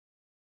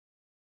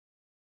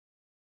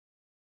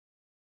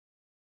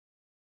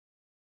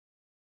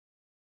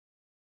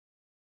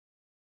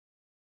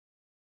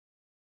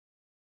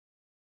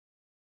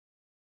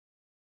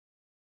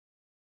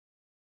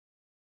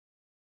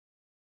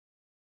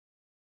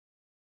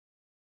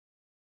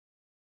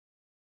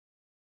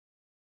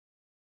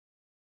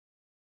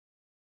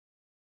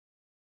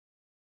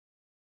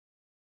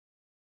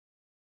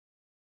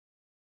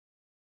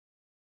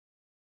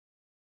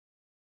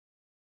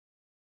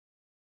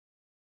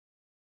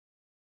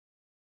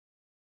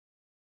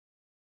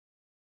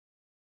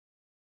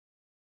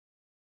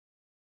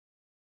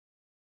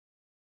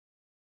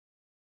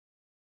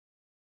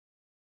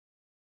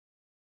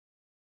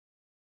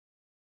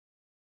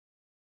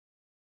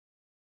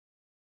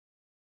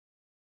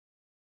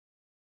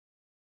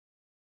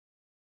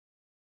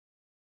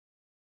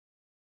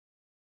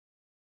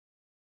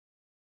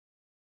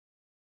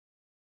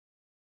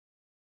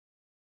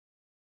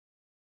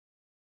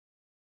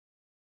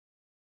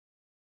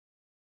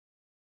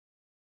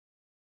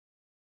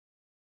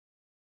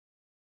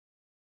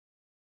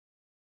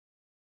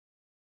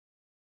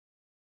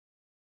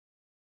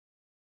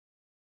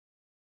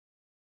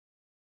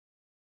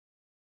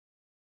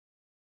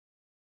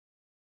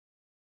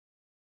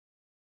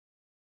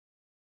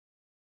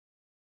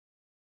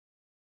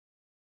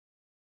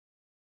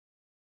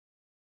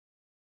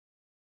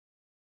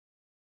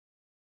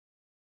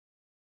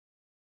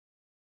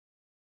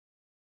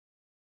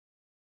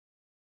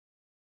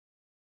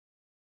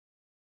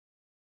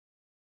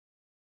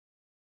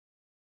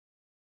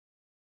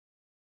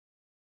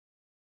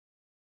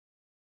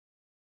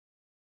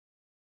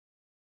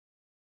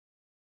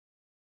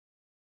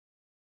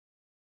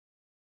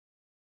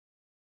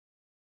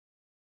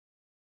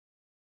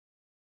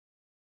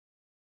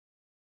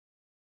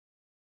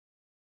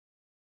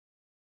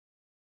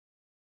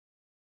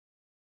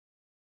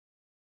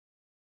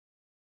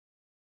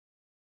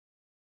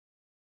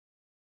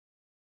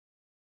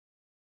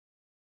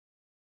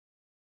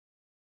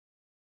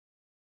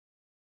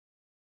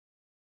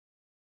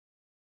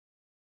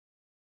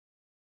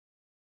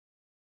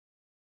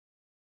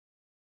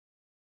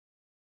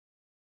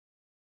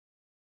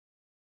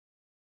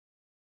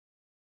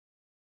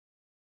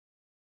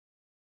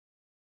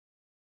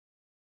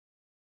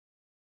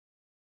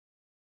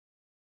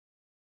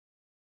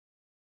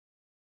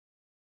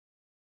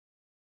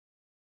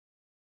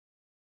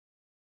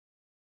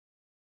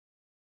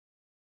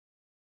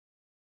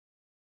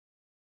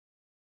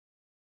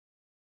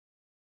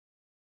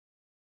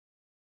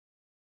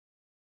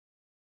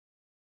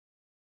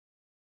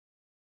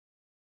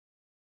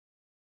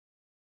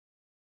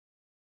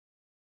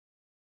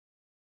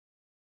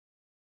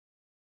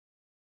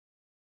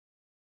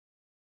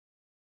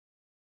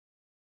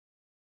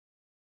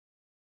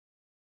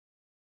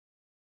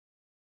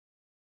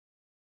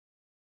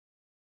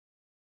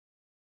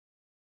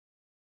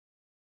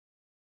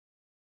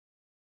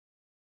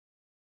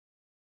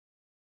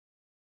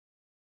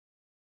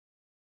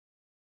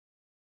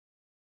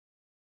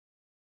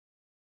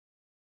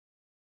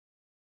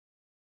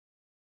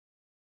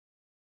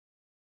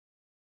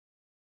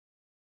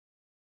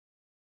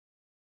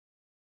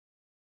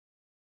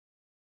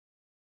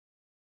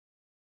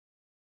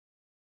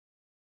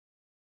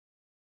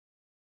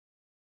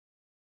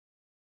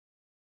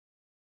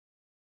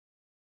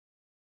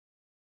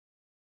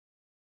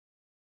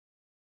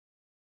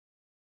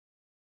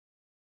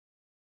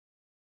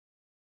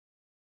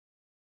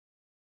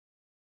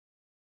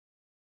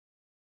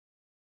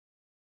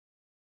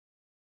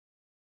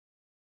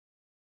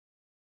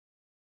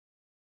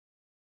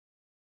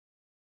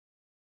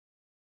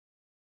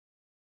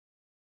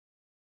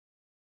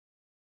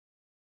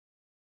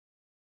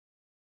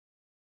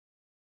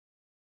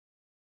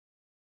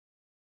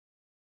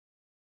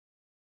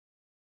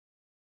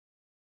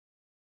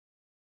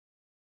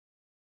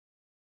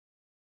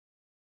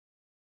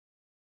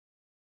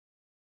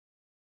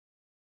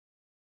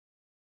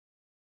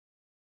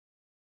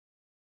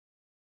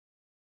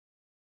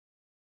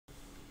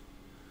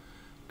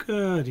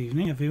Good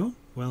evening everyone,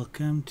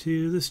 welcome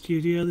to the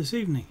studio this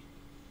evening,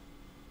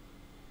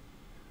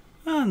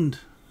 and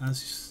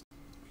as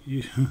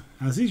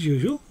is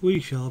usual we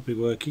shall be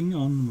working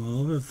on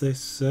more of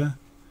this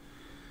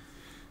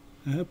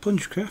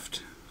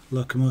Punchcraft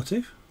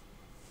locomotive.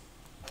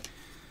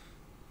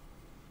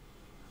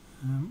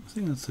 I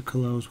think that's the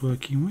colour I was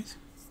working with.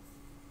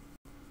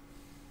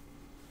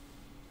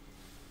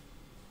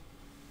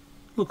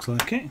 Looks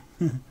like it.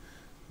 Let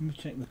me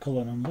check the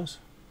colour numbers.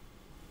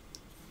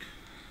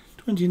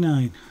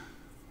 29.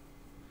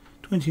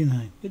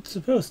 It's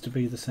supposed to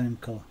be the same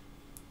colour.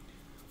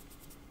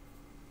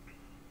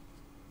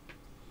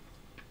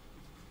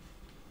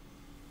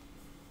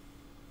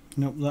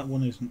 Nope, that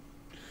one isn't.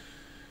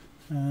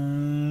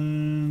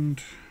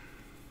 And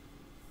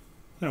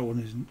that one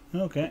isn't.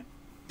 Okay.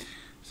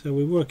 So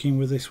we're working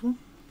with this one.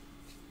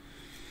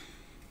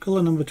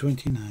 Colour number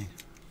 29.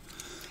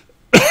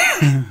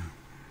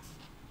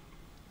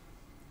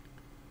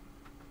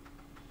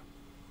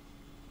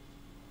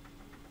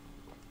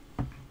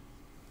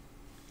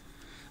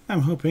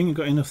 I'm hoping I've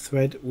got enough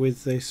thread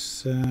with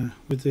this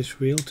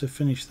reel to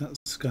finish that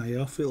sky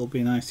off. It'll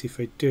be nice if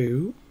I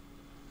do,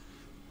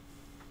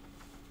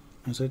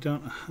 as I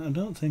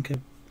don't think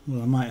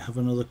well, I might have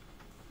another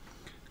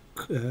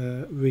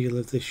reel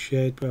of this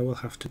shade, but I will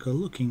have to go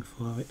looking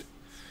for it.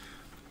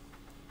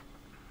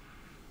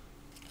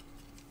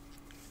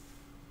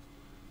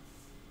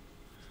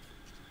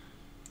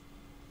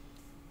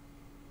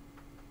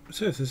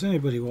 So if there's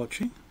anybody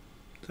watching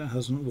that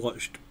hasn't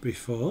watched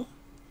before,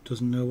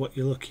 doesn't know what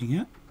you're looking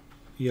at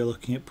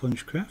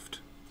Punchcraft.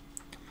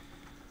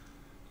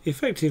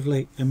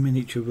 Effectively a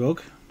miniature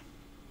rug,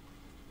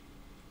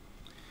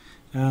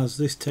 as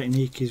this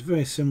technique is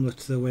very similar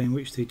to the way in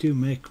which they do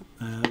make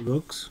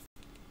rugs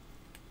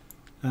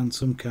and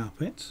some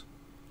carpets,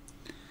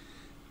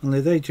 only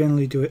they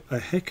generally do it a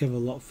heck of a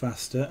lot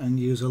faster and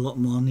use a lot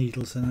more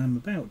needles than I'm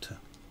about to.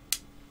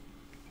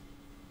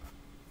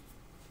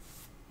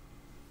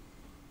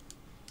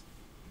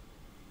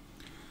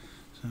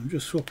 So I'm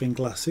just swapping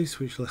glasses,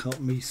 which will help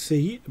me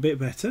see a bit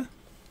better,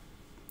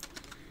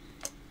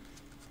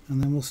 and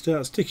then we'll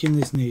start sticking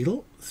this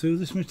needle through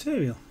this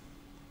material.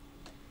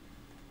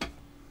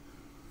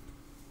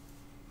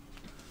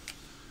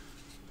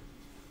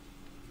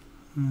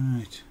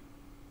 Right.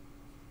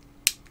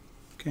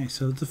 Okay,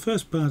 so the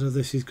first part of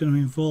this is going to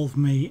involve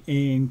me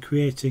in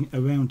creating a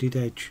rounded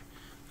edge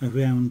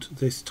around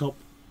this top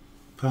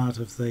part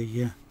of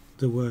the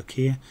work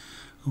here.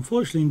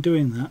 Unfortunately, in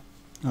doing that,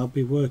 I'll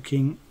be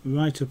working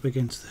right up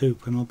against the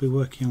hoop, and I'll be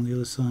working on the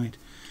other side,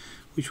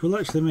 which will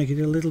actually make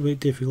it a little bit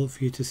difficult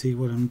for you to see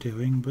what I'm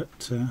doing, but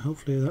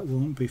hopefully that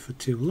won't be for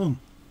too long.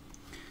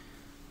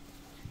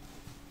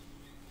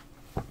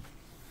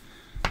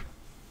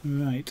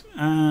 Right,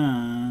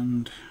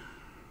 and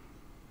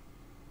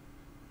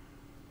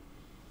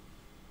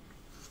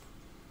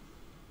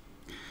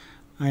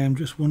I am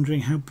just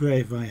wondering how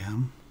brave I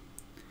am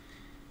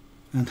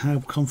and how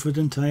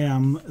confident I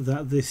am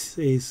that this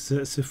is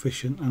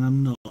sufficient, and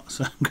I'm not,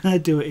 so I'm going to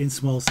do it in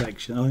small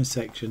sections, or in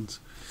sections.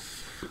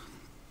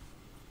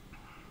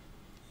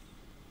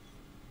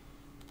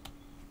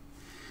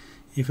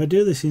 If I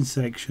do this in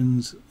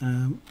sections,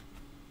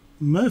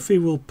 Murphy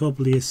will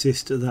probably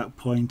assist at that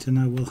point, and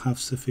I will have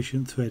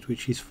sufficient thread,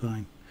 which is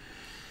fine.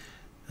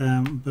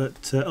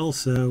 But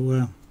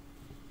also,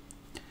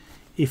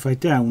 if I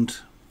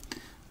don't,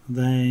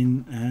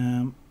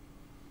 then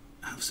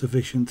have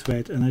sufficient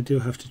thread and I do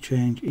have to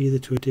change either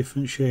to a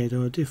different shade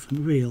or a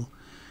different reel,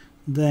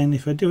 then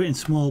if I do it in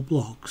small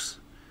blocks,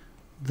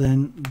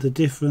 then the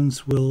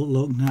difference will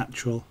look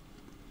natural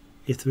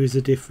if there is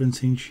a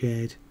difference in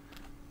shade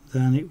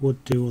than it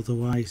would do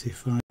otherwise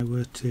if I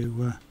were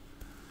to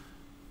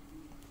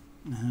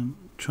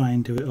try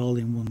and do it all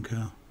in one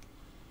go.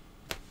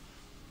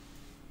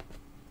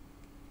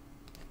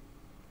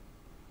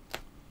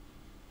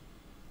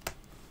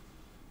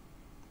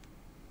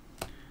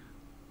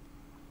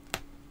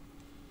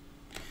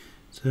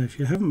 So if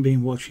you haven't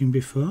been watching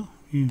before,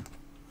 and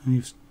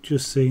you've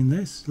just seen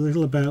this, a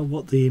little about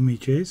what the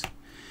image is.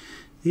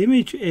 The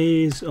image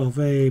is of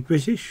a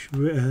British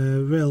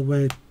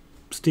railway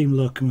steam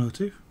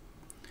locomotive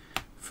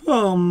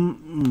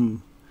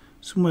from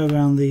somewhere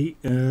around the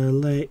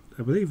late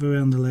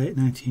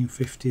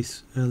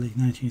 1950s, early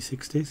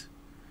 1960s.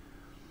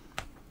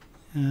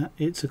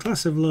 It's a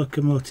class of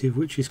locomotive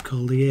which is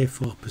called the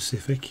A4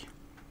 Pacific,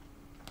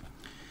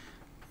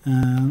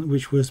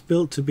 which was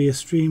built to be a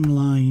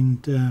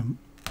streamlined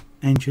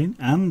engine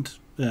and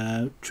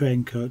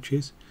train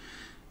coaches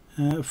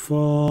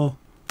for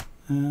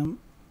I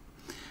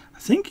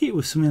think it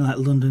was something like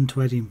London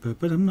to Edinburgh,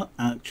 but I'm not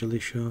actually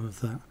sure of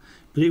that.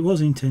 But it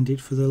was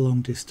intended for the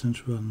long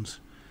distance runs,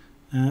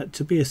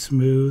 to be a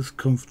smooth,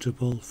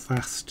 comfortable,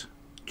 fast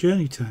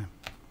journey time.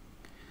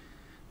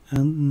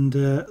 And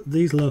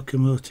these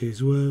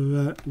locomotives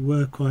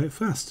were quite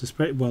fast,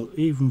 well,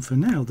 even for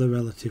now they're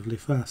relatively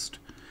fast.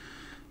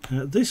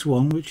 This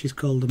one, which is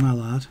called the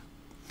Mallard,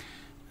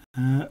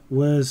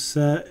 was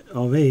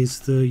or is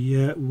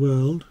the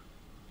world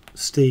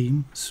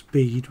steam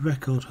speed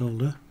record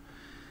holder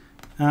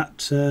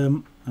at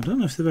I don't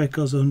know if the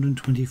record's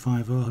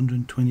 125 or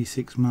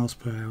 126 miles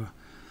per hour.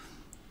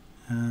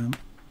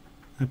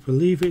 I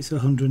believe it's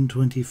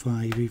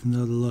 125, even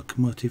though the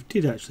locomotive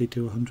did actually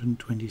do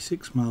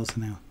 126 miles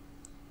an hour.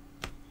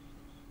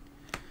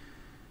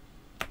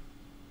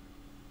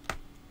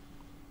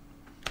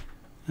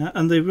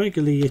 And they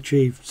regularly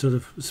achieve sort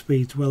of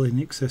speeds well in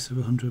excess of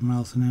 100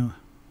 miles an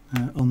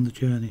hour on the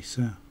journey.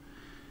 So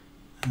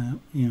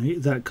you know,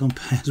 that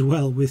compares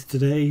well with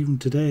today, even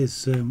today's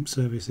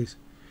services.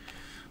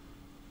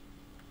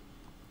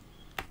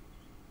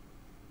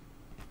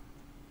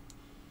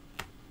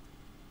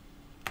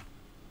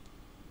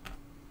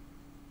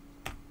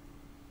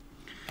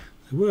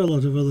 There were a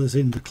lot of others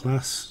in the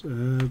class,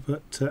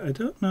 but I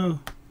don't know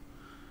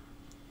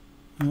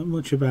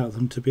much about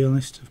them, to be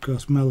honest. Of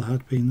course,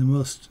 Mallard being the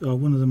most, or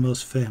one of the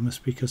most famous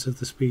because of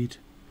the speed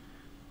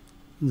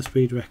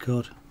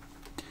record.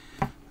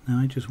 Now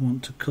I just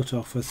want to cut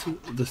off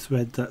the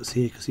thread that's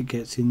here because it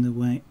gets in the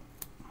way.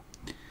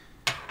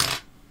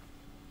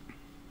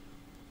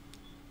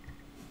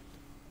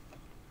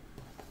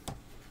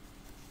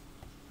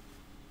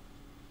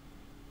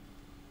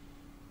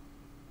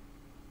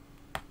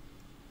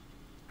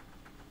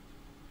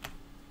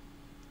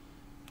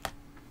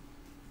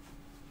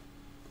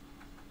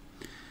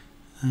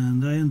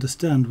 And I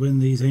understand when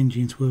these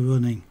engines were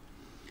running,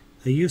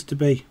 there used to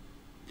be,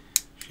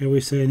 shall we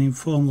say, an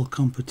informal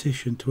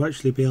competition to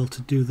actually be able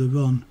to do the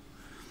run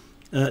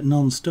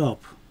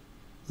non-stop,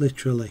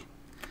 literally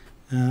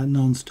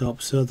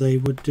non-stop. So they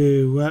would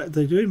do,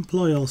 they do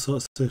employ all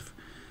sorts of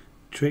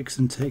tricks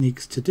and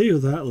techniques to do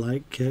that,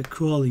 like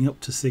crawling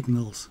up to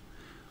signals,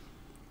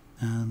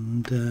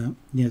 and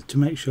you know, to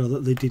make sure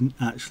that they didn't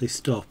actually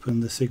stop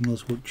and the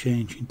signals would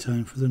change in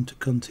time for them to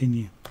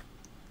continue.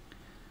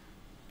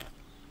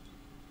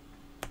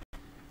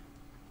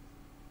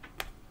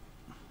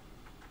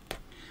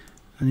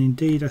 And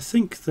indeed, I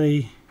think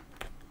the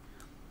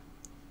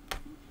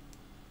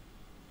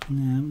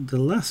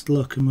last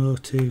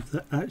locomotive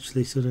that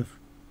actually sort of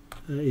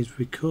is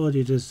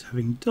recorded as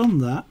having done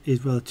that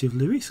is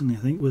relatively recently.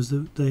 I think was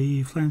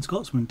the Flying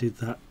Scotsman did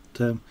that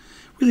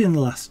within the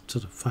last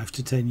sort of 5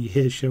 to 10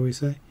 years, shall we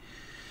say.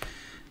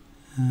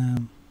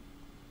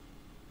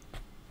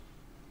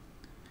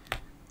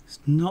 It's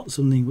not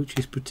something which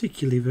is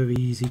particularly very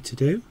easy to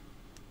do.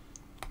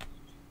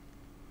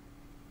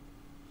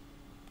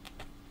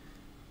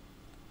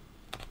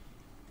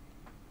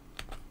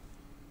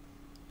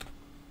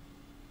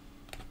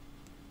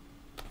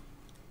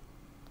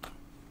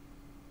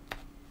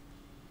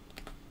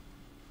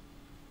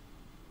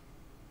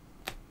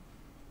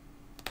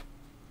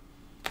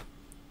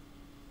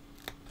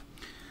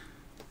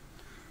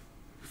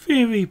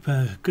 Fear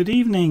Reaper, good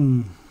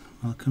evening.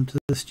 Welcome to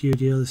the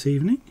studio this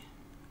evening.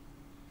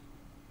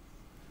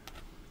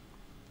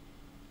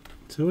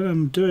 So what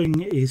I'm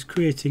doing is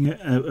creating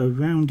a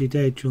rounded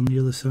edge on the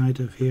other side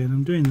of here, and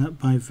I'm doing that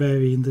by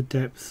varying the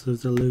depth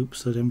of the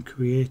loops that I'm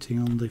creating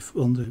on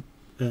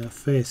the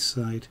face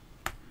side,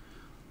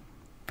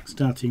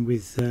 starting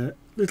with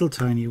little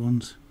tiny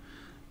ones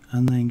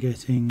and then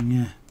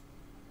getting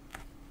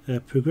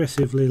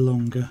progressively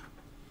longer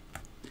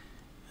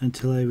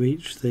until I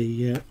reach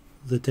the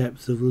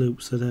depth of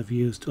loops that I've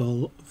used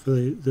all for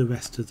the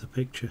rest of the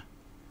picture,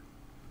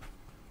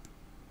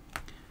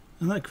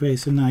 and that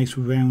creates a nice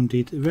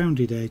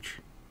rounded edge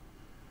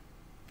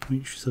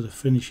which sort of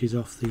finishes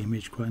off the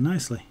image quite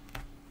nicely.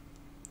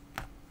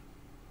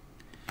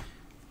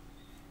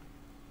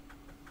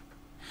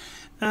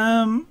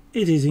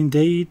 It is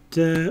indeed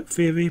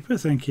Fear Reaper,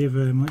 thank you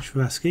very much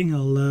for asking,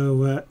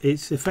 although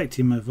it's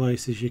affecting my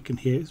voice, as you can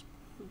hear. It's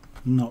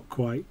not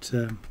quite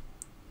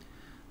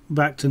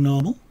back to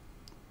normal.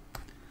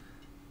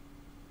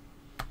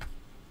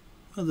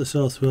 Well, the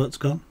sore throat's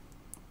gone.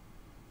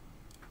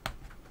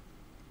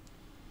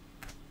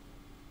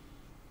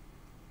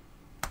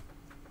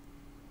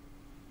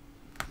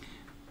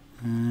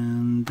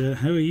 And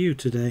how are you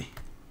today?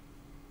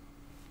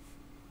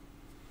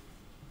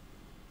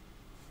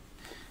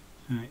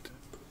 Right.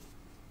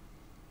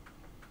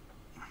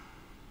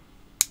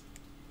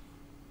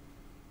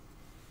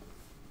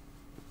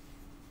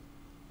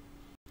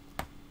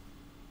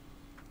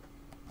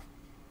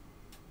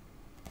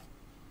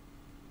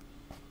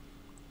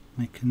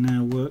 I can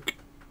now work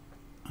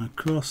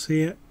across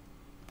here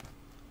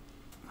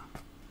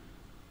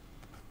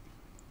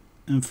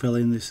and fill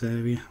in this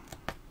area.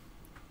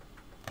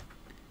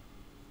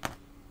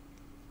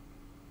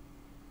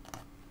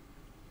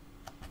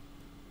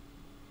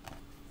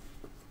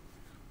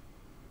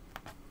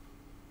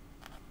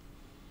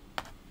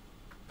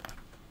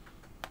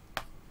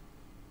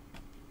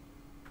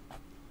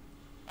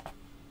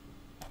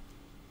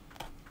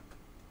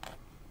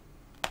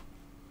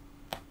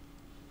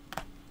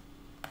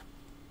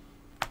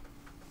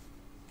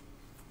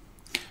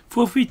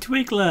 Fluffy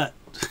Twiglet,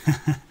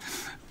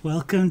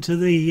 welcome to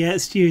the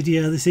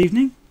studio this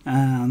evening,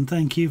 and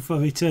thank you for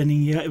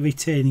retaining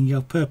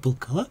your purple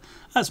colour.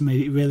 That's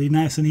made it really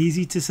nice and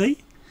easy to see.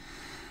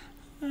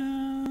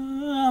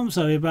 I'm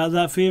sorry about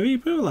that for you,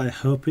 April. I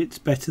hope it's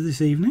better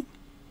this evening.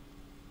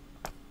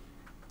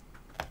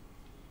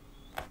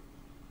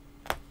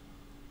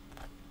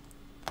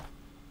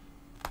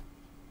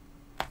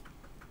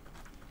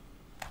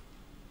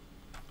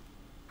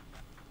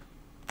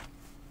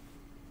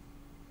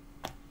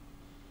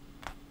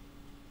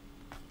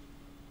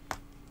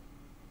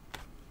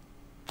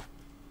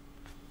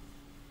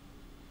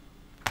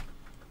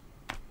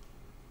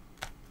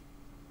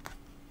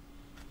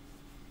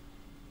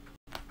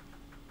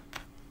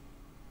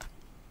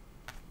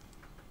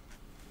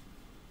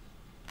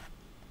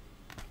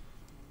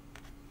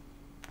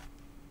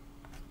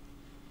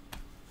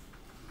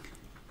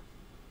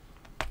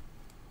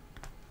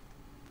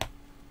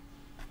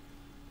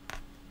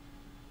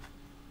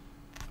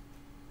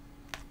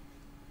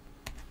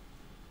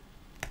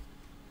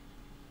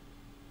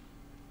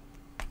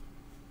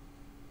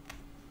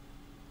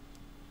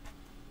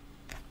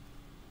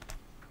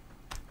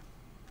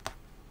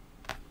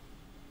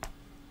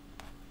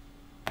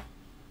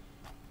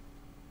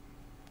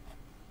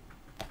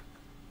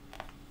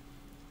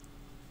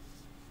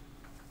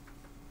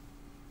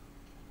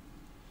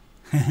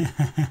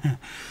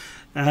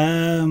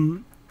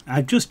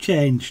 I've just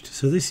changed,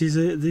 so this is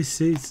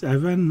I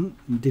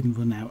didn't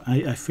run out.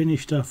 I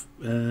finished off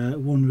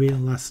one reel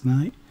last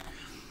night.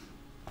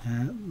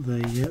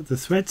 The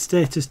thread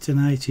status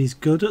tonight is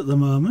good at the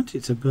moment.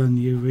 It's a brand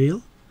new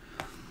reel.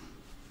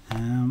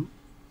 I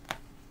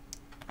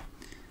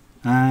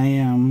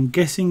am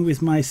guessing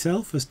with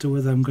myself as to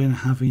whether I'm going to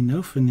have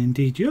enough, and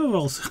indeed you're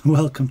also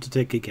welcome to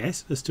take a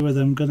guess as to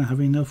whether I'm going to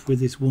have enough with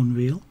this one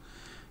reel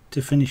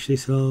to finish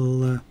this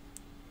whole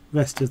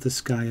rest of the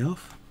sky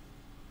off.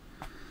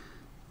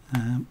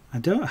 I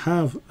don't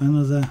have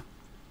another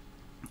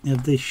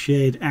of this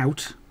shade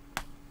out,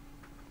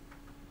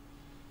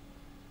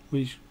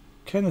 which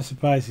kind of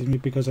surprises me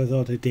because I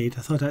thought I did.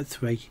 I thought I had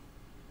 3,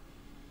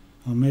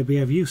 or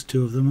maybe I've used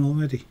 2 of them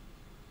already.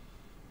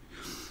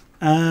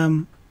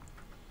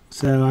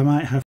 So I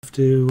might have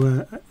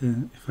to,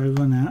 if I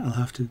run out, I'll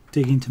have to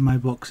dig into my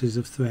boxes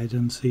of thread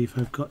and see if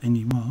I've got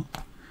any more.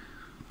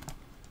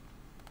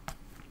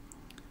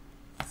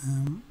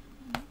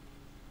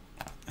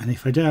 And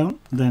if I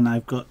don't, then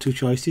I've got 2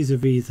 choices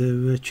of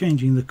either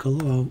changing the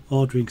colour or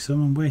ordering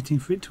some and waiting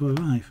for it to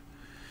arrive.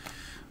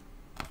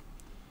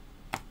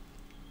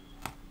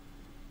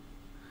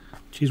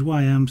 Which is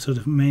why I'm sort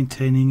of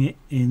maintaining it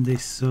in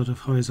this sort of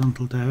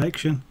horizontal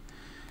direction,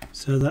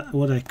 so that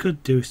what I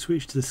could do is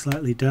switch to the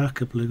slightly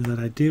darker blue that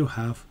I do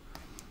have,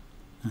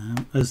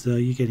 as though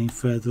you're getting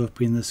further up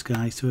in the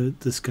sky, so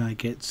the sky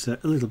gets a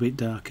little bit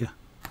darker.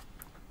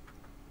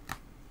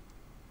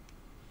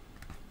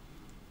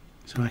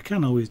 So I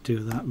can always do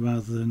that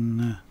rather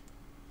than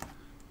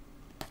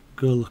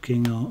go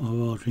looking or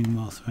ordering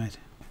more thread.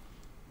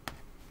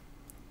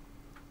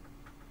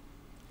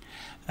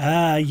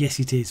 Yes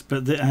it is,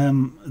 but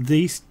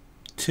these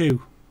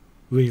 2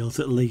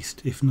 reels at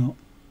least, if not.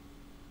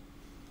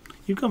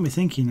 You've got me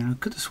thinking now. I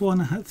could have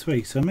sworn I had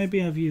 3, so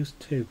maybe I've used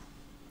 2.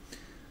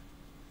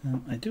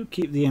 I do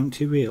keep the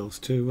empty reels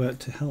to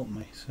help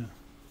me. So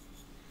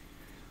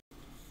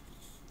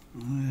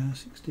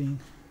 16.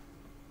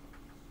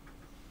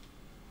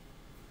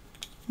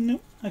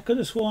 No, I could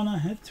have sworn I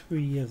had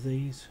 3 of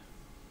these.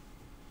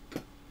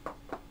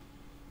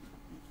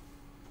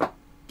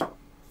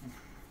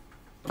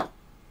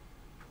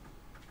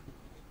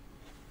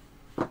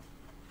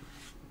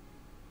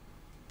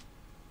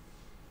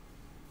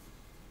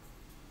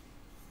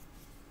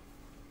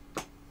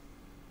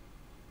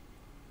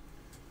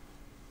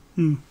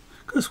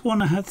 Could have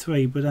sworn I had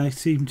 3, but I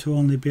seem to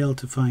only be able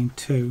to find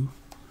 2.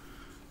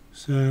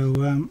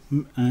 So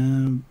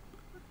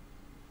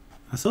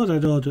I thought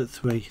I'd ordered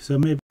 3, so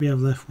maybe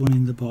I've left 1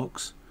 in the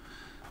box.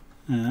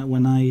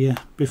 When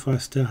before I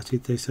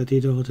started this, I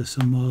did order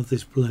some more of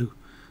this blue,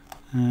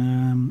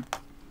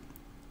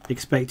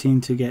 expecting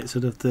to get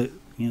sort of the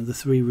the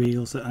 3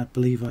 reels that I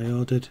believe I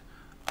ordered,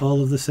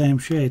 all of the same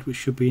shade, which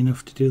should be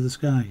enough to do the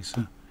sky.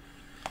 So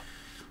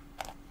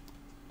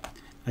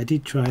I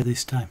did try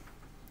this time.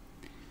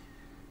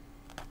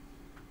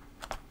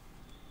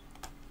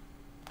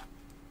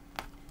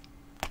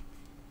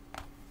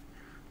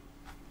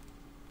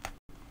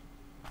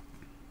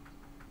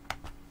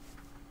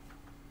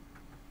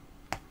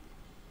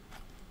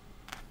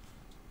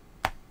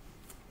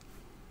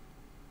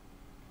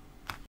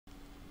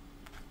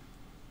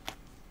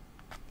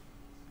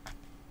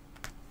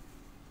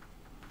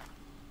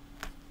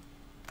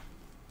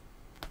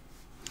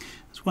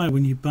 That's why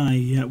when you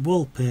buy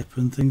wallpaper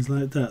and things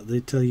like that, they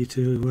tell you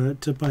to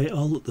buy it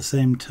all at the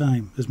same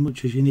time, as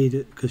much as you need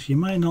it, because you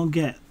might not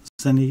get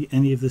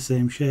any of the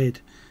same shade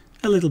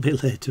a little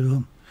bit later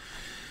on.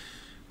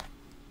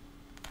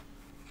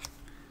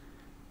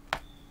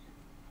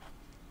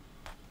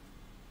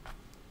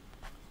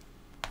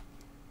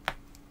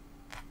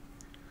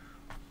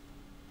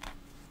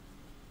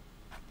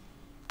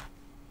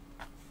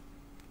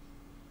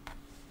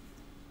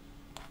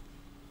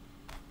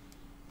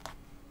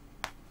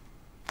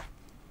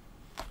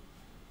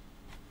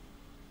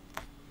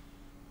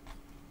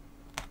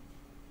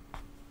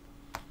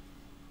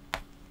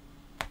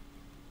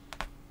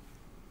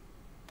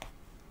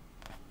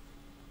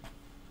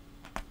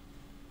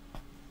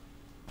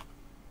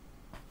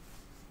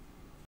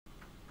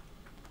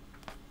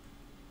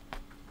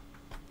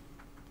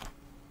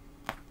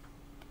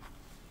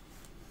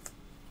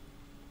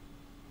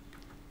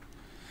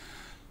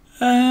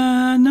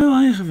 No,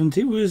 I haven't.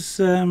 It was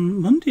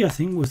Monday, I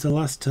think, was the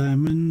last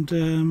time,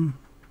 and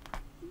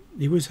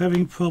he was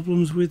having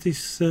problems with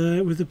this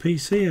with the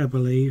PC, I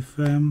believe.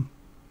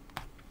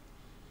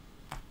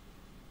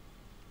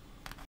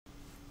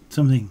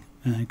 Something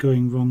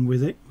going wrong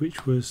with it,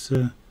 which was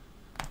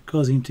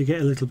causing him to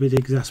get a little bit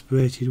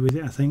exasperated with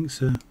it, I think.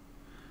 So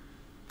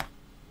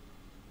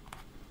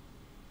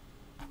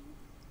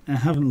I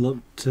haven't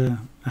looked.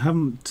 I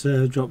haven't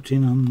dropped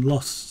in on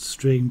Lost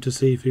stream to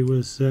see if he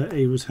was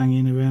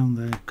hanging around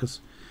there, because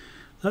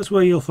that's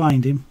where you'll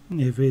find him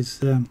if he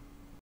is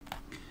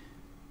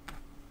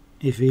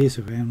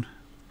around.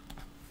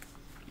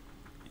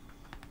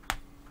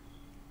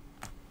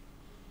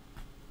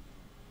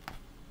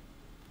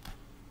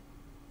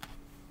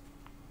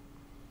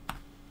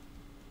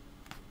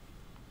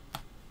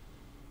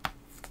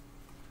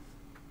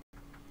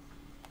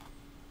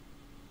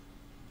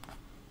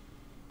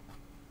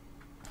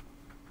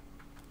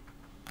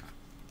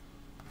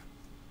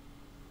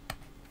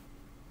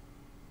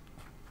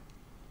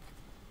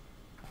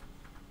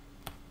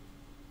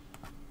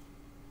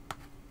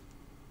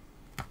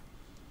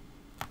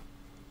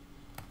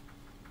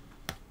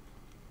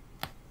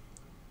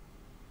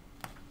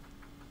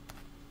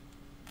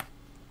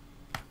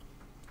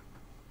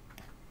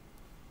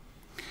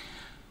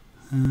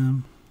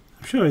 I'm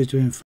sure he's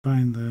doing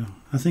fine though.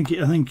 I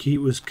think he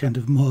was kind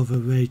of more of a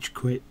rage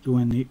quit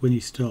when he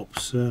stopped.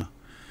 So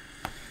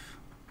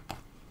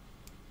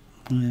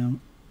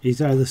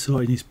he's either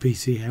sorting his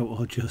PC out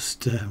or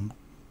just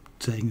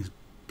saying,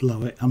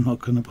 "Blow it! I'm not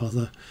going to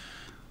bother."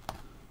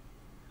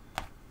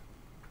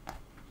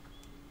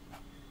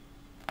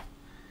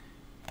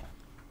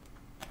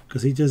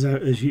 Because he does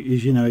have, as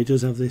you know, he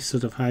does have this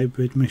sort of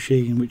hybrid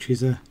machine, which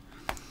is an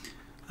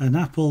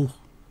Apple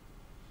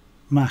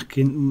Mac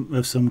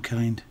of some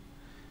kind,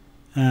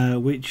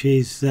 which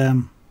is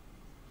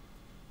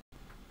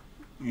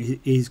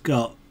he's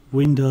got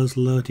Windows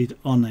loaded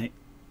on it,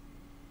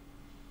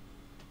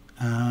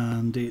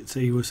 and I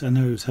know he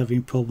was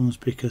having problems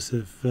because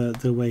of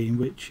the way in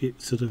which it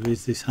sort of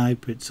is this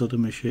hybrid sort of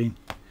machine.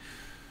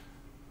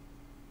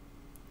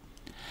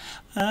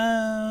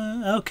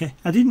 Okay,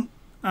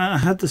 I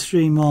had the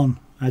stream on.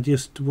 I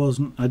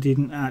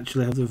didn't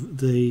actually have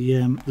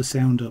the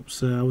sound up,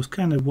 so I was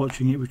kind of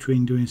watching it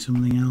between doing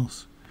something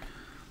else,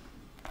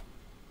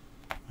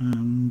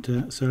 and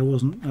so I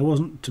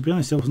wasn't, to be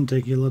honest, I wasn't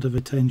taking a lot of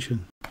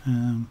attention,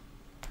 and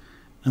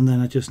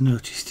then I just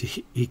noticed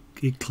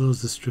he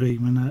closed the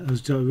stream, and I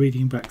was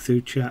reading back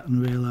through chat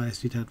and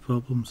realised he'd had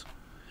problems.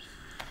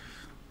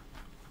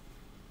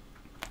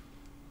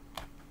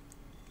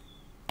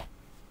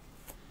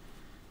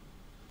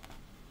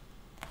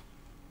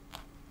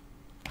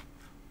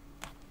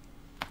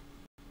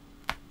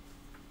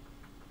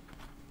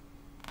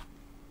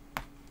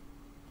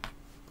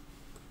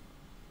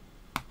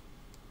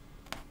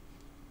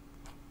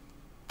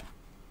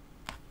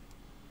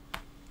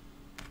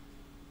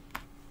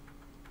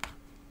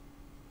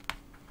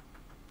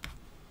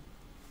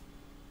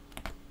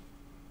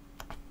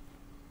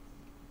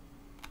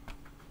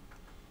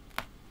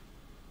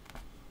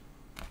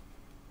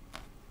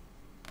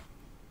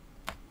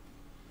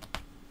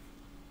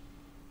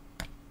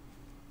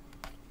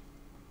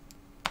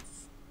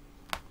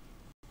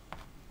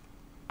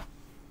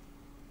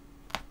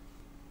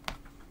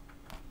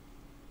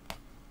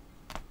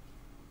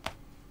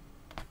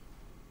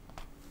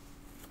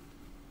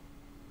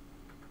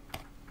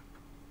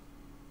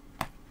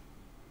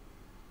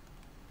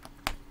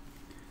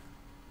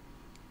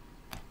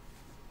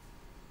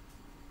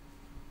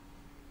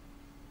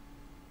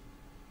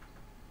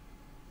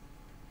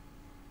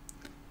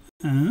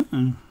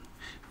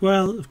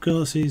 Well, of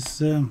course,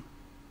 it's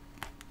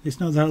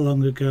not that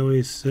long ago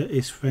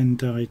his friend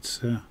died,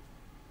 so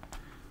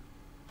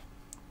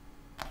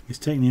it's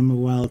taken him a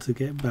while to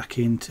get back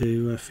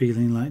into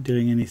feeling like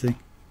doing anything.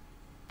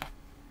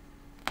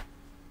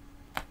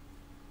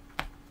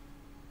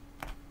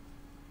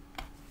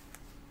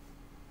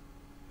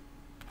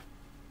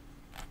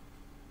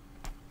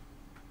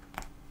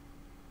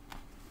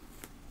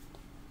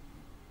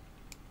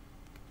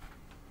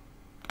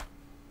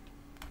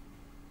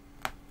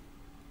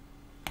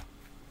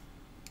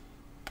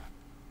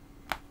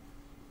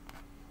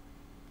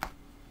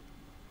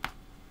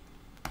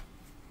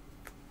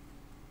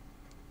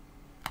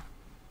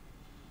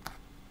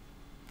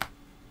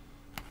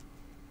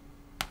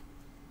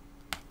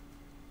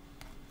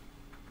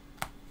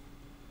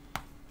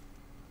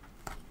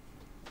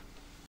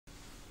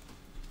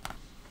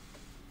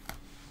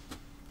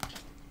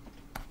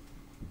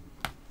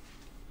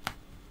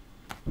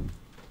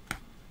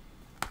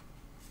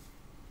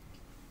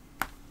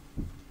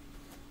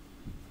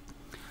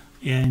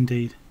 Yeah,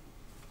 indeed.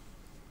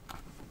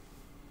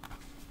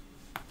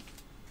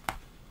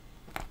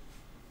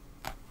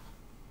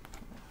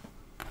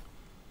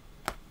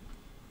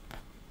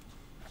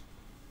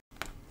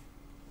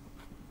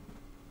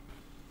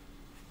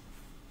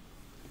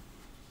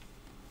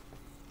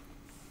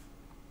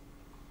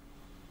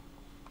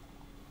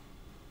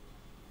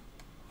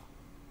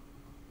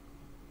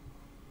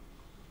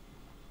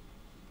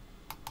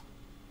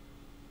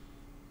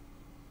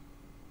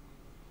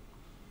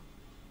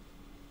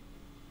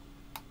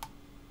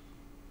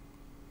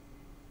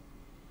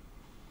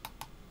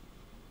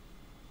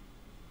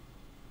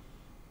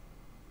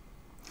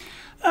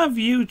 have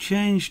you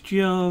changed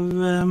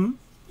your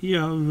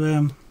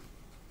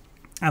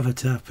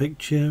avatar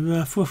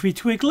picture, Fluffy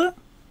Twiggler?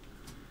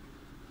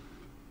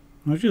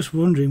 I was just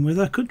wondering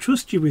whether I could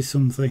trust you with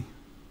something.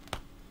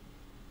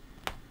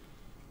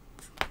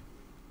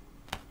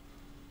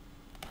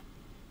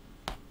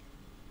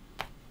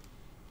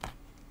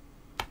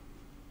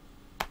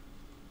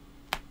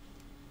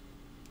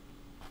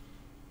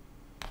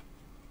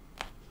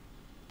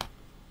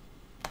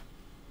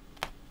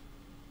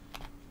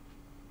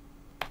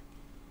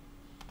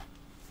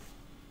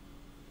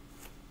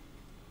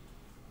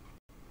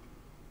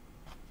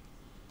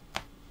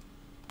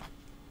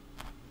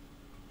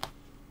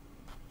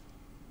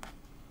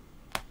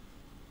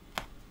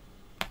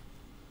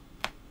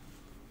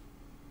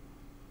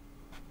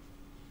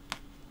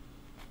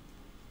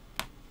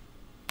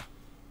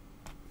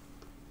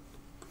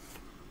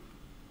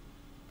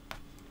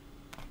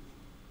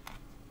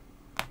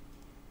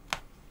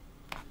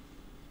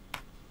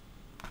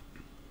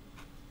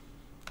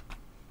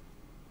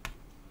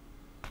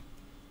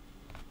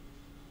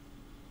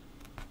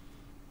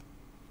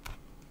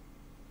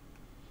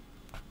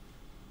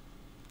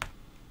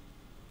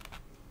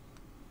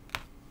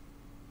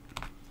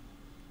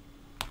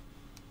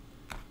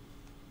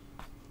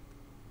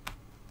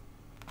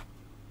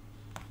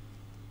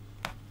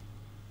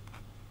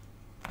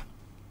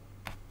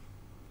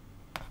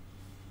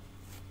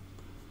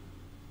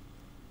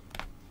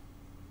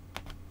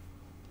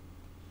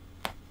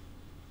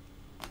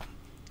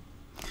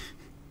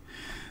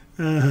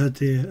 Oh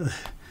dear,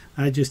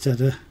 I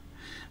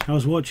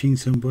was watching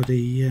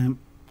somebody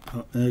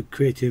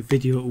create a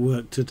video at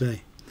work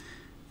today,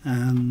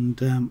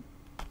 and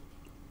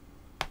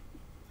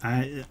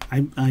I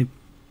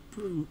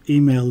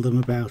emailed them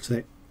about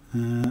it,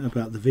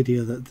 about the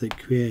video that they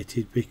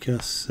created,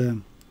 because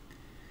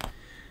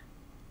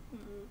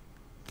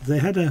they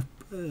had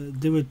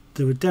they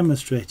were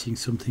demonstrating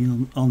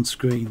something on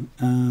screen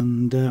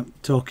and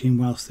talking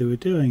whilst they were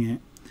doing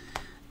it,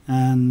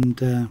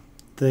 and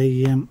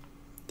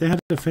they had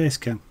a face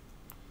cam,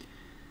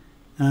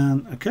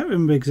 and I can't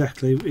remember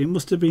exactly, it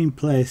must have been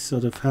placed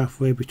sort of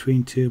halfway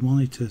between two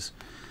monitors,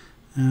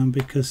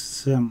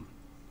 because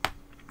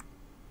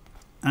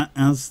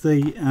as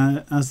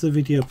the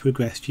video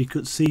progressed, you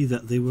could see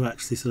that they were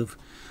actually sort of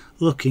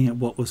looking at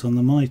what was on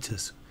the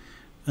monitors,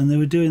 and they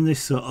were doing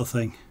this sort of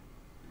thing,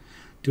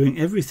 doing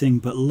everything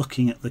but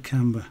looking at the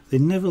camera. They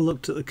never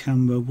looked at the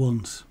camera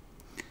once.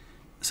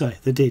 Sorry,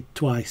 they did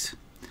twice.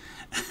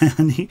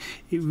 And it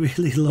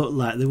really looked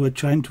like they were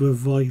trying to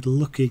avoid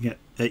looking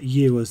at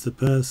you as the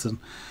person,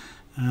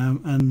 I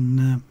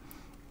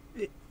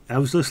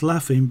was just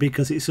laughing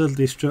because it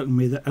suddenly struck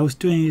me that I was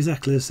doing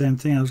exactly the same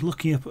thing. I was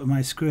looking up at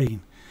my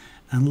screen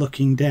and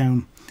looking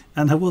down,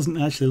 and I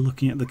wasn't actually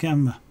looking at the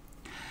camera.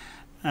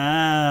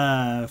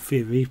 Ah,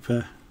 Fear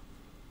Reaper,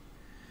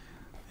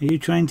 are you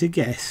trying to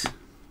guess?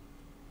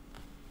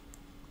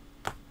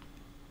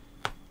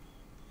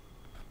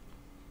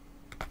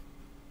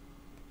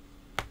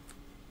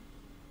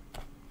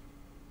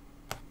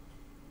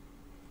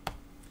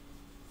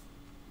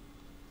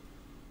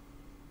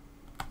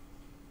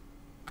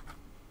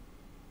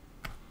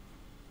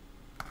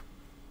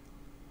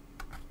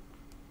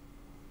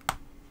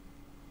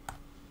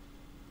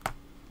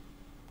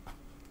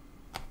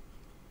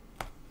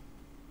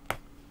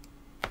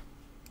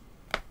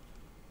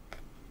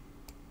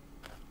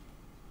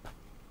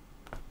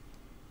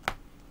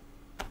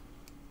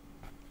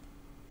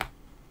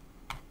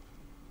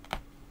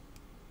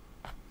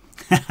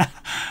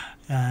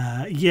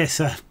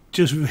 Yes, I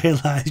just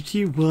realised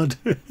you would.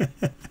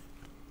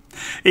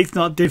 It's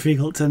not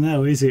difficult to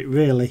know, is it,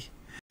 really?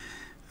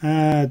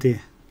 Ah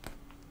dear.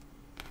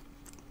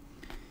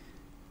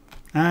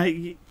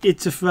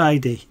 It's a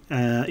Friday,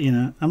 you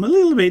know, I'm a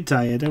little bit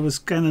tired. I was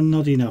kind of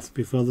nodding off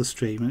before the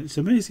stream, and it's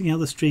amazing how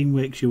the stream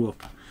wakes you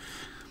up,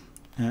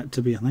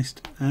 to be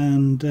honest.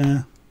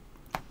 And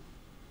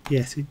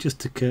yes, it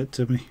just occurred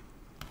to me.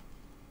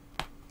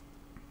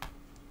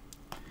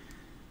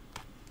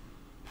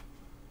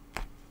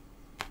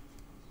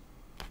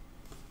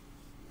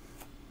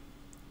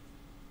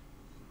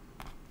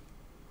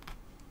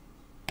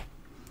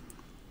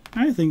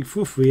 I think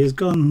Fluffy has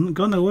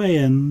gone away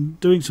and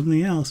doing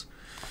something else,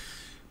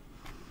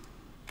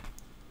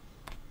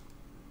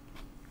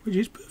 which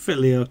is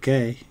perfectly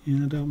okay. You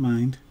know, I don't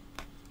mind.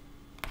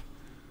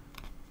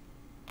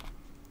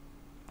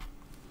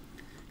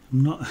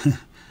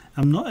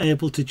 I'm not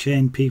able to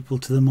chain people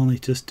to the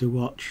monitors to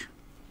watch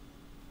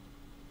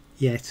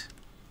yet.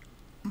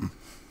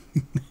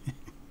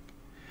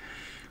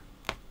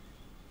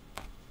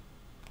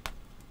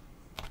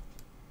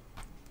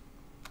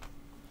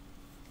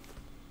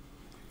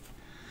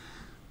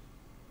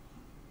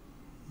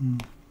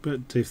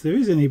 But if there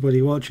is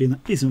anybody watching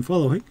that isn't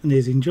following and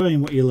is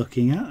enjoying what you're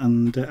looking at,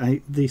 and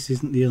this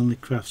isn't the only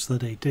crafts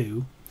that I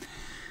do,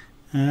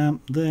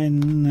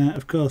 then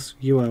of course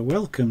you are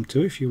welcome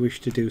to, if you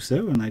wish to do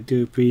so, and I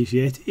do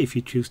appreciate it if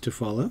you choose to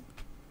follow.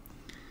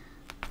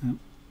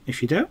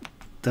 If you don't,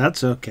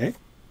 that's okay.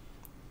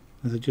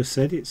 as I just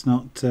said, it's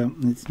not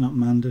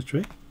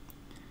mandatory.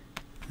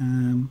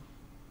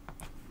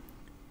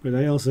 But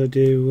I also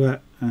do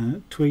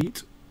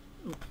tweet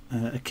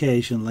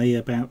occasionally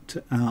about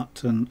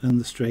art and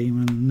the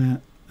stream,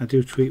 and I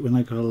do tweet when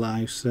I go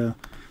live. So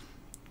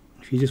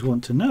if you just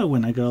want to know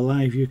when I go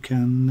live, you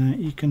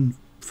can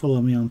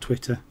follow me on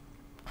Twitter,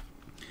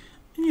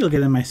 and you'll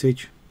get a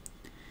message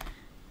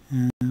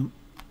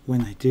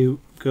when I do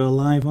go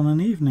live on an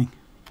evening.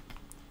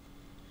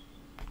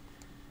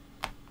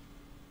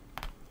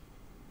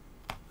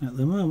 At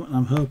the moment,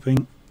 I'm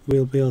hoping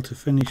we'll be able to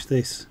finish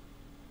this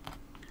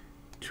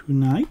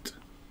tonight.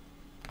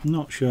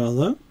 Not sure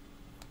though.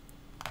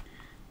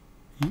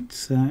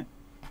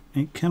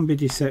 It can be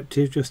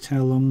deceptive just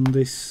how long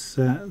this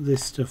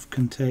this stuff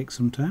can take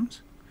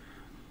sometimes.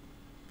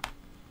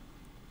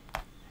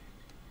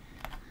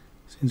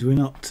 Since we're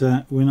not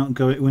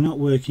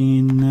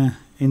working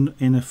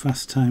in a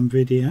fast time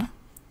video.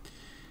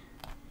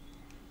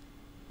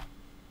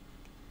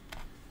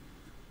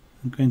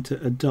 I'm going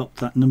to adopt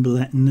that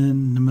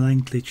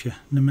nomenclature.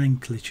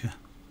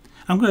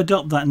 I'm going to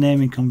adopt that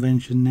naming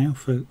convention now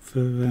for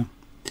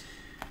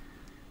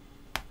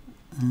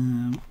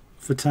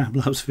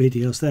time-lapse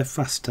videos. They're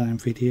fast time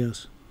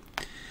videos.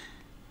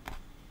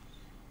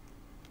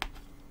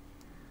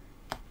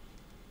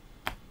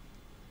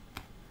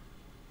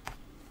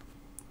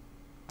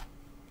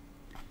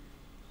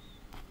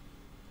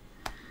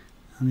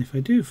 And if I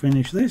do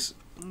finish this,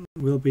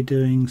 we'll be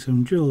doing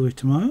some jewellery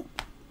tomorrow.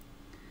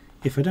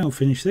 If I don't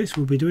finish this,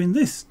 we'll be doing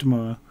this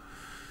tomorrow.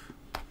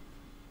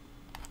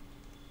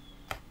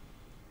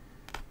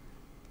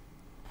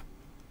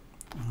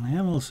 I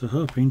am also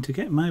hoping to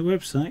get my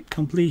website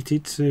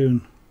completed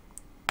soon.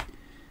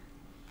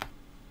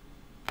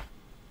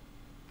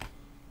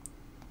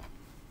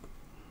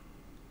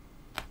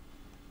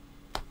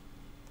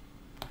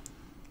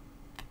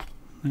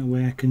 That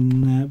way I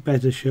can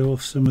better show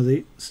off some of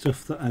the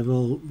stuff that I've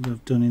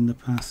done in the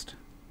past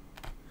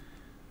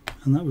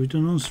and that we've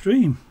done on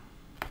stream,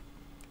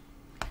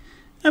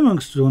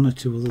 amongst one or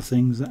two other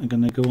things that are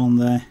going to go on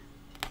there.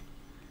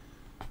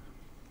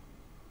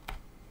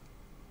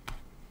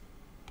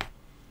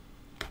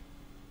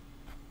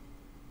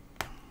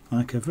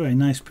 Like a very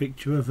nice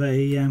picture of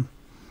a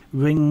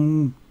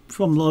ring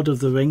from Lord of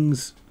the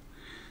Rings,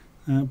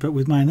 but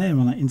with my name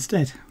on it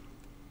instead.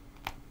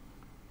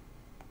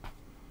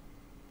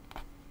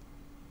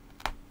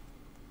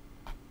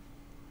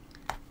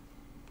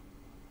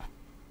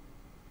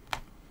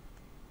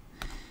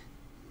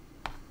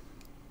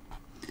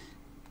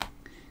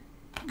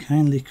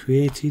 Kindly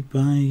created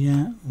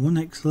by one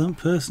excellent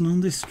person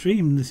on this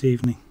stream this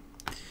evening.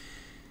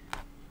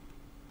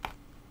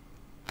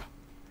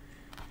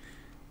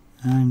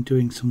 I'm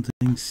doing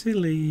something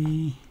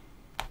silly.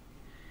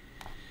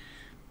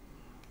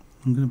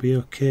 I'm going to be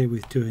okay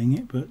with doing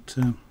it, but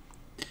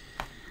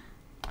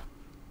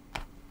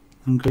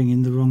I'm going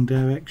in the wrong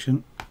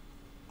direction.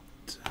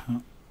 So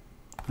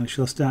I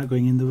shall start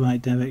going in the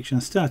right direction.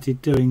 I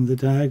started doing the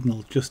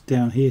diagonal just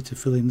down here to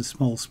fill in the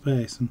small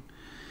space and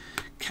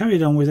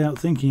carried on without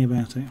thinking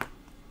about it.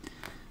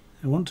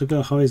 I want to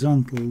go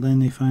horizontal,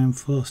 then if I am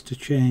forced to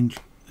change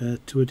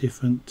to a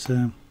different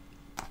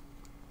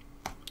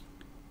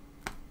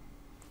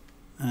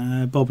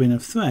bobbin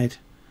of thread,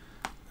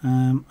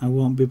 I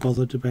won't be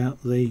bothered about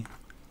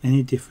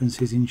any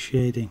differences in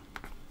shading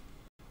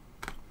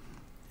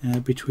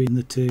between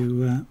the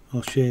two,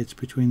 or shades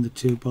between the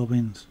two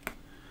bobbins.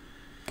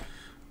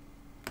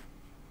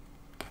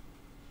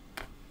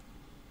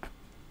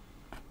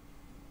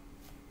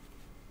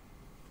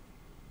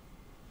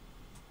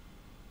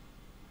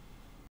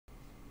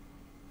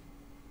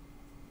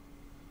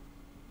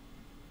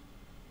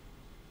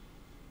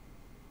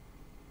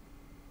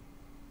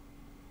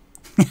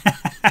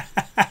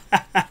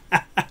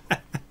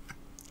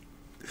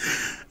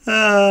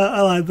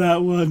 I like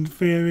that one,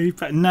 Theory.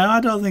 But no,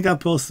 I don't think I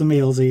post the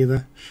meals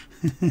either.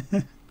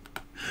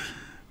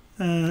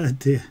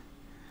 Dear.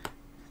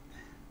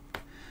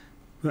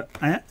 But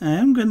I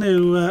am going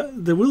to.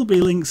 There will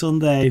be links on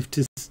there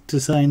to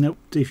sign up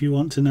if you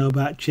want to know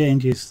about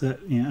changes that,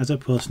 as I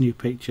post new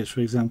pictures, for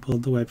example,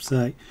 on the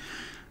website.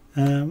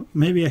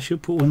 Maybe I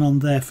should put one on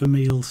there for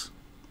meals.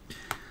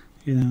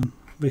 We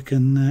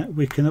can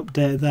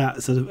update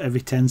that sort of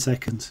every 10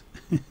 seconds.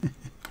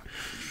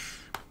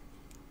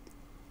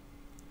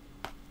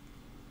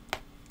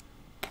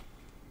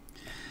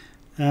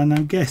 And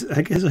I guess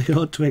I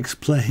ought to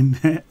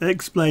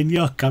explain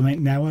your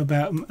comment now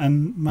about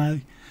and my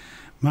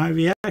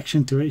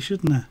reaction to it,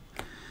 shouldn't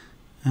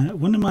I?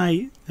 One of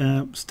my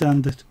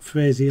standard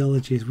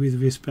phraseologies with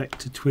respect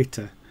to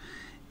Twitter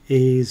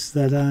is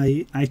that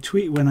I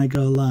tweet when I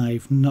go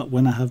live, not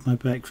when I have my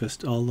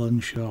breakfast or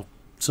lunch or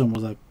some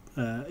other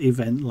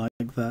event like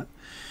that.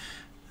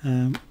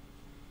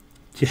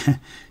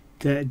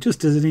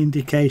 Just as an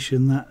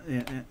indication that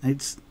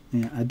it's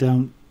I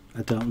don't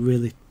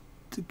really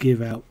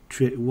give out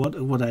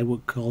what I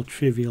would call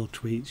trivial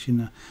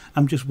tweets.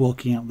 I'm just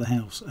walking out the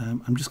house,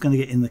 I'm just going to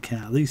get in the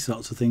car, these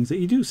sorts of things that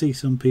you do see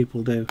some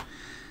people do,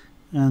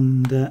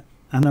 and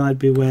and I'd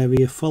be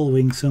wary of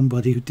following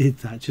somebody who did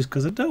that, just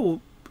because I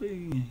don't.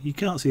 You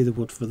can't see the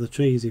wood for the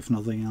trees, if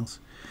nothing else.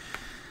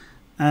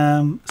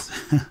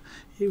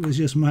 It was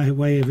just my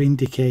way of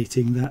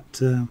indicating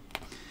that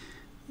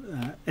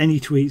any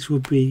tweets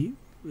would be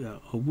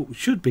or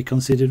should be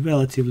considered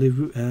relatively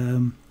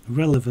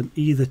relevant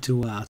either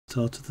to art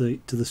or to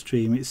the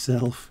stream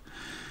itself.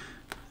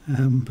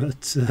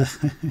 But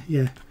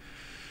yeah.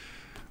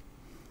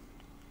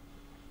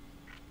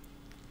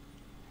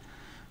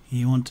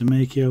 You want to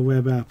make your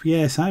web app?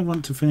 Yes, I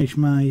want to finish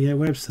my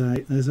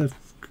website. There's a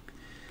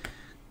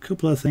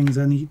couple of things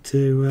I need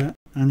to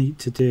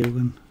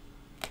do,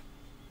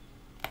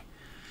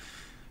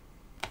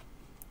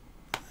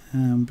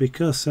 and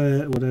because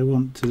what I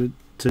want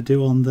to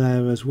do on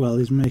there as well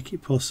is make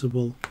it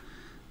possible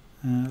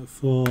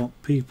for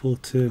people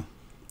to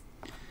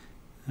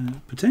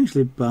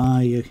potentially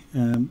buy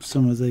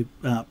some of the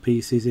art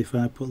pieces if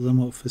I put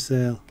them up for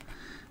sale.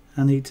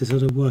 I need to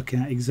sort of work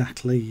out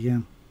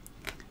exactly.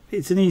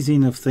 It's an easy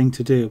enough thing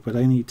to do, but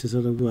I need to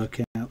sort of work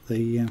out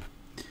the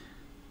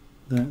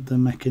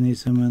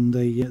mechanism and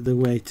the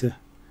way to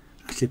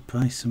actually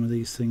price some of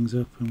these things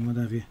up and what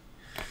have you.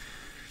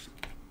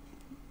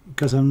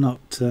 Because I'm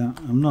not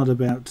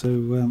about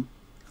to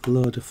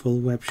load a full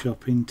web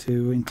shop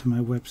into my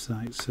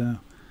website, so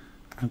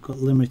I've got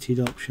limited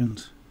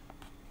options.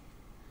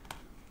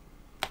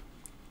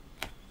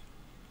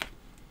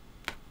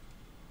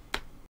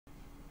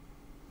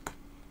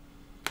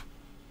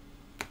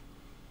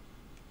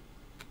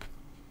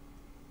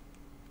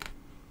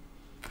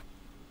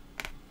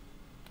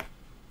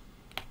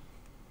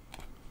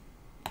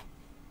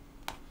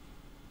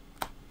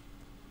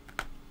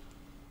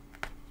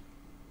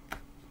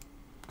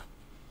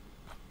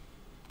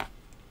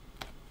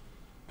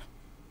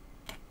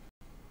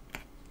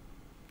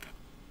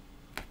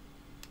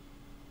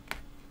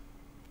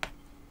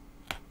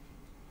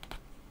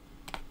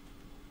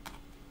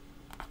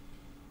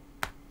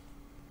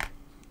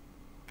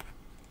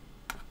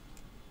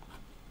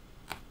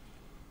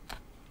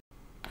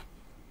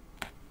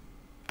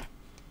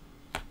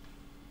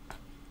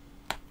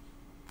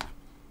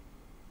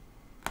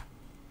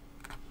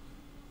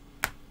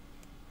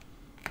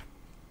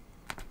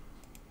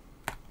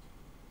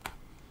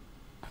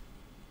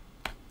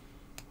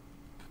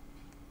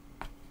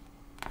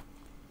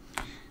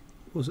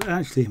 What's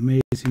actually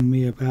amazing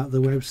me about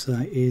the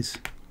website is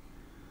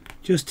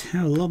just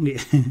how long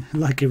it,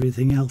 like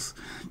everything else,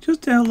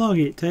 just how long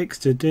it takes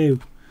to do.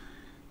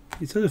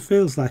 It sort of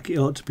feels like it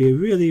ought to be a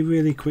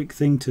really quick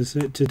thing to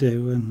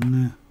do,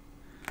 and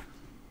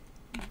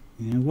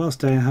you know,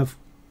 whilst I have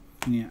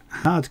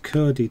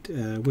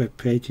hard-coded web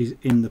pages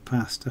in the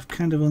past, I've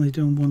kind of only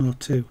done one or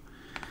two,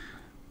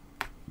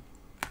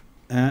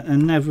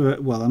 and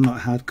never. Well, I'm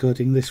not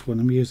hard-coding this one.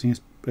 I'm using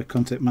a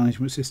content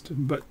management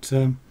system, but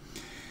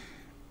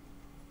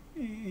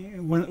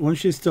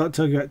once you start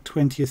talking about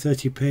 20 or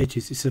 30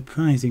 pages, it's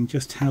surprising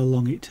just how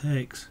long it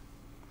takes.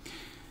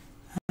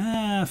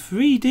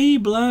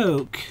 3D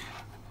bloke.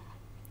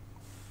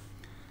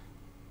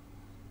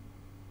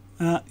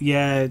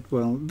 Yeah,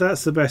 well,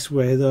 that's the best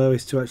way though,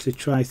 is to actually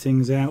try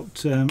things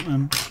out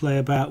and play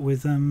about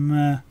with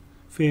them.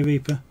 Fear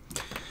Reaper,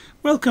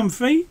 welcome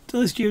Free to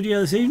the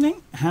studio this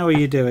evening. How are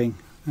you doing?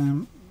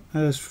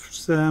 As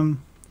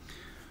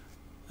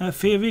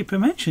Fear Reaper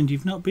mentioned,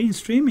 you've not been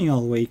streaming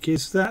all week.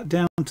 Is that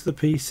down to the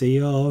PC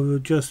or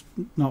just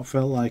not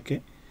felt like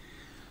it?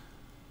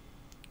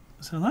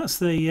 So that's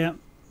the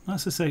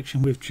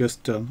section we've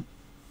just done.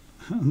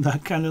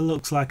 That kind of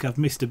looks like I've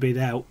missed a bit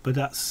out, but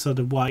that's sort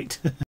of white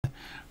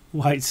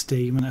white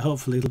steam, and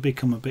hopefully it'll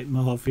become a bit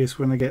more obvious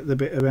when I get the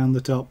bit around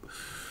the top.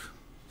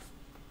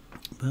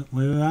 But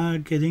we are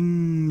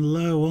getting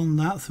low on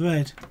that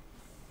thread.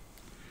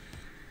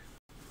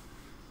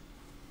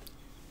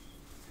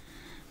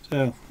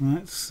 So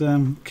let's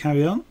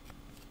carry on.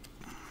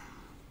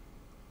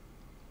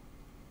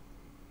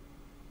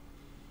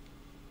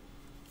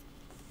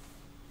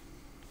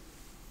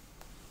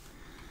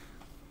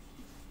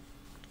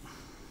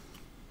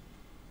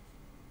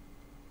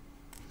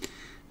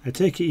 I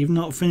take it you've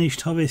not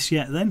finished Horace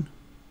yet then?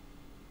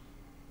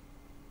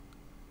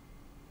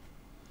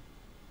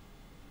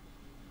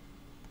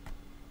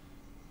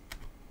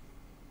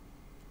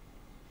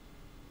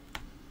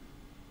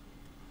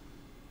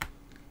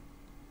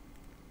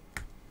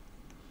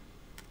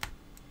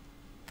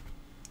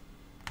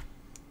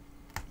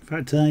 In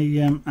fact,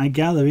 I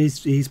gather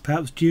he's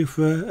perhaps due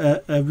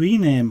for a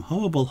rename.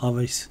 Horrible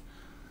Horace.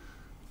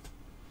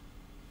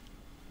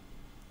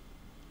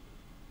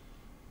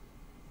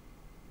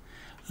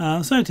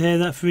 I'm sorry to hear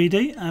that,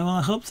 3D.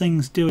 I hope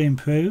things do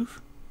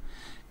improve.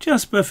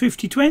 Jasper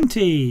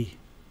 5020,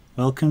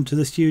 welcome to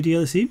the studio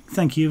this evening.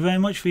 Thank you very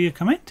much for your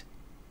comment.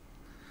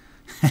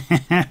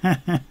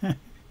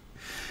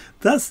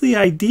 That's the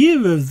idea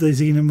of the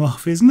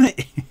xenomorph, isn't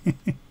it?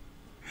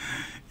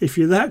 If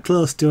you're that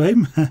close to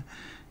him,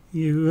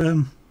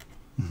 you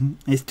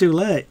it's too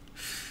late.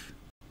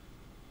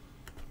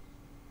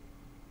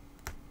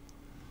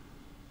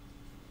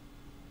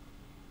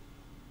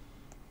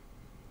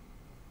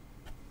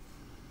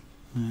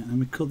 Right, let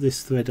me cut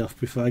this thread off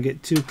before I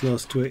get too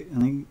close to it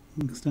and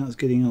it starts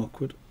getting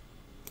awkward.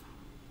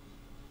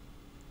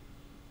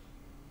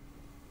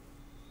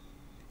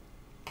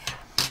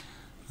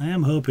 I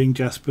am hoping,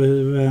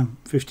 Jasper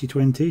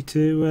 5020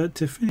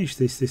 to finish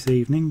this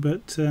evening,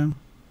 but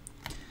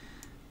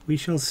we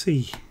shall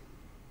see.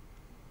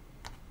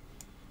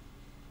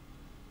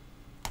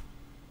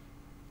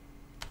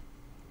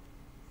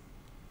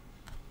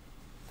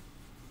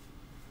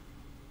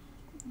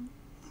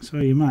 So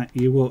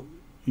you'll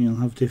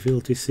have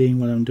difficulty seeing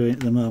what I'm doing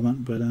at the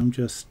moment, but I'm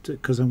just,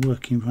 because I'm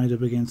working right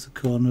up against the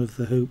corner of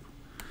the hoop.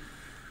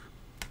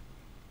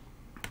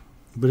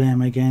 But I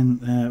am again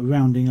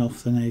rounding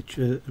off the edge,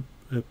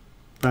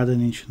 about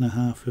 1.5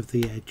 inches of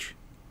the edge.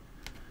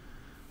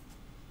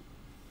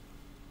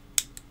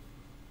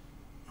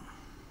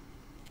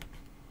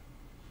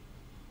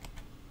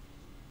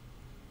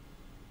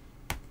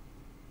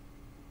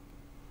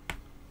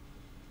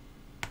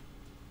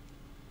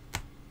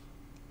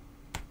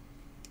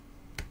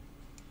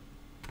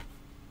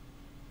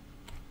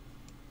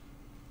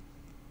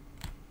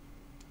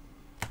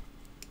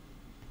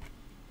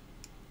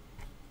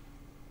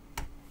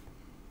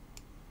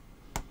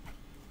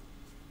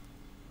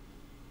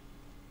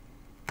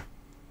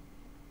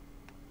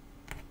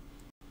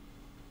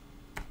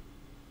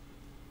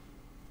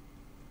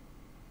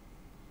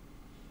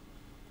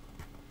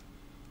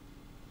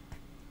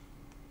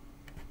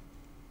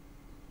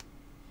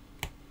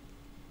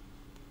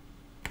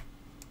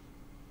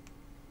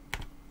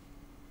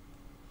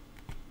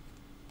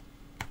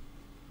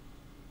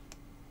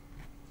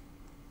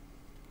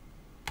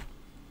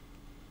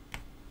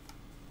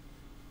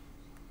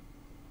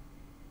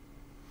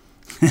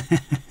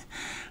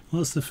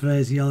 What's the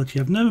phraseology?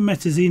 I've never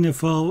met a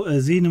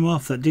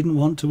xenomorph that didn't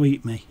want to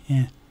eat me.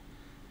 Yeah.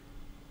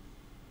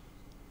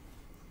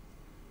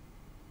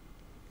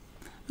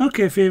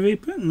 Okay, Fear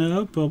Reaper,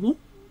 no problem.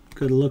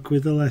 Good luck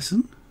with the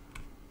lesson.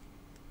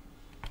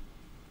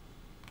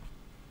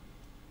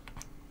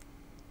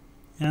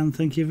 And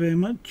thank you very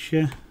much,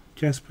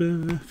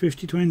 Jasper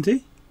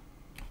 5020.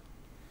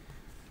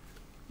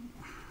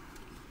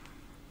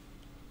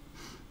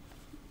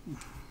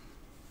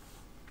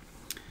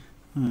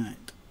 Right.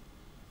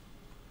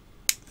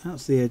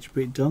 That's the edge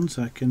bit done,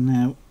 so I can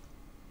now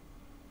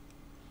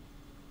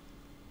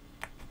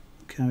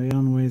carry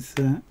on with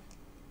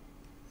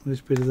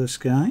this bit of the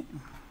sky.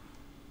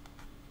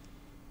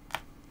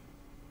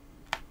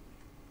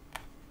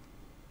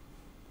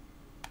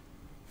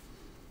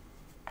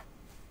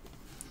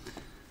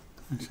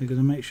 Actually, going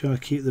to make sure I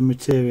keep the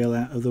material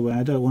out of the way.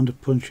 I don't want to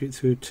punch it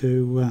through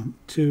two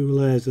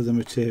layers of the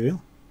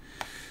material.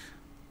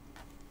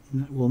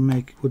 That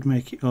would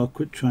make it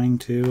awkward trying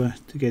to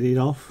get it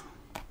off.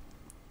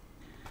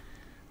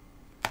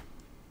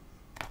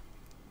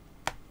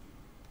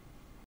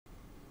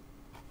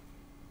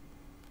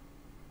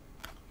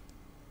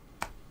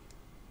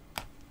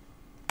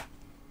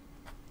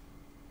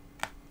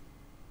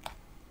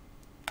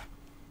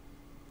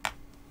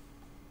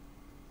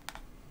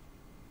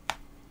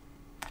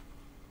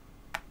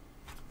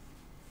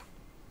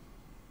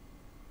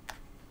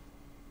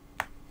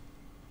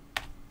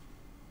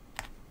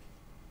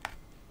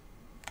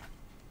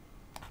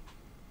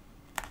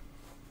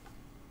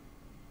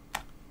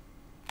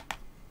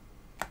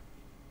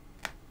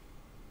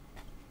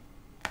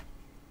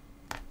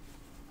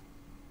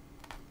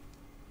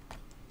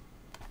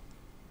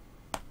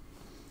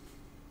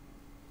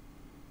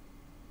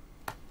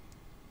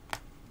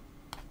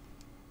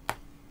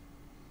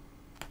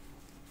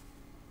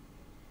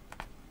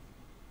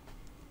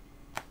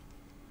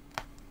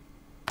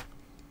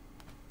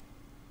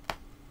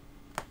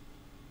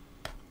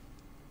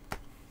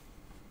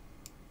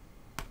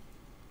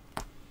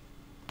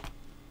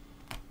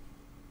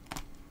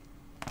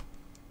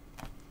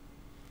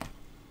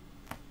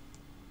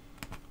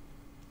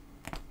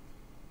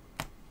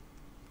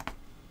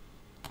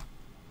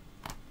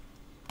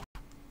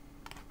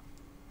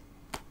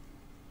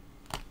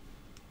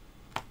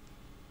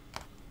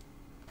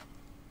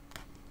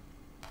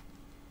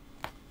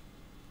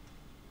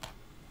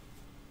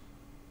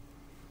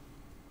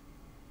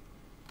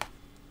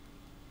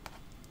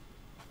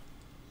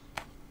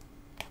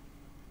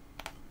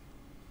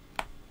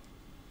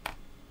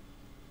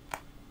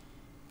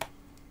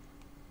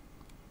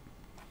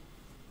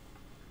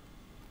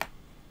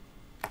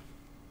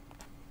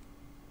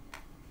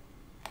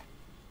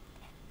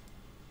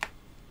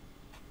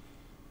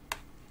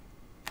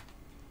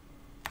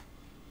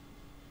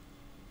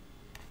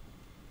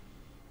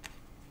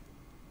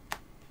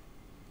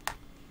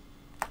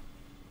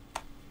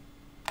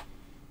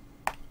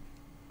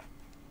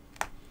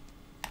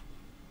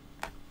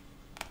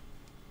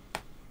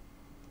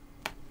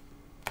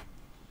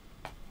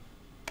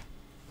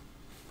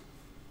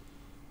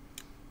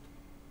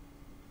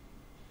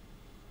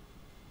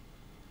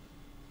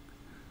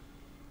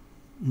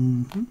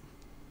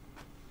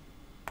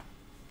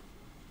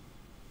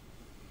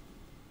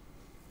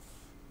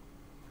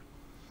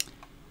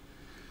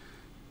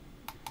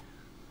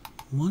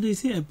 What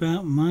is it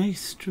about my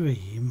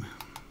stream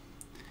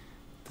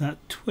that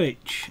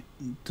Twitch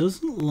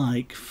doesn't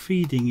like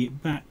feeding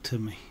it back to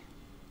me.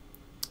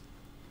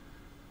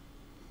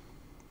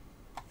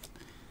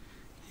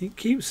 It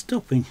keeps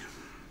stopping,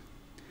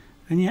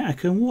 and yet I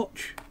can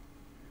watch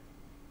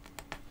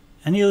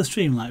any other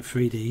stream like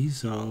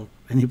 3Ds or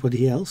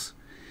anybody else,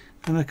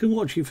 and I can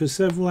watch it for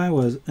several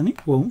hours and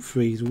it won't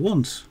freeze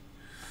once.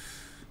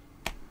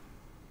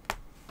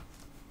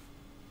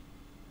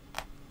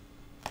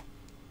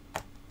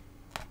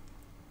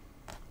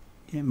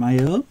 Get my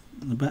own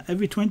about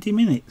every 20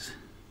 minutes.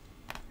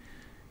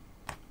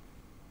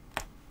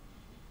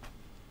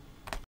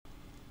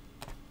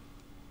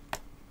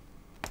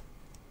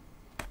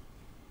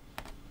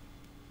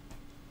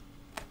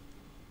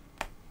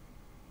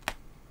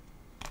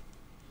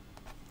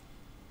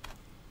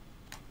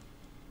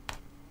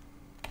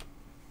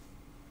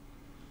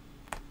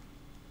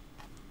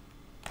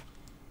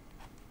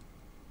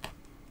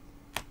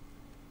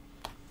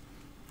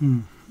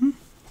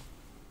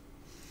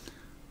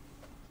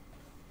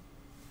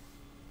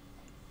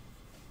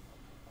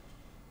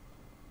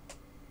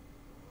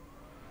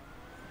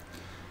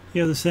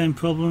 You have the same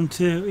problem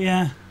too,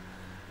 yeah.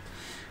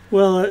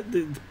 Well,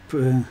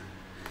 the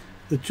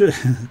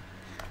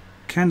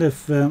kind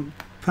of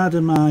part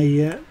of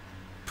my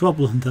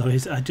problem though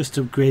is I just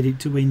upgraded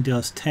to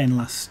Windows 10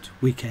 last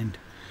weekend,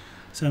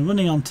 so I'm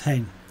running on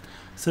 10.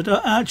 So I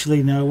don't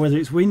actually know whether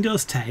it's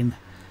Windows 10,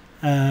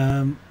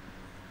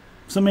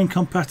 some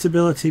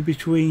incompatibility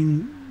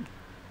between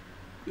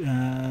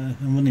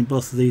I'm running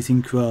both of these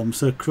in Chrome,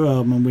 so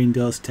Chrome and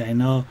Windows 10,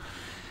 or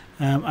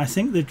I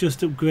think they've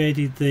just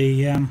upgraded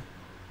the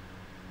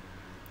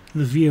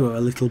viewer a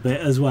little bit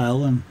as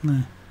well, and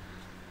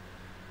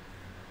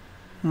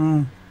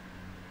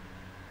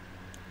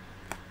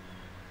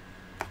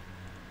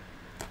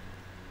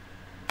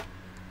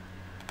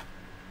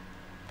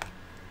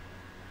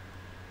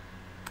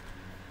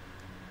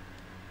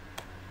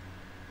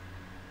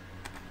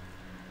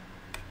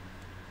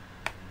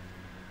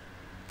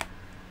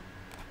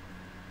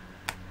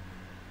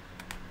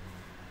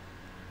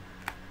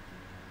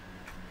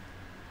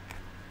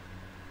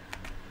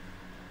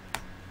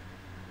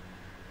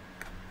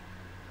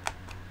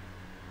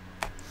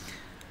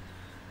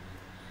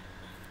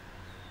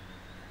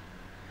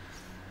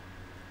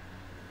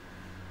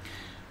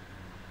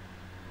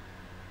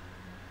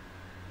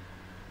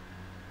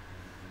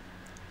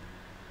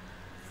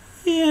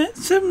yeah,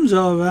 7's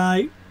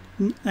alright,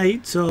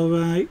 8's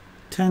alright,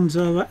 10's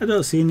alright. I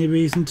don't see any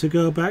reason to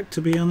go back,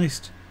 to be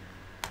honest.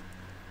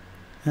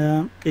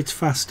 It's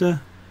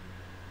faster,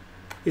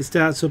 it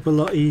starts up a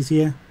lot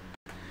easier,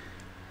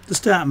 the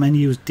start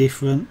menu is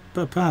different,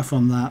 but apart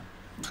from that,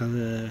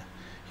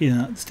 you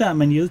know, the start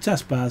menu, the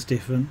taskbar is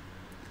different,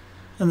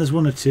 and there's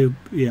one or two,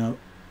 you know,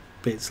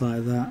 bits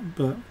like that,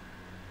 but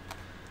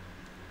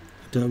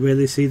I don't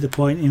really see the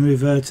point in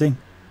reverting.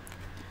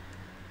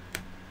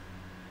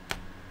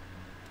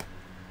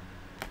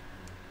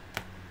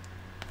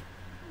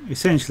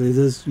 Essentially,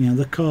 there's, you know,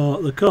 the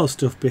core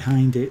stuff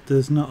behind it.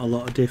 There's not a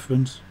lot of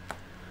difference,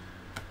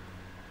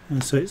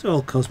 and so it's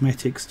all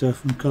cosmetic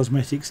stuff, and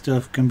cosmetic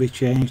stuff can be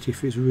changed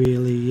if it's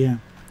really,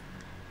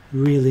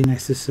 really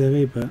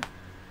necessary. But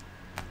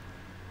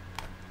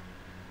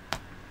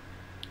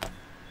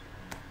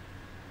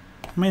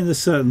I mean, there's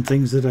certain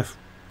things that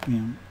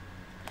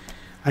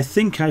I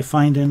think I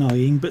find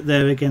annoying, but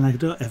there again, I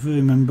don't ever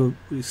remember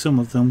some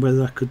of them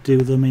whether I could do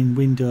them in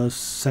Windows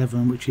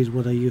 7, which is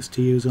what I used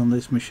to use on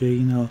this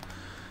machine, or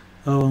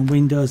on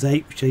Windows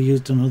 8, which I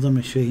used on other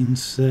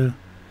machines. So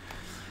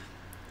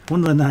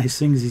one of the nice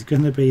things is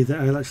going to be that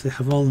I'll actually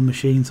have all the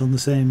machines on the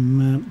same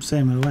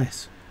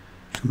OS,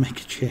 which will make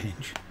a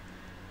change.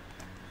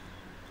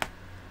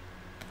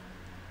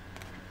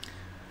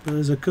 But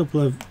there's a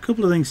couple of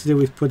things to do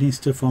with putting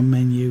stuff on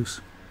menus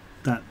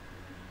that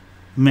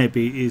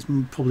maybe is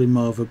probably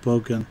more of a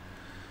bug, and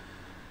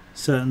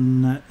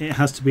certain it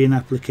has to be an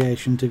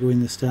application to go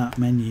in the start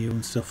menu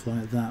and stuff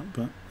like that.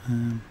 But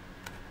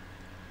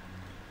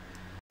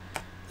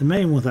the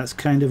main one that's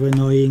kind of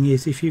annoying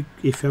is if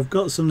I've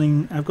got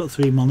something, I've got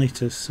 3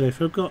 monitors, so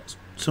if I've got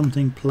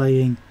something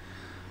playing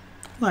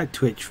like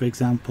Twitch, for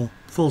example,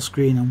 full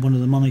screen on one of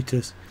the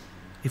monitors,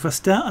 if I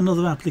start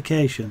another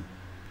application,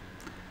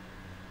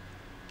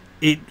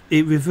 it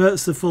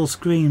reverts the full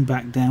screen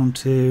back down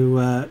to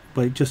well,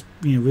 it just,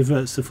 you know,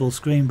 reverts the full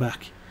screen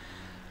back,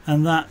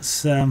 and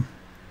that's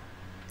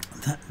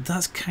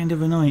kind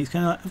of annoying. It's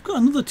kind of like, I've got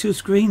another 2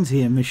 screens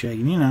here,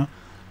 machine, you know,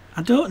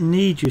 I don't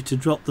need you to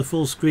drop the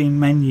full screen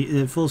menu,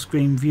 the full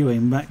screen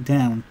viewing back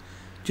down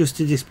just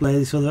to display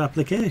this other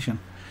application.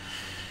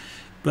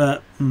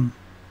 But I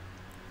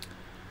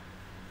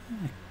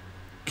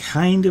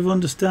kind of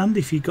understand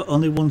if you've got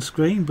only one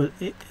screen, but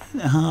it's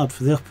hard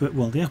for the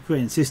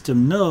operating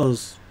system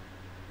knows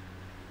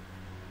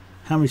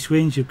how many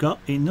screens you've got.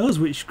 It knows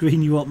which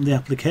screen you open the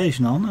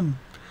application on, and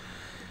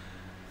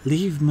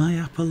leave my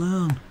app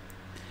alone.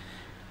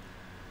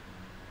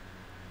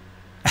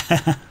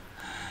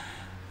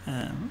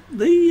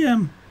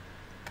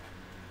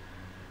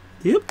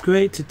 The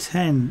upgrade to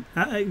 10,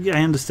 I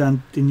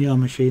understand in your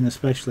machine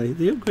especially,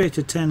 the upgrade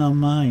to 10 on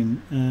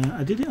mine,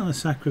 I did it on a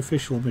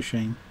sacrificial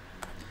machine,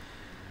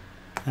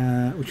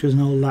 which was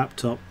an old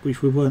laptop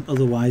which we weren't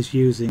otherwise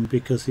using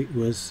because it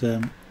was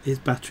its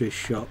batteries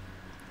shot.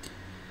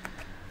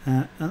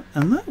 And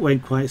that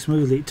went quite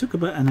smoothly. It took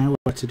about an hour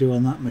to do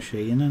on that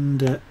machine,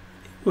 and it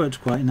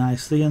worked quite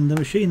nicely, and the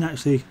machine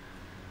actually,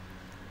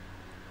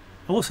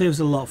 I will say, it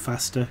was a lot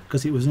faster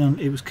because it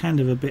was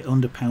kind of a bit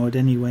underpowered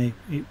anyway.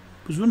 It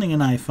was running an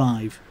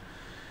i5,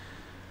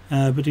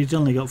 but it's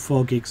only got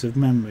 4 gigs of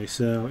memory,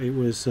 so it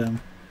was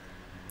a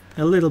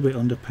little bit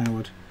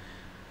underpowered,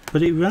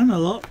 but it ran a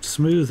lot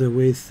smoother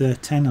with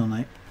 10 on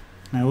it.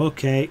 Now,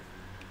 okay,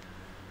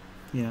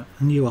 yeah,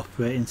 a new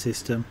operating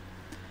system,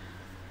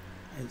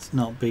 it's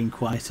not been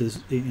quite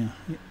as, you know,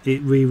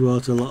 it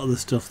rewrote a lot of the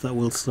stuff that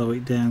will slow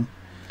it down,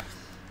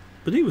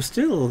 but it was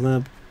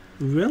still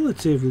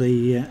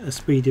relatively a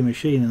speedy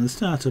machine, and the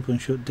startup and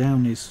shut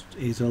down is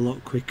a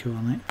lot quicker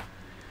on it.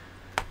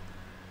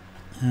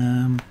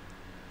 And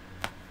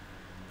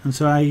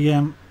so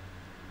I've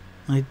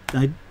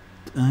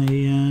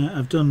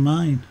done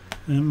mine,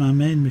 my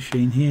main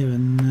machine here,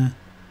 and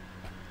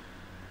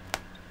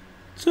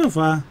so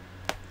far,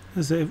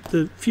 as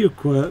the few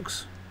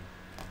quirks.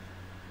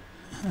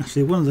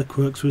 Actually, one of the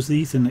quirks was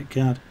the Ethernet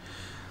card.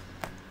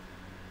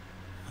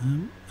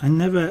 I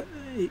never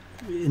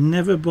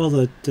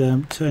bothered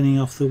turning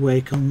off the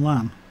wake on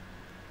LAN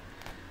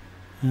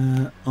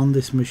on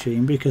this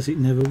machine because it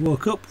never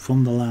woke up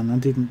from the LAN. I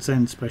didn't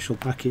send special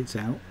packets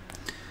out,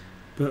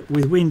 but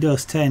with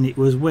Windows 10 it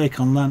was wake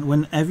on LAN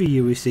whenever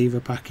you receive a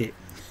packet.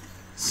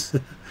 So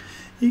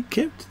it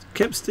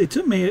it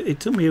took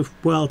me a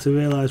while to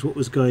realise what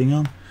was going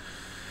on,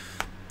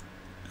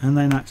 and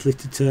then actually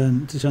to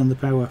turn the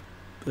power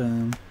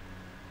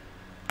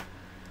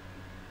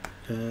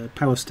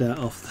start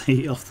off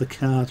the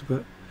card,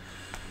 but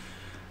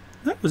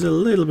that was a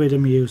little bit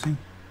amusing.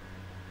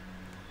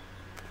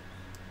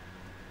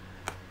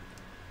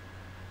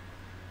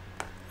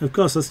 Of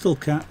course, I still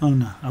can't. Oh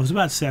no, I was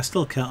about to say I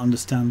still can't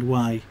understand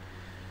why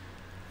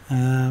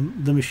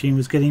the machine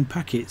was getting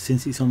packets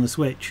since it's on the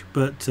switch.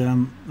 But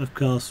of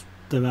course,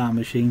 there are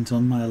machines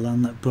on my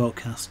LAN that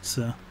broadcast.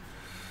 So.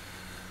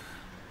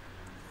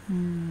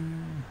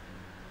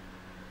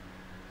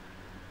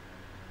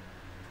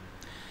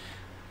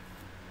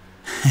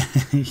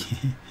 Yeah.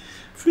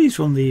 Free's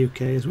from the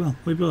UK as well.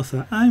 We both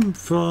are. I'm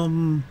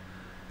from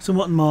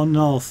somewhat more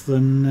north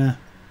than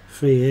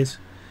Free is.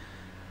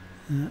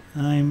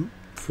 I'm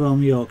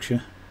from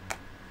Yorkshire,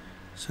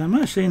 so I'm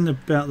actually in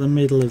about the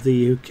middle of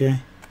the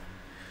UK.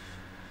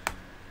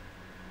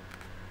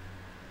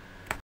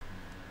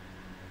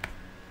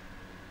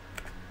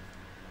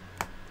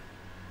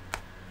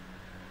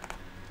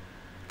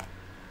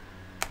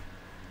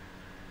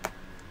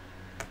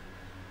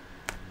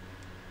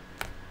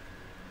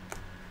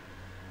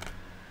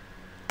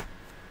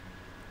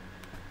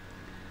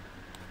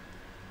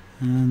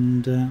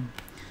 And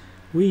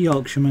we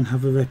Yorkshiremen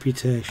have a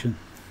reputation,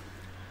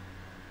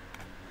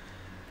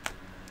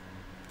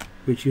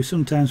 which you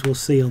sometimes will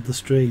see on the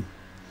stream,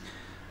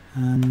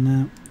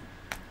 and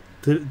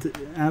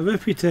our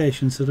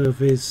reputation sort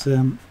of is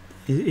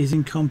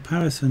in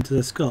comparison to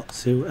the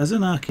Scots, who, as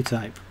an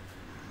archetype,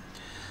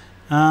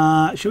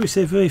 shall we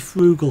say, very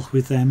frugal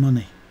with their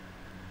money.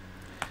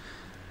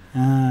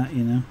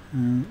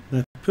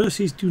 Their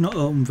purses do not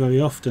open very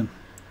often.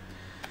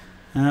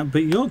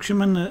 But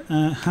Yorkshiremen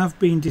have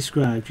been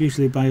described,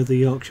 usually by other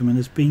Yorkshiremen,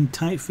 as being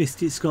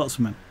tight-fisted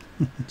Scotsmen.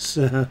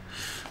 So,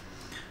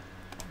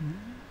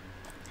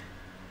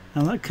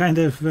 and that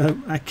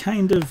I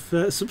kind of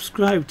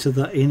subscribe to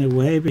that in a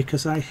way,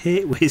 because I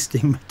hate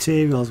wasting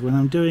materials when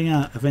I'm doing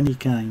art of any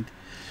kind.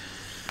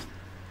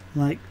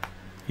 Like,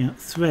 you know,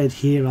 thread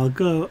here.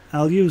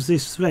 I'll use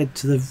this thread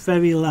to the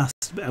very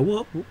last bit. I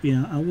won't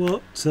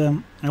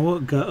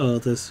go, oh,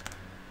 there's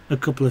a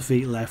couple of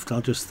feet left,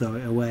 I'll just throw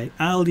it away.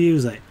 I'll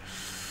use it.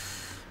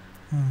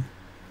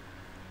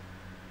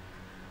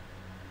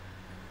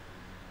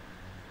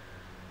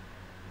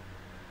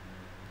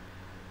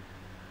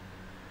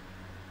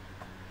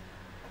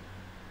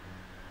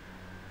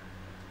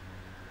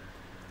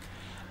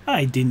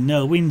 I didn't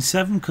know Win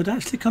 7 could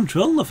actually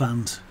control the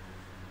fans.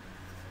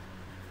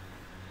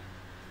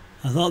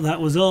 I thought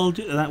that was all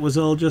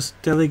just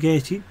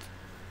delegated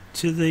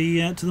to the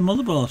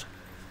motherboard.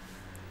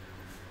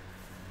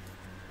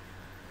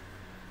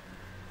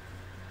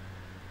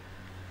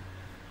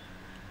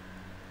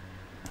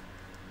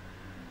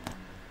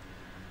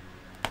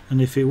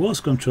 And if it was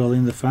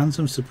controlling the fans,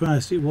 I'm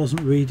surprised it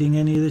wasn't reading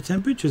any of the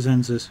temperature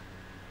sensors.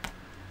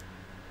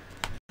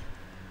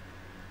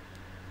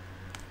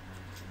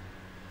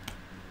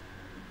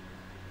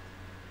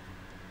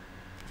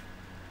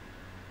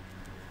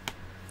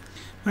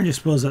 I just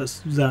suppose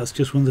that's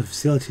just one of the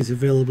facilities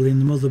available in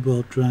the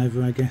motherboard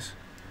driver, I guess.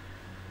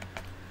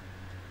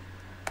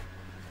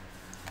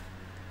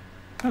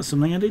 That's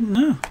something I didn't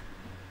know.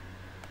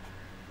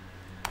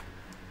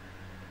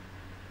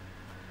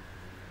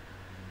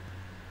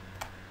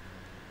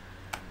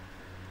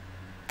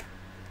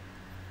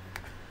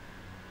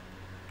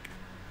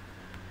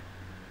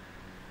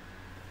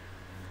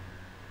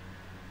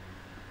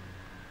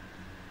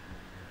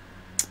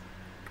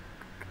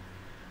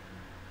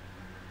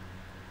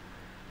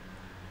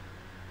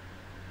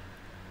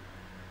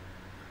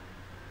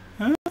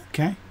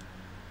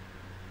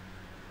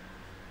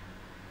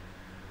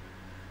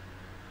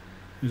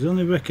 It was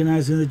only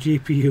recognising the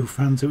GPU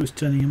fans that was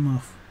turning them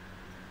off.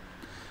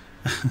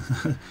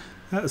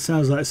 That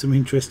sounds like some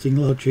interesting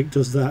logic,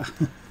 does that?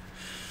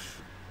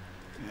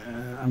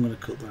 I'm going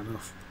to cut that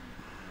off.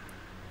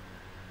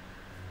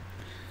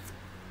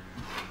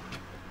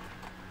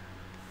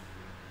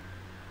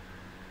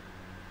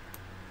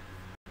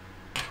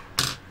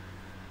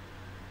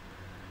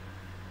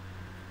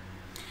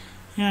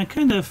 Yeah, I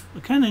kind of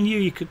knew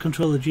you could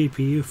control the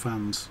GPU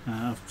fans.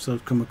 I've sort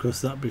of come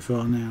across that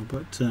before now,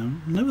 but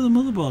never the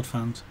motherboard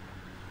fans.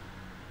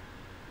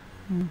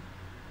 I'm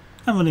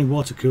running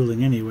water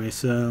cooling anyway,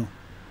 so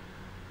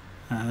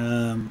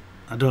I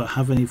don't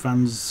have any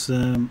fans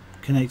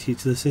connected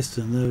to the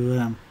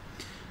system.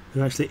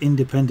 They're actually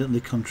independently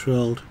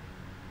controlled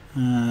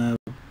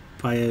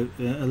by a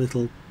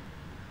little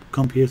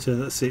computer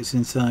that sits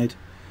inside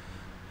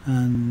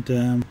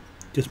and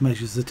just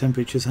measures the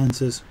temperature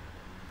sensors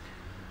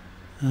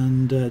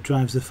and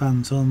drives the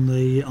fans on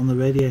the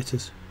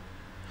radiators.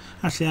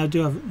 Actually, I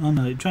do have. Oh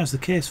no, it drives the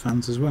case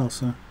fans as well.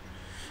 So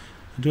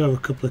I do have a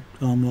couple of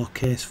or more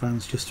case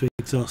fans just to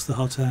exhaust the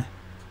hot air.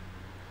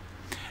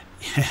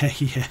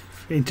 Yeah,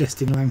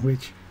 interesting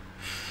language.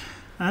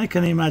 I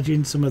can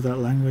imagine some of that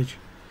language.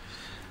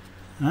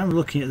 I'm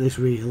looking at this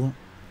reel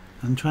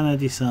and trying to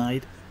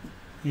decide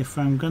if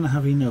I'm going to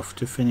have enough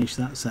to finish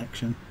that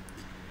section.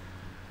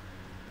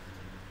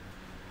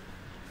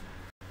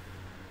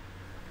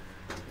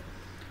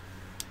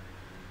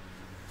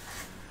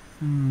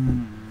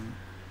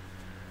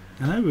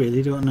 And I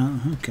really don't know.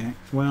 Okay,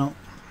 well,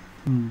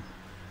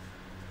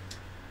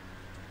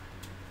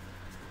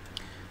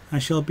 I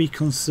shall be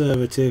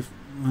conservative.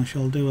 I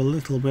shall do a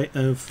little bit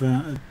of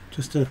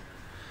just to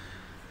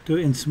do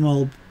it in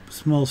small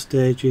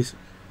stages.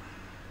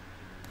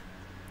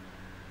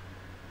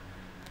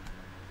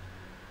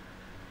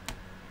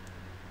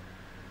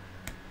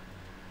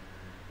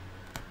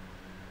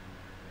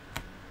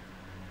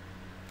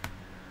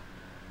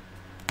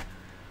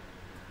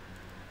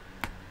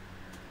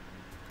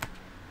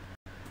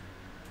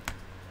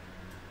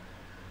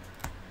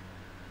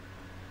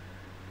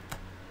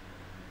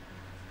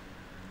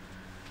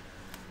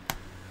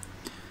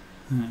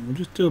 Right, we'll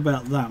just do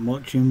about that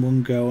much in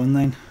one go, and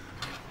then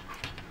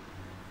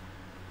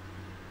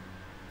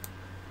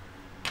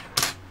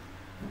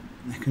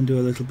I can do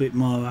a little bit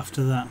more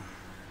after that.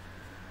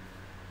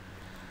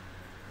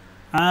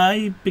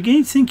 I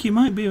begin to think you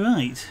might be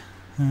right,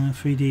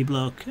 3D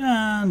Block.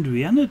 And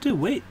Rihanna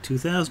DeWitt,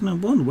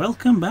 2001,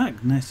 welcome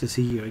back, nice to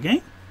see you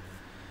again.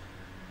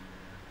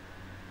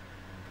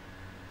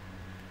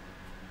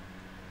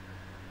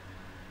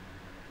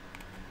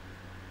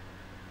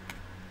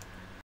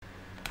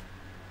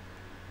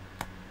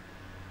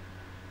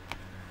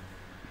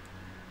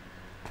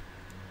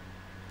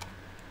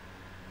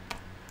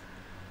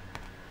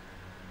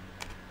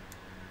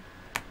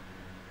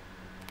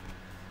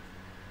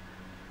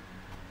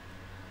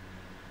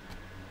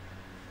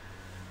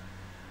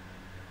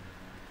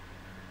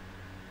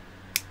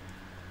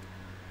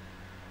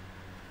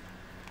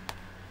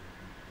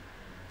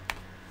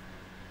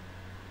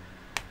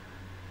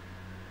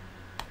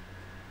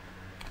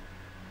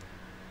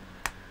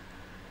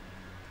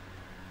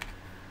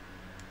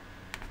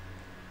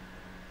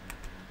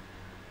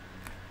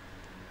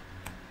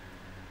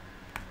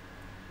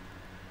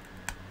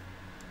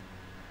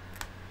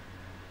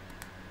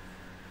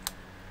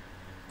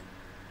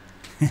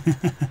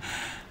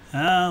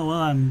 Oh, well,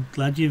 I'm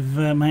glad you've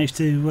managed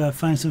to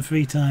find some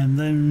free time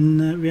then,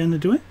 Rihanna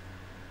DeWitt.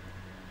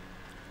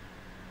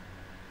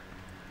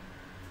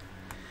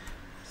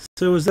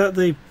 So was that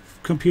the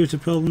computer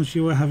problems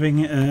you were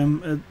having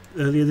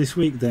earlier this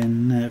week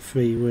then,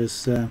 Free,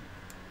 was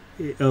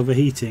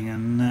overheating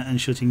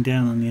and shutting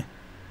down on you?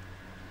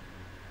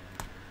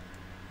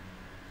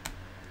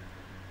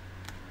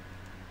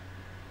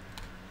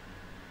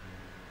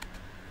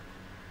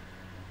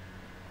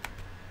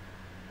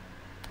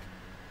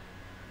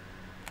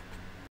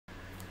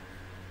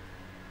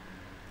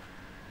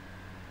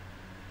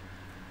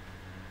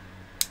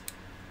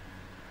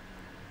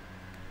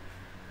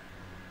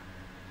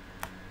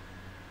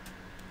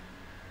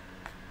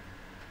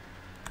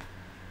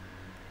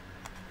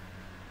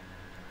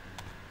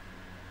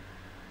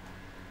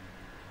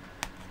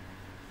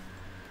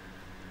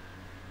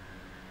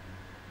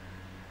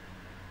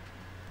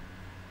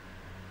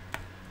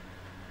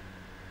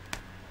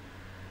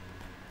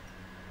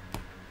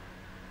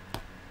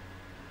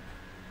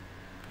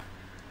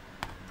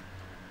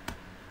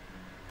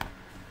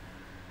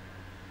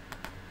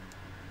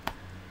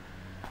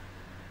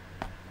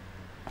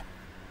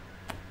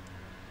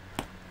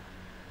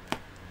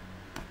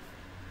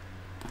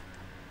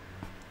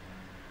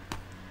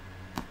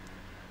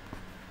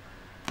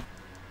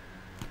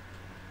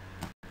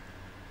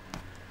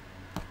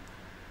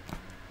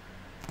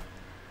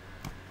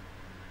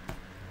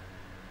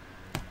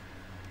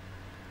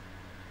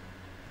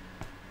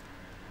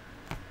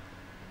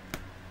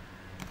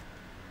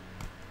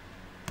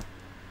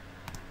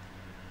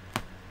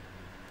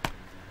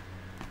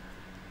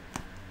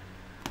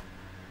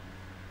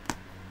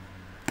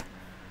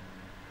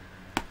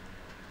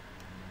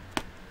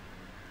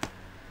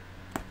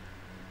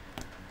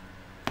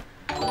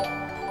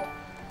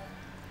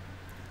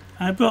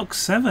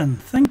 iBox7,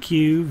 thank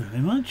you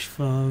very much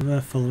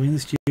for following the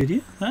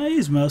studio. That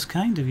is most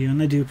kind of you,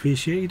 and I do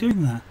appreciate you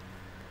doing that.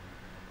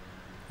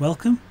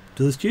 Welcome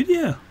to the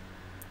studio.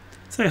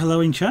 Say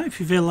hello in chat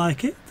if you feel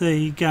like it.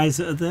 The guys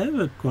that are there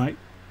are quite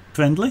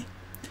friendly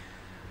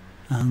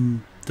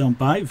and don't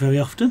bite very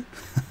often.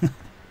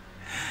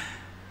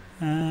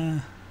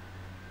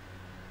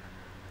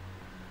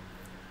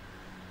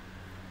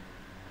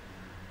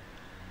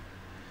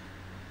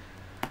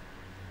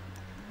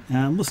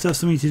 Must have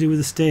something to do with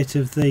the state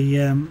of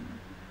the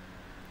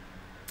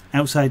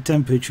outside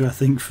temperature, I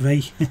think,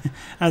 Free.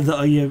 I thought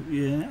I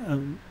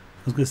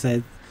was going to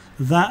say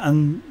that,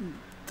 and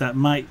that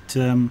might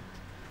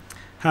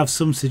have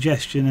some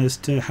suggestion as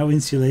to how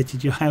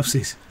insulated your house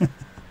is.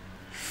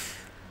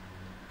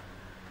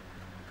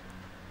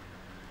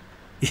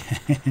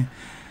 Yeah,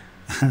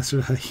 that's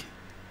right.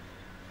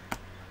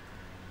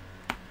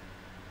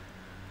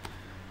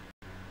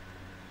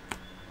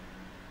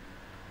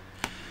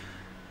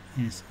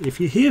 Yes, if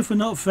you're here for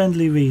not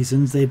friendly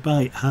reasons, they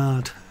bite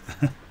hard.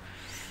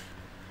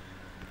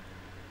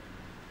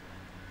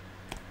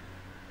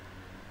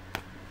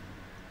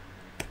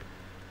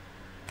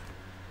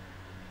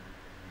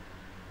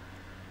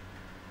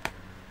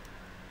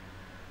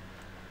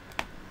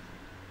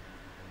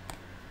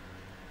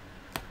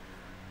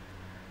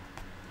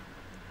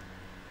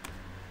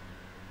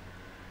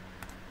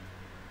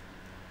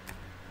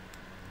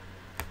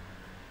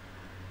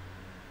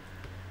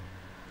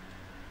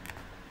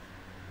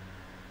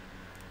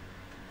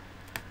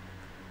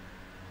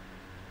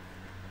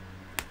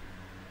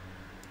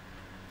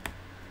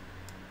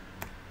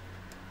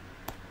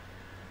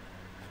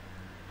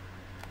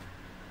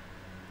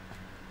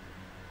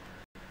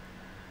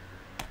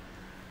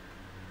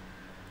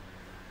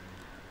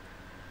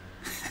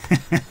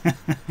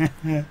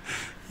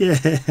 Yeah,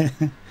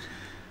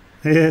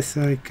 yes,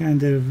 I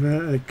kind of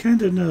know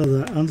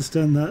that. I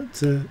understand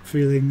that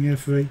feeling,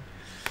 Free.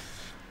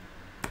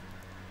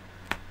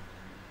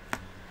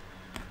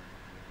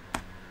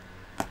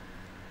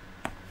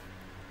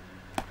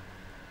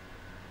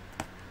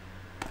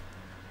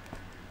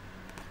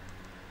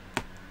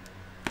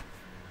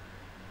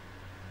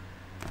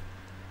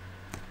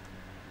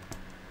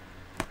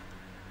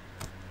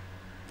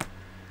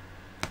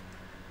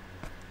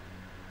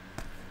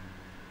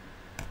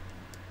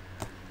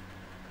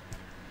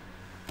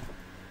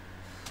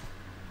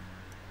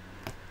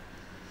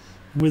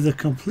 With a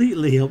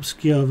completely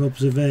obscure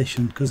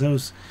observation, because I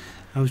was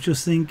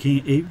just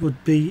thinking it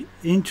would be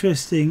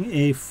interesting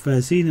if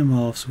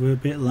xenomorphs were a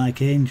bit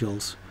like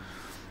angels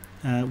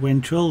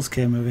when trolls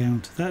came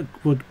around. That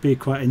would be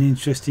quite an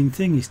interesting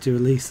thing, is to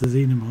release the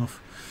xenomorph.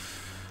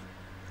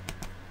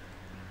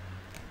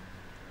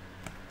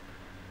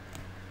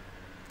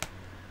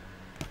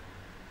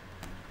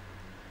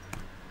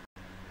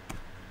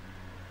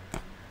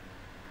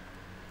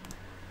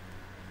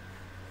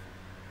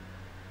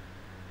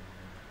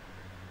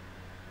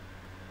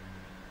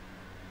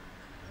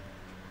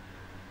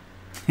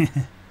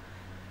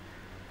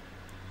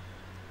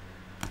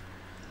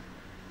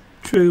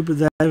 True, but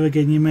there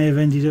again you may have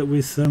ended up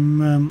with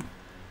some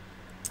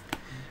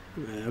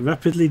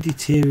rapidly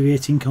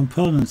deteriorating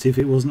components if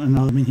it wasn't an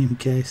aluminium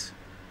case.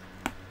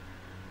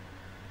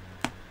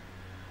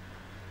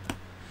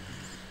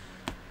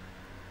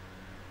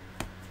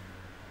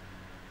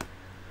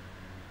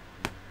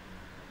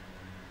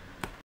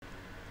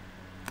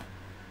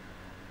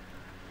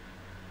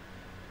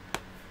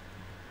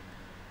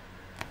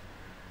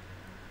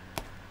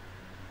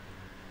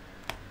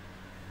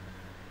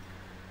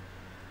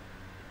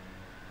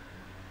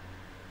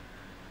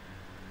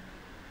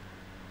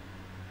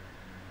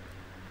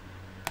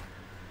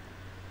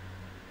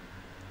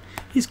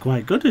 He's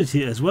quite good at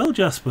it as well,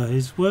 Jasper.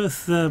 He's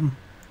worth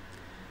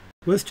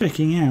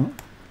checking out.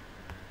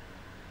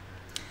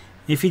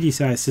 If he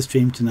decides to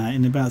stream tonight,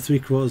 in about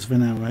 3/4 of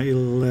an hour,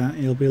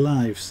 he'll be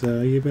live,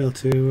 so you'll be able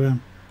to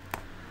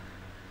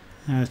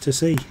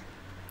see.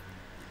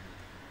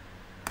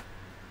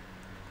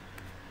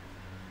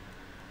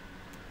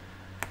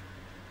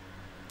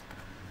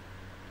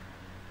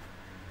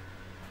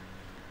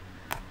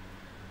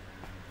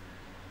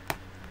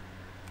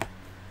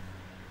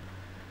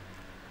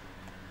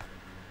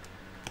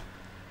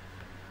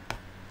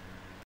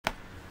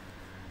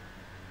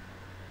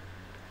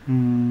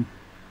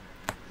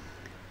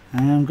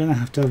 I'm going to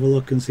have a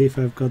look and see if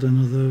I've got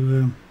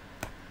another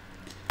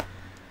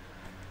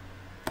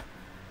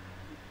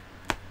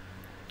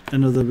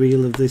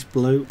reel of this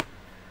blue.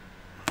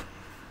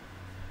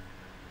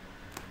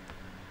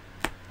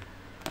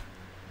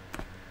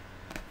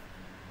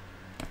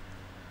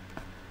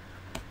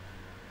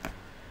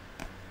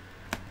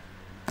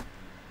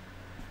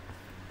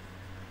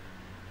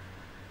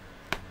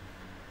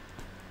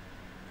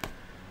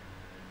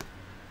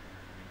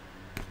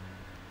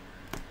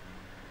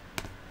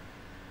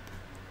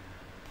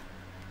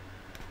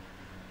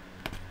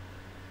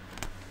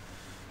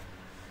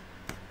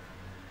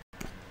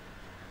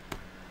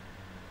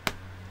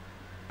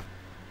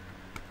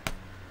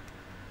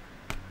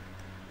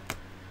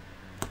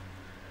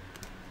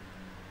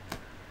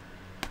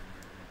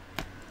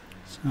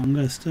 So I'm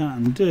going to start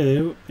and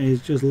do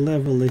is just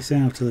level this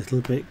out a little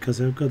bit,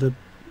 because I've got it's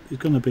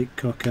gone a bit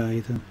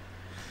cockeyed, and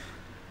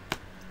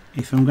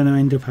if I'm going to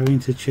end up having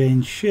to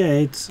change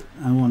shades,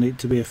 I want it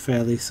to be a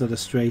fairly sort of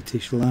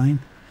straightish line,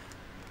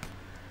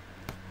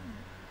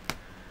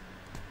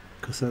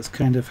 because that's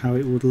kind of how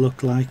it would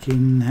look like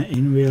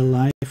in real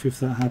life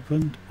if that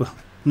happened. Well,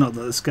 not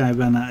that the sky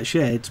ran out of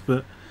shades,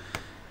 but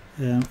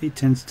it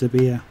tends to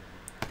be a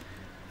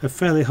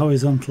fairly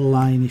horizontal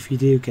line if you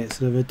do get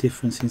sort of a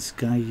difference in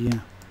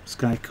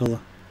sky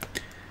colour.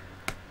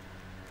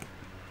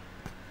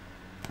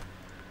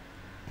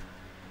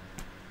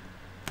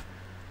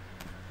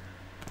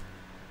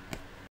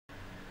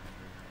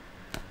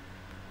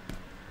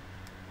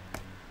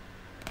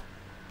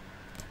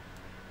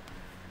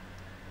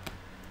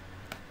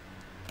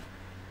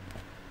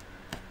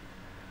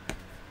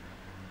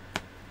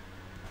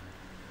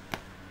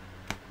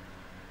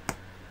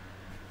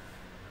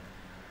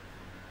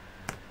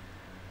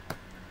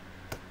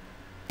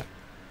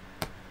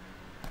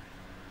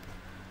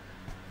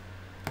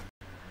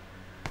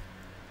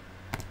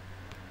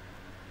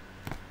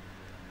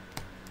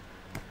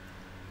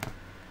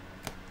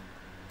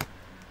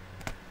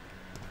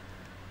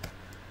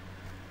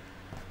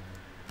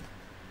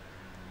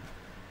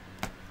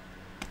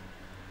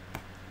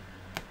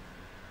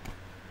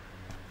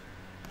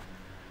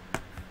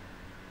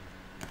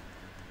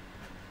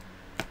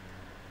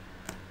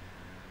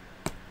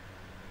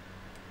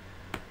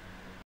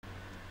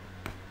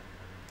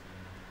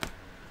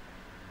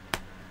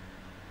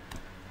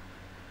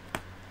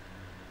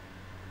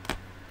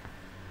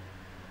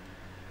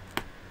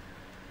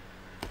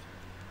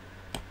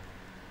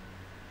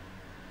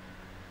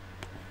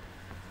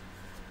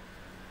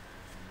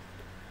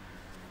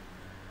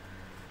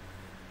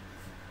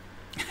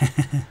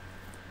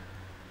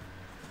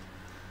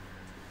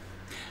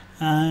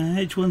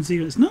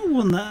 H1Z, it's not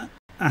one that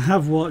I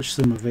have watched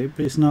some of it,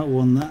 but it's not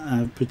one that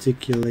I've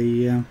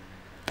particularly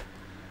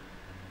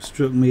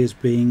struck me as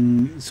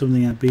being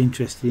something I'd be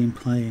interested in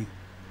playing.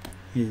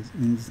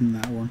 Isn't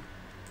that one?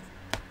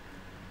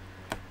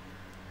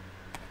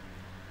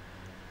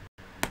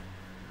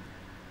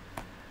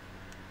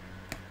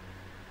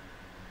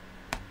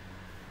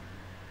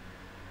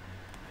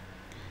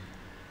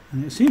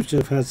 And it seems to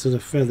have had sort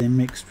of fairly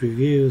mixed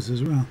reviews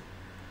as well.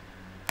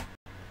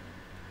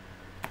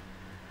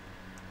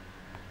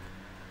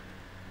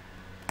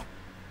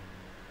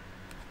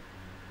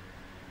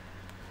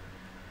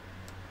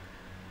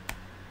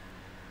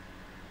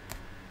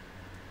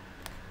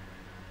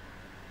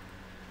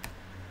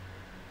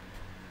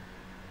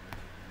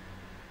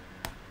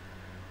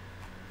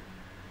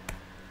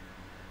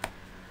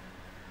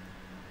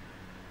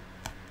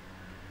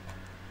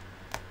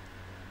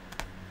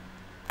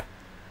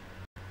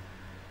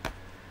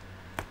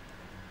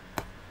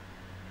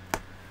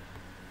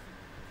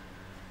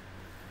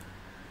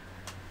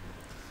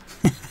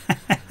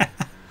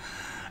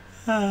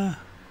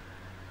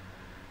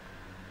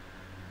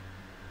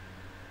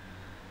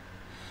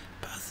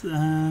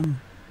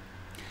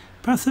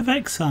 Path of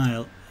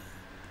Exile.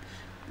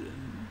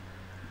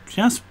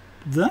 Just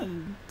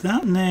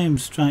that name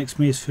strikes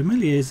me as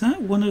familiar. Is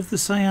that one of the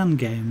Cyan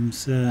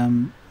games,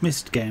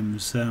 Myst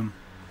games,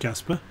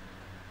 Jasper?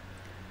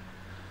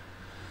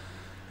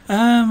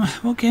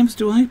 What games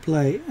do I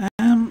play?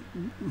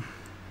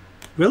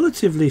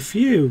 Relatively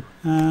few,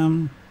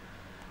 and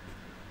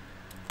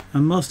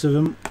most of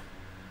them,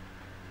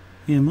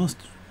 yeah, most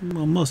of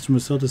them are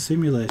sort of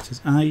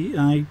simulators.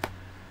 I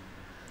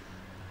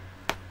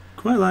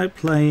quite like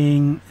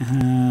playing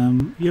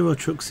Euro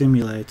Truck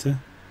Simulator,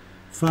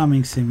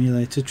 Farming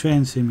Simulator,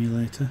 Train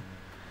Simulator.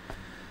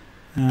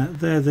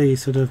 They're the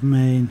sort of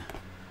main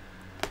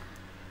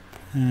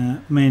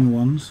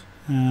ones.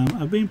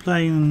 I've been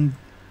playing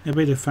a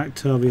bit of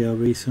Factorio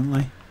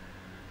recently,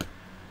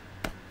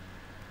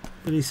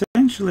 but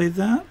essentially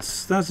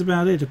that's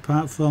about it.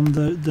 Apart from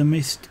the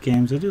Myst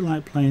games, I do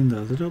like playing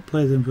those. I don't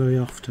play them very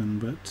often,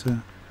 but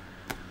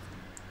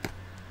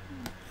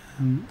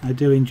I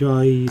do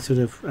enjoy sort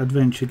of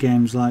adventure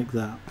games like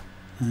that.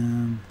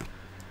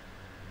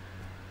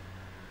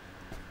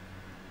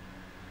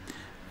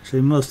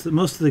 Actually, most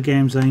of the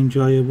games I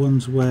enjoy are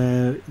ones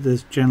where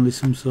there's generally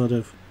some sort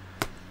of,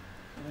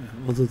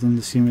 other than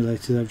the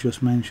simulator I've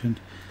just mentioned,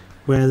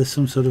 where there's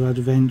some sort of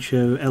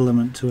adventure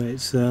element to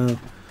it. So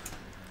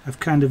I've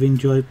kind of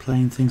enjoyed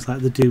playing things like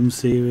the Doom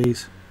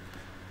series.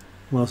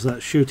 Whilst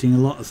that's shooting a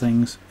lot of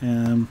things,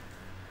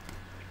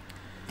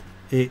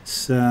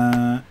 it's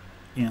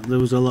you know, there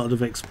was a lot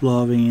of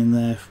exploring in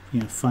there, you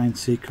know, find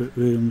secret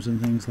rooms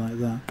and things like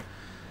that,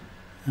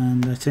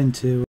 and I tend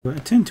to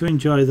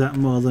enjoy that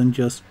more than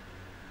just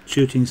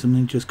shooting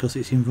something just because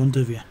it's in front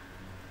of you.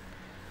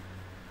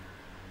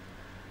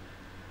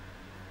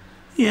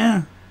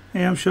 Yeah,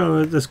 I'm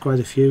sure there's quite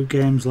a few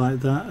games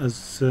like that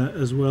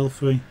as well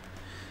free.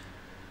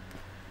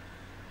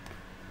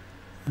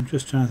 I'm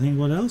just trying to think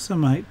what else I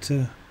might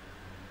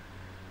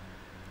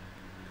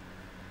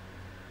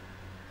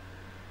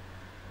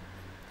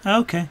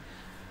okay,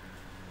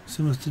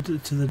 similar to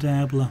the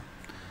Diablo.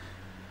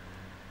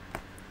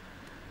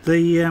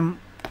 The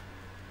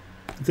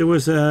there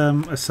was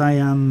a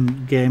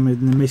Cyan game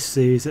in the Myst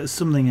series. It's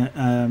something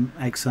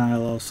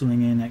Exile or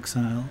something in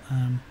Exile,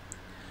 and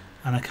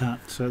I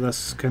can't. So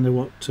that's kind of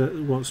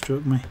what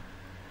struck me.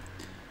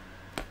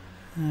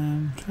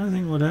 Trying to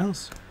think what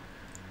else.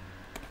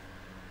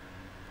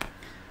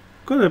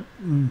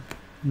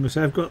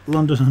 I've got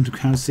London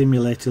Underground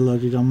Simulator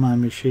loaded on my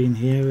machine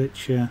here,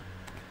 which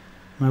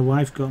my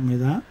wife got me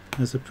that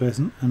as a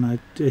present, and I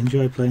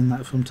enjoy playing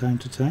that from time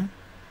to time.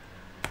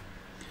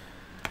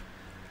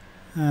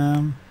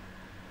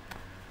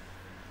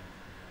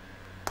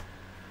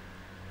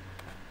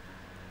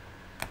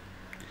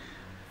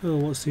 Oh,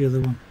 what's the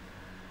other one?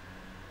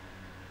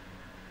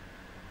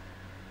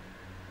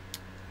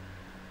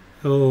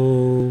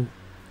 Oh,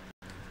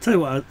 tell you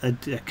what, I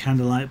kind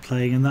of like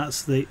playing, and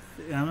that's the.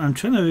 I'm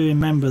trying to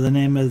remember the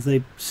name of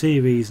the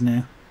series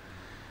now.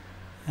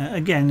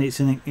 Again, it's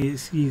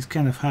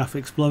kind of half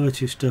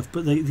explorative stuff,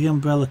 but the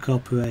Umbrella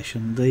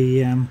Corporation,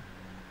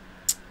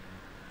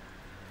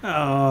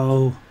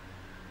 oh,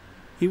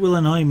 it will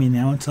annoy me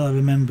now until I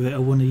remember it,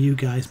 or one of you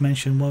guys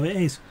mention what it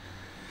is.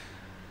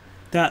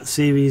 That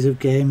series of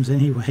games,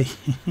 anyway.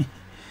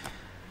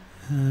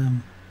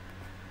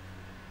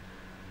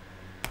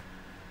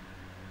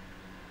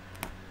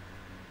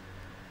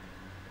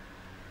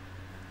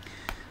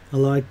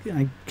 Although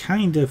I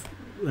kind of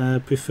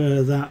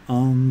prefer that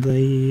on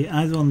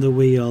either on the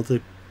Wii or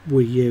the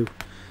Wii U,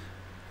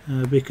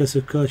 because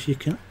of course you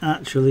can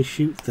actually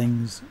shoot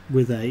things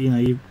with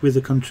it. With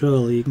the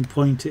controller you can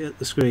point it at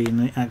the screen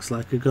and it acts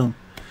like a gun,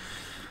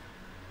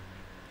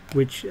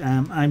 which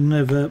I'm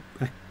never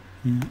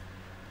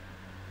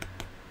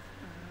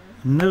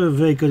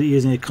very good at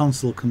using a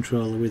console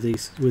controller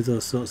with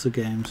those sorts of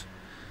games,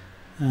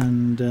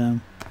 and I've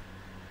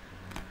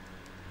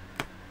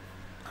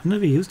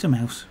never used a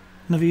mouse.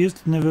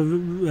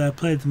 Never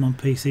played them on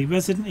PC.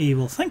 Resident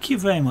Evil, thank you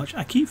very much.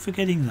 I keep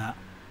forgetting that.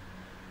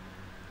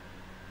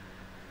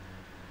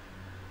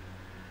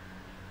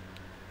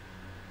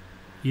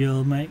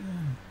 You'll make.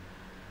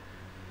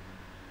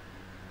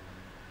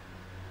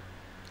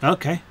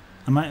 Okay,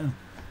 I might.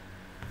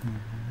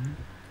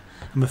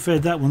 I'm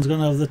afraid that one's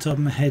gone over the top of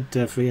my head,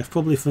 Free. I've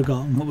probably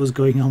forgotten what was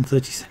going on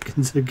 30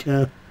 seconds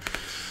ago.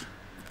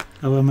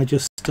 Or am I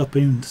just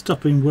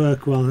stopping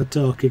work while I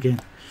talk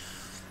again?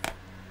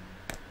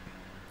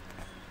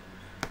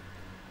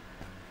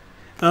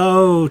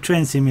 Oh,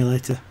 Train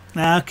Simulator.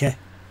 Okay.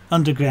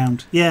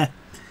 Underground. Yeah.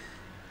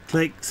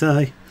 Click,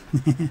 sorry.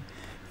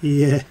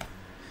 Yeah.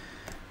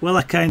 Well,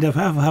 I kind of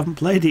have. I haven't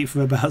played it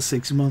for about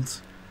 6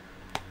 months.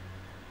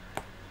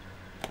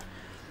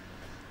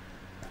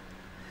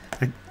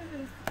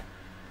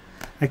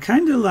 I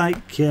kind of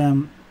like...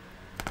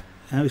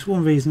 it's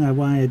one reason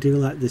why I do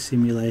like the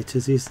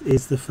simulators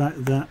is the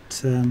fact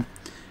that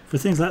for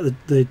things like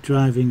the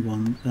driving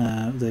one,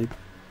 the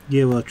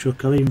Euro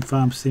Truck or even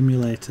Farm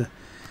Simulator,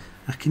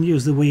 I can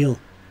use the wheel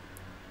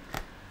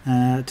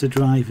to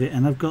drive it,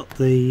 and I've got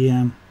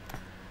the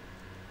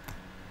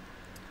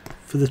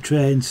for the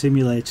train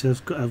simulator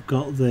I've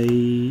got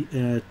the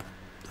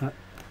that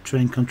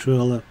train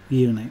controller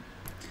unit,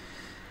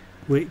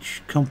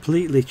 which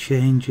completely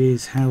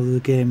changes how the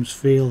games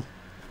feel.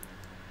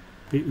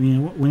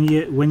 When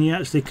you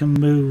actually can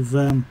move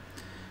an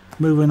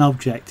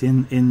object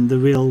in the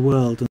real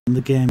world and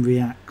the game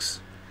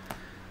reacts,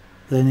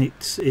 then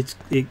it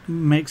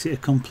makes it a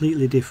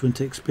completely different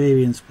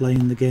experience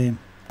playing the game.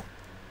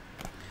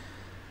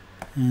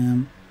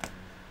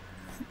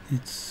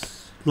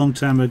 It's a long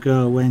time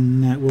ago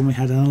when we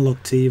had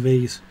analog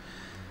TVs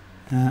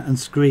and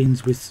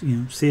screens with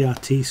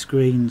CRT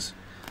screens,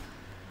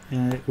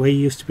 where you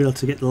used to be able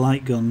to get the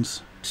light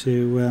guns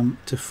to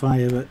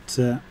fire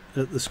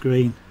at the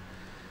screen,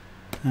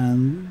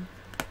 and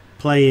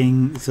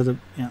playing sort of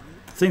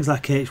things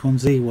like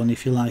H1Z1,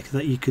 if you like,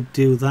 that you could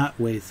do that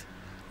with,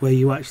 where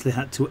you actually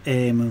had to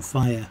aim and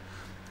fire,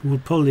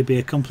 would probably be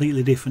a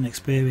completely different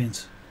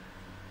experience.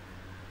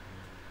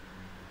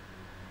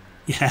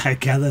 Yeah, I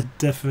gathered,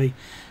 definitely.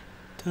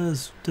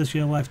 Does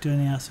your wife do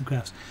any arts and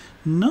crafts?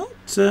 Not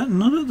at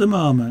the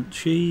moment.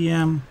 She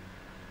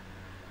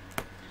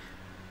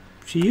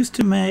used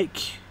to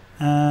make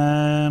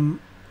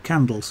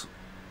candles,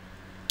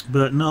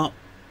 but not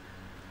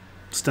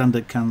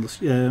standard candles.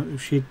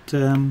 She'd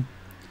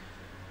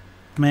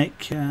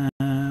make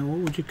what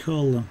would you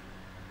call them?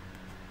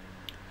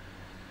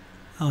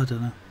 Oh, I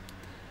don't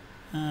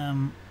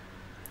know.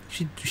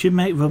 She'd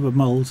make rubber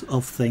moulds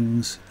of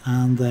things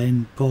and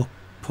then pour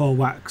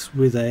wax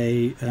with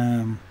a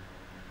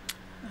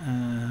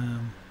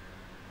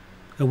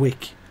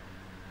wick,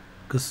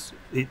 because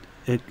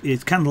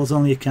it's candle's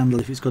only a candle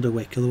if it's got a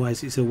wick,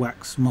 otherwise it's a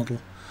wax model.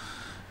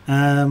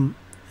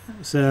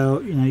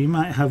 So you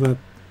might have a,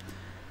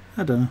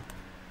 I don't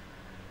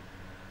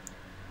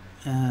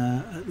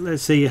know,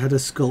 let's say you had a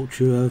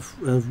sculpture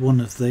of one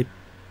of the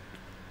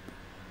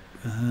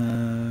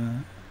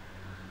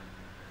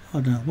I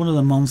don't know, one of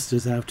the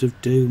monsters out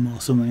of Doom or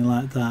something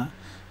like that.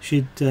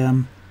 She'd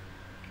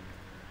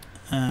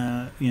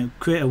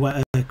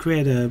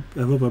create a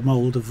rubber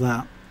mould of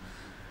that,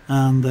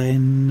 and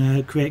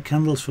then create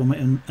candles from it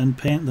and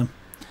paint them.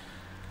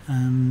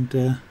 And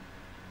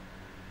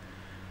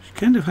she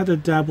kind of had a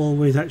dabble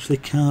with actually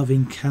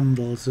carving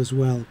candles as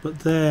well, but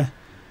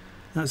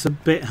that's a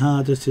bit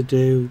harder to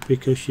do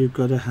because you've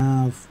got to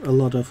have a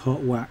lot of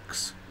hot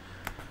wax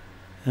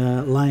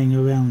lying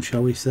around,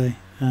 shall we say,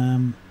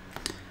 and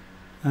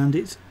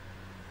it's,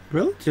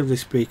 relatively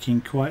speaking,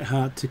 quite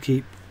hard to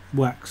keep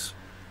wax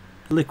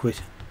liquid,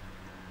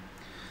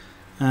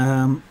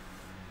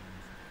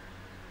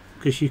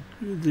 because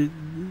the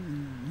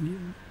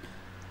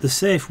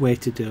safe way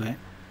to do it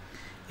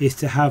is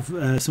to have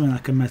something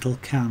like a metal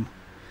can,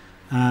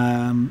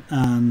 and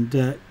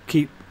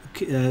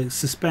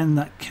suspend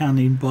that can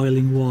in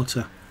boiling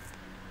water,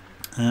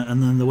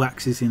 and then the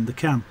wax is in the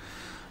can.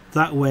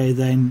 That way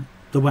then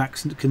the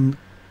wax can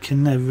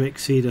never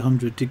exceed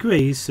 100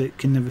 degrees, so it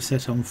can never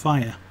set on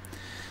fire,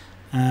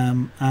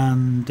 and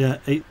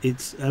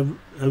it's a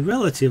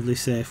relatively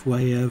safe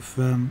way of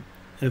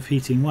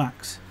heating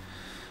wax,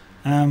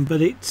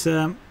 but it's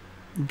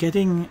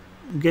getting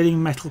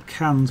metal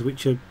cans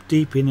which are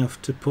deep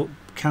enough to put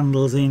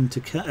candles in to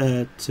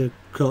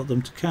coat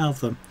them, to carve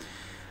them,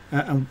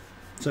 and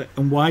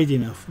wide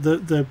enough.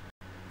 They're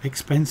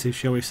expensive,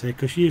 shall we say,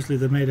 because usually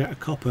they're made out of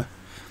copper,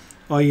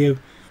 or you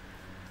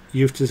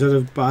have to sort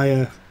of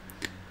buy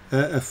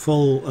a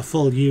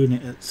full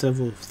unit at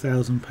several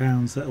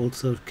 £1000s that will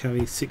sort of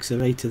carry 6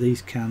 or 8 of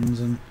these cans.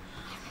 And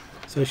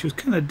so she was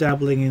kind of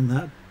dabbling in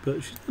that,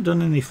 but she's not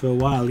done any for a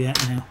while yet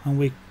now, and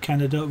we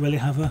kind of don't really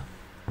have a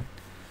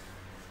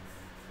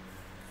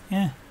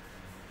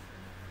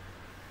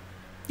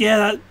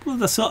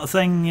the sort of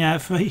thing,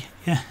 free,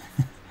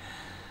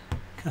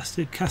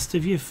 cast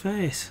of your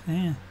face,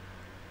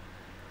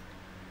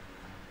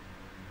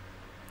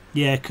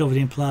 covered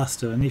in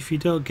plaster. And if you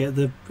don't get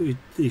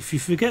if you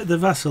forget the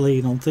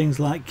Vaseline on things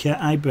like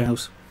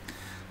eyebrows,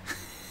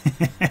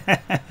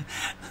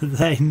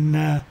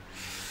 then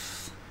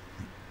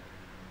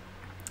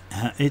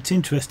it's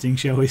interesting,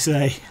 shall we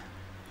say.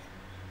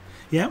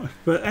 Yeah,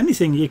 but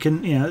anything you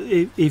can,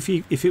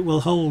 if it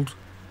will hold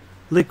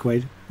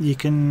liquid, you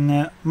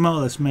can more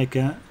or less make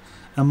a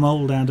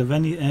mold out of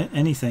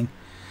anything,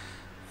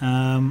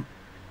 and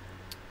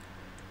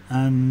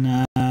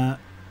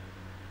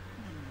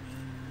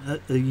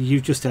you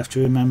just have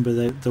to remember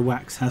that the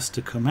wax has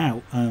to come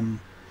out.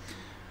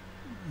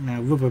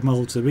 Now rubber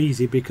molds are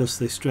easy because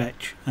they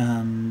stretch,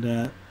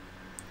 and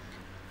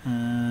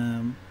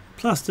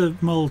plaster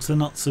molds are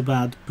not so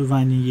bad,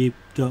 providing you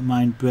don't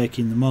mind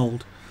breaking the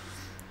mold.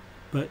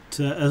 But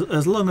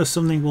as long as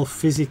something will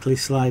physically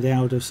slide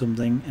out of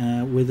something,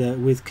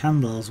 with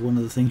candles, one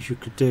of the things you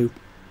could do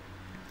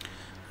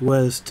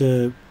was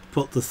to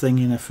put the thing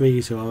in a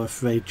freezer or a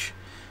fridge.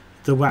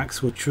 The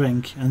wax would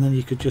shrink, and then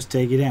you could just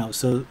take it out.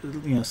 So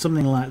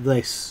something like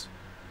this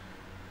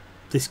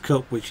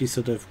cup, which is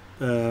sort of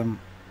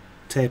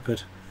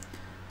tapered,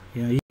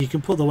 you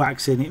can put the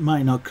wax in. It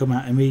might not come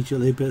out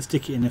immediately, but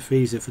stick it in a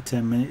freezer for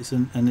 10 minutes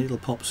and it'll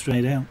pop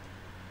straight out.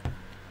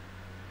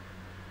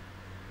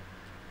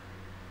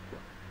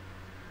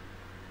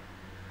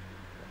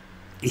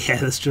 Yeah,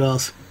 the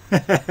straws.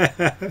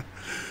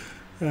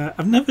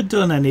 I've never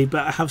done any,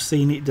 but I have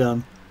seen it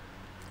done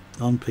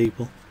on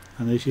people,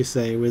 and as you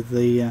say, with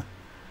the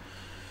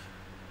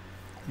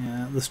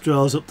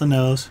straws up the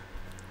nose,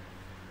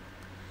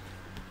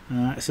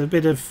 it's a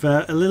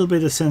little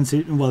bit of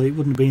sensitive. Well, it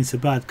wouldn't have been so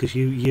bad because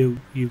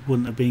you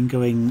wouldn't have been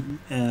going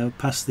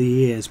past the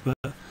ears, but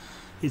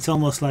it's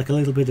almost like a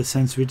little bit of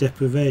sensory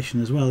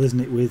deprivation as well, isn't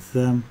it? With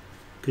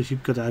because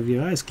you've got to have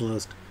your eyes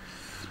closed.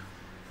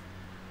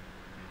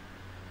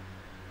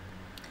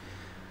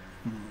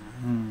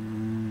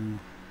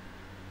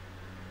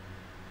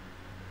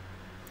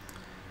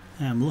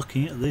 I'm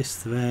looking at this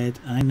thread.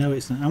 I know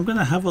it's not. I'm going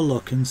to have a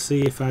look and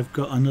see if I've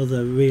got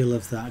another reel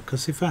of that,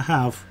 because if I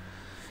have,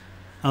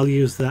 I'll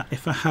use that.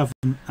 If I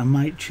haven't, I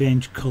might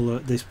change colour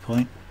at this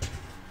point.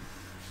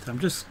 So I'm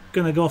just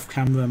going to go off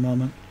camera a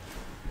moment.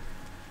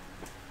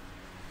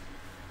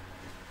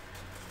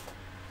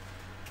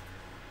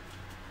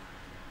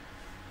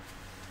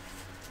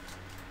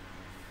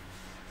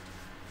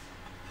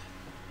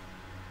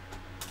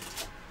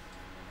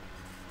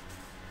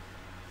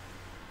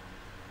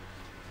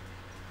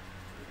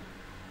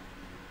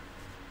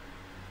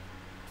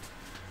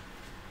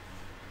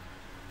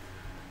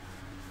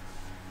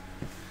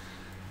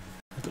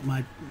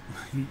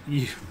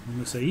 I'm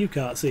gonna say you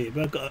can't see it,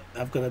 but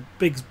I've got a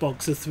big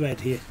box of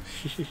thread here.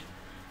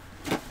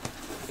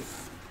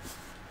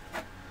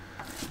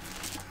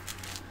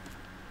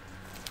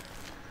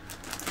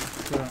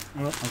 So,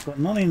 well, I've got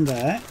none in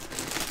there.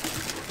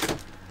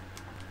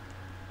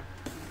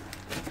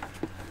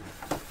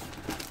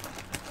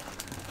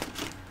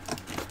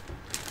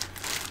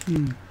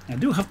 I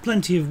do have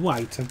plenty of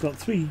white. I've got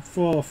 3,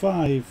 4,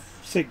 5,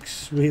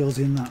 6 reels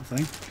in that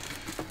thing.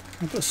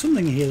 I've got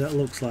something here that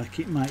looks like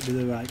it might be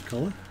the right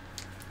colour.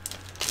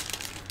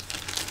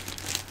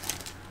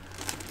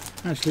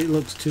 Actually, it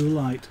looks too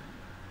light.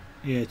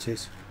 Yeah, it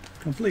is.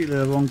 Completely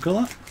the wrong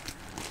colour.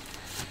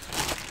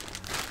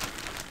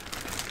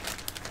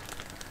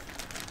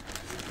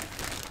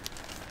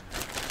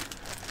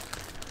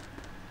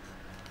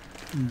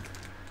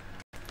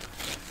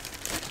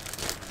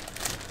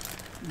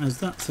 As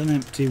that's an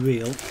empty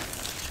reel,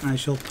 I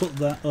shall put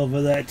that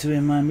over there to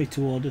remind me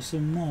to order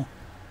some more.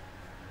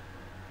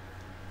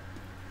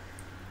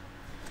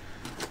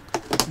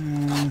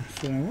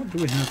 So what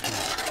do we have here?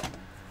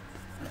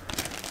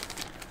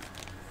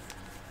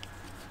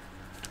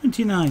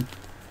 29.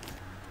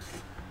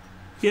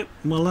 Yep,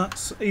 well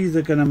that's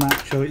either going to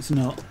match or it's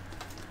not.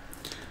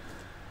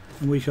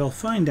 And we shall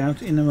find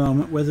out in a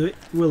moment whether it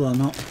will or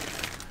not.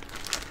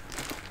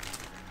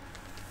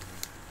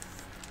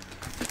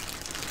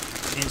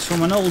 It's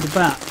from an old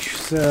batch,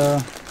 so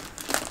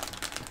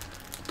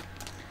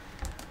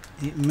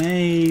it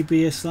may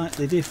be a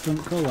slightly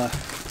different colour.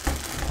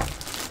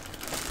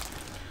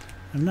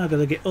 I'm now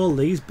going to get all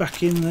these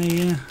back in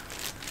the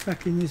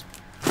back in this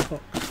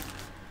box.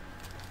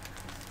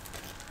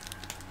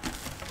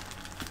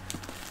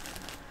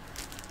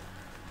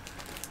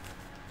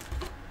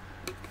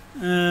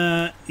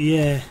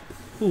 Yeah.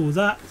 Oh,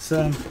 that's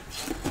I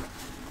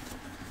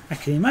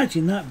can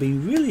imagine that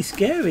being really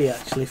scary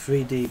actually.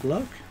 3D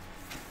block.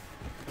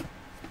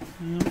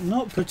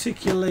 Not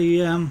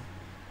particularly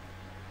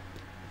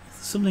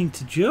something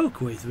to joke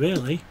with,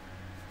 really.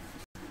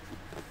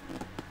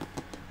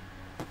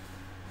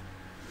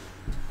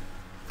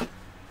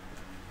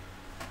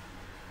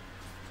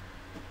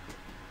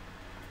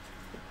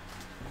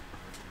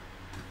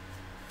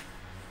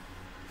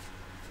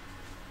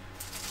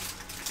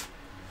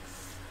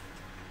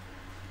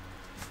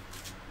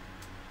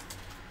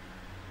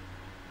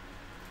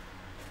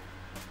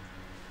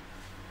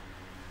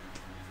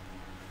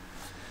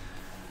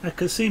 I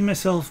could see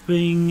myself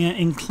being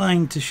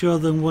inclined to show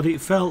them what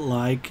it felt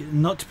like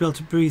not to be able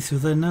to breathe through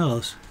their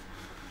nose.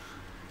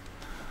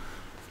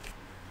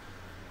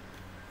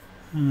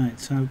 Alright,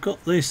 so I've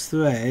got this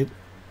thread,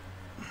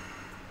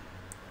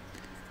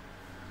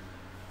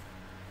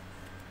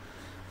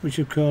 which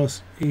of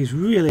course is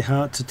really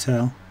hard to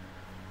tell.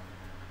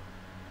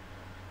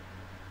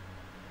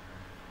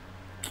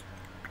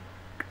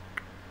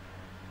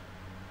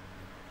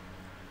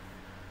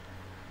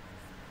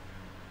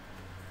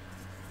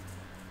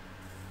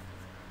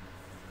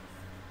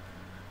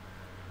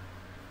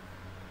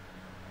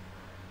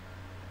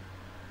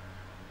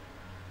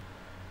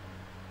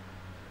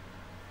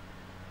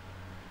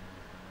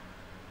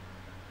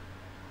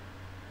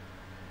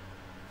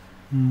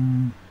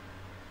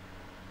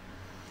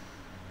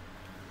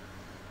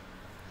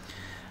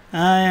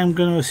 I am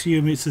going to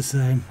assume it's the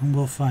same, and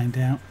we'll find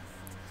out.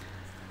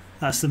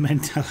 That's the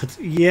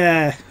mentality.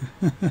 Yeah.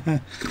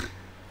 And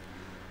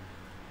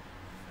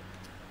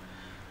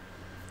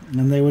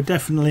they were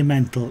definitely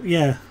mental.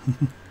 Yeah.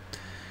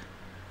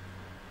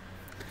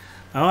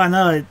 Oh, I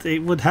know.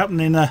 It would happen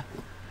in a.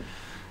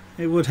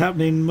 It would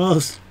happen in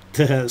most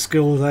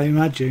schools, I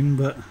imagine,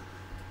 but.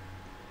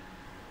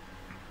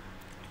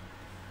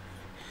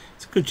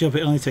 Good job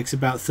it only takes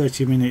about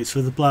 30 minutes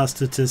for the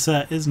blaster to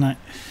set, isn't it?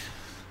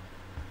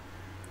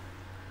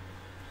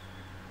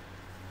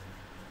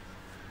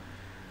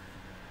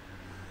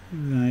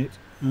 Right,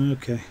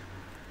 okay.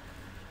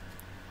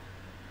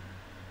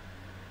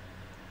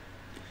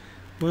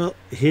 Well,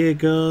 here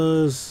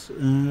goes.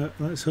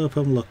 Let's hope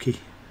I'm lucky.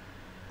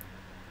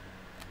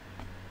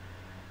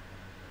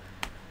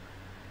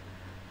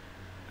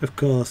 Of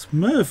course,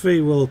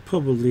 Murphy will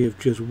probably have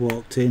just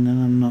walked in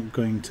and I'm not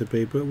going to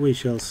be, but we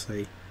shall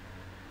see.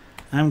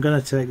 I'm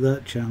going to take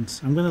that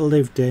chance. I'm going to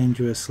live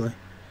dangerously.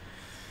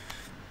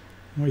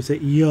 What is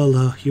it?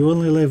 YOLO. You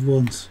only live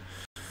once.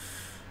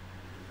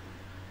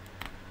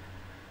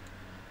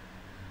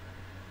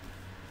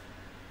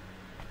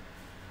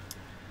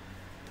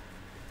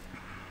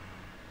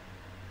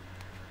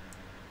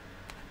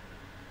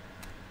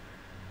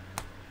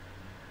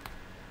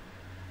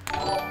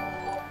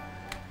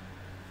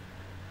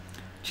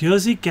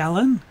 Josie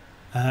Gallen?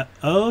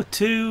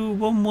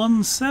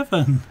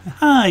 02117.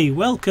 Hi,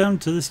 welcome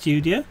to the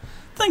studio.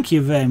 Thank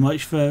you very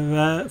much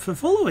for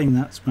following.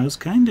 That's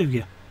most kind of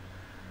you.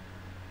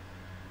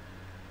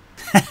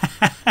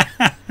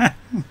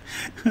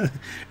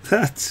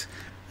 That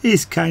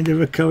is kind of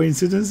a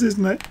coincidence,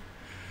 isn't it?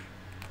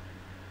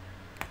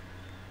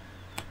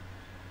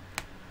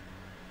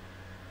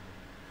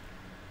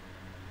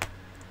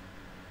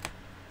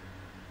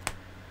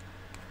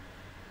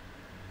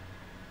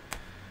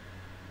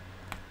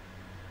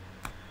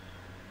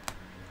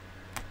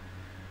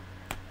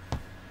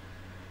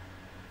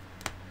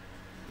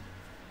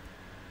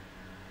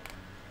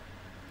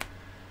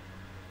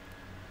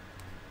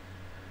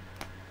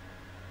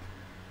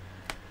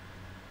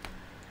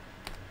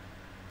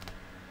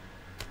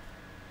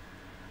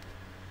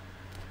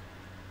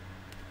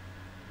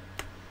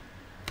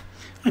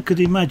 I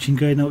could imagine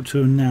going up to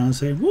him now and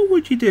saying, what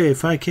would you do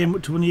if I came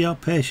up to one of your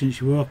patients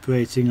you were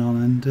operating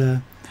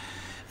on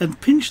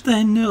and pinched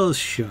their nose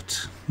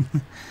shut?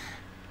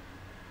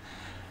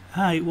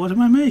 Hi, what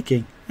am I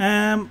making?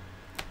 I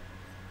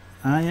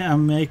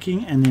am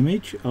making an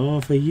image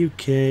of a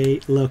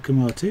UK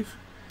locomotive,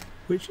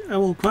 which I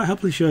will quite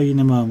happily show you in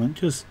a moment.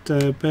 Just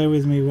bear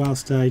with me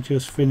whilst I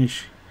just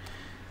finish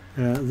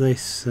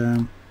this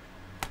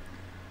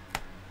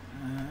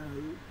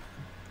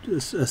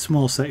a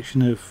small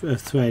section of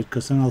thread,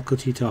 because then I'll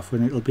cut it off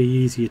and it'll be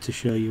easier to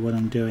show you what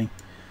I'm doing.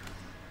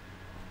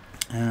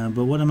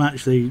 But what I'm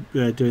actually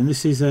doing,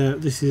 this is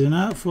an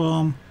art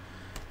form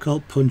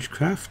called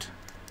Punchcraft,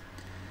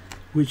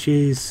 which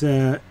is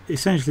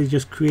essentially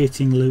just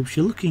creating loops.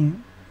 You're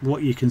looking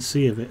what you can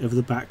see of it, of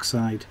the back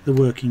side, the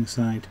working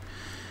side,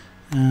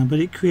 but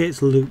it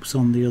creates loops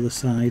on the other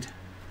side,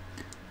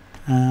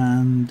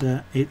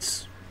 and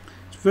it's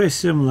very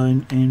similar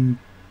in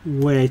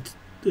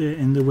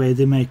the way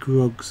they make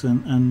rugs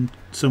and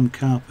some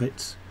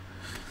carpets,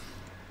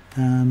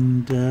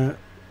 and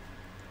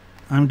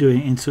I'm doing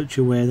it in such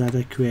a way that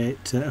I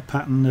create a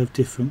pattern of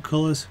different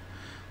colours.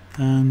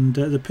 And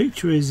the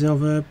picture is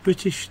of a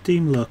British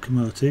steam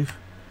locomotive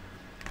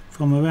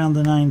from around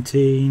the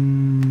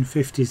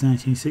 1950s,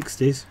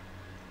 1960s.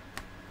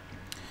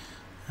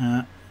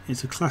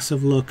 It's a class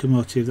of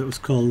locomotive that was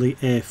called the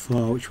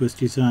A4, which was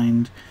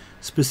designed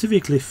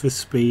specifically for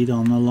speed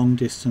on a long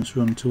distance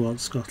run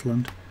towards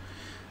Scotland.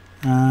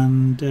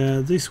 And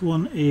this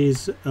one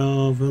is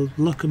of a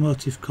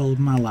locomotive called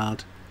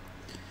Mallard,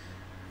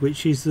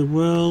 which is the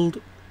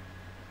world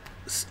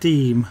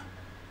steam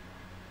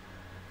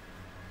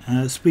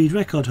speed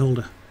record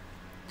holder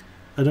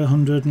at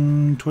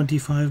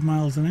 125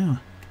 miles an hour,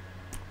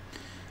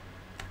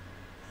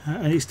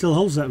 and it still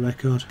holds that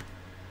record,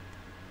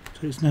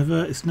 so it's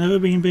never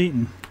been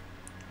beaten.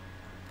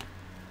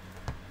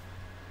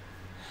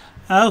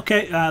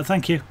 Okay,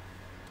 thank you.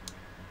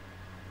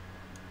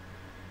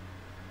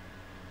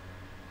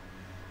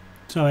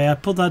 Sorry, I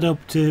put that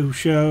up to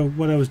show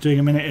what I was doing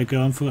a minute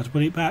ago and forgot to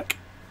put it back.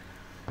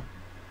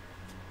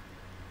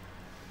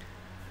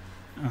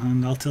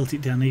 And I'll tilt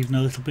it down even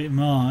a little bit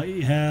more.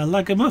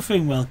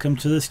 Lagamuffin, welcome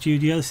to the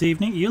studio this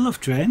evening. You love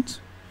trains.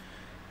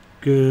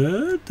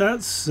 Good,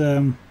 that's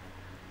good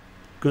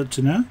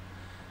to know.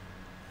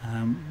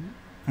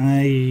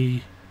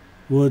 I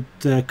would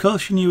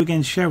caution you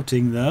against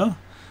shouting though.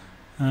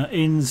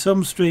 In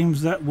some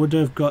streams that would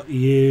have got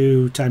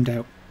you timed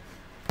out.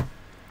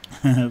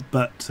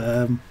 But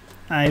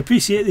I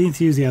appreciate the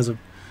enthusiasm.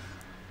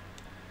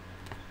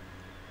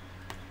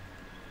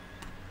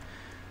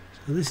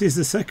 So this is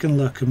the second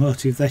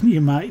locomotive. Then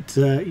you might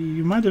have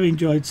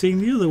enjoyed seeing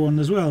the other one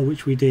as well,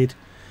 which we did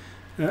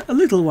a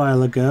little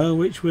while ago,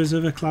 which was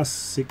of a class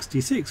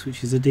 66,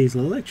 which is a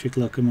diesel electric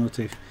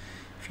locomotive.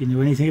 If you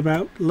know anything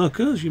about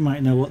locos, you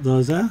might know what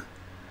those are.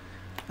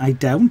 I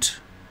don't.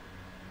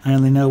 I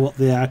only know what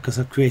they are because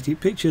I've created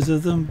pictures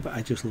of them, but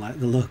I just like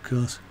the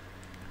locos.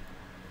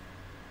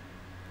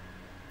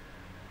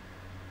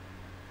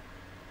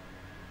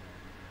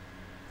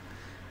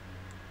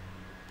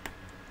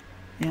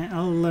 Yeah,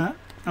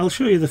 I'll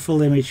show you the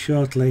full image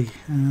shortly,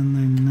 and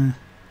then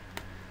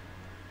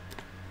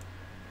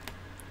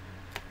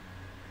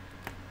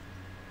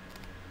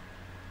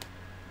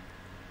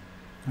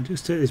I'll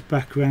just take this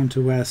back round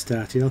to where I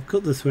started. I'll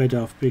cut the thread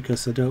off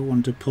because I don't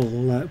want to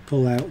pull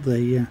out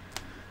the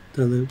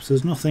loops.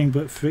 There's nothing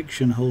but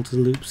friction holds the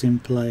loops in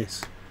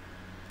place.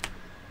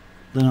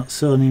 They're not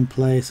sewn in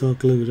place or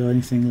glued or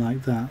anything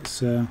like that,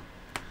 so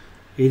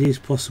it is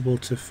possible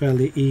to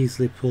fairly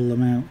easily pull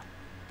them out.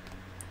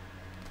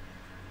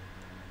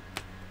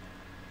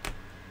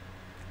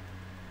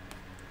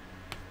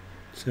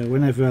 So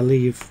whenever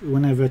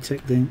I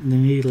take the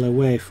needle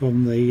away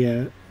from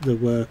the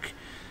work,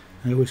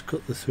 I always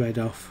cut the thread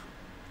off.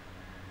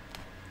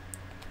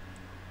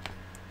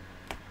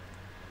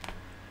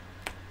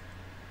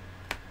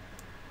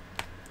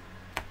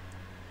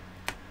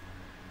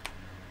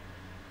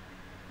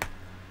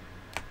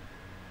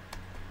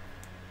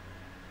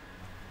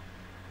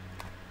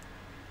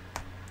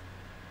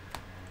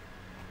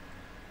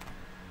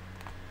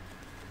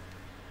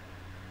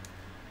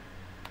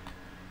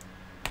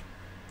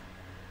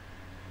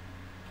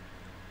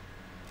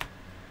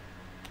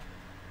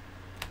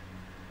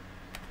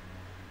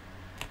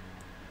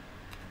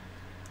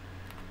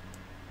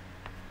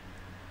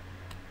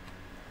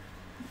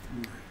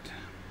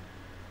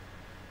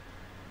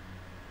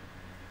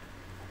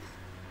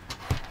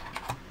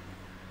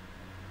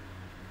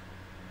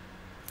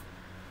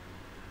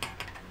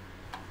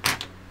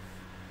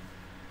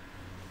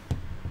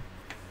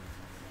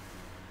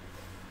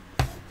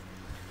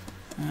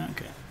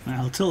 Okay,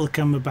 I'll tilt the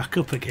camera back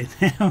up again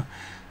now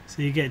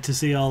so you get to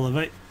see all of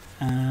it,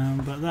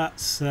 but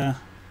that's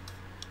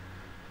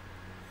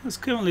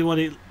currently what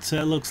it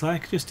looks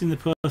like, just in the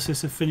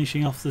process of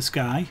finishing off the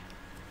sky,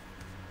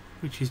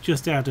 which is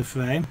just out of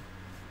frame.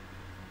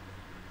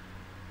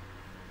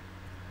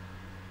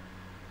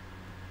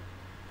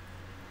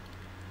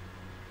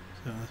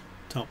 So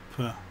the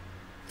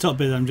top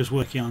bit that I'm just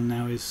working on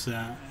now is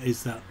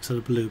that sort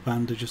of blue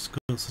band that just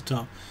across the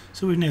top.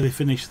 So we've nearly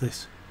finished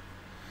this.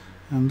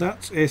 And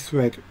that's a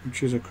thread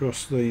which is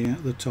across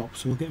the top,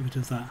 so we'll get rid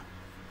of that.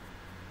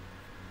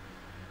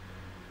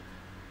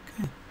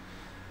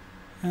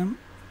 Okay.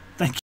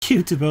 Thank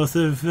you to both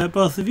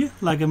of you,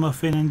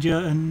 Lagamuffin and Joe,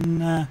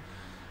 and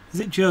is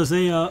it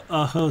Josie or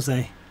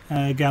Jose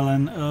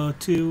Gallon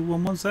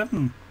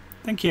 02117?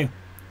 Thank you.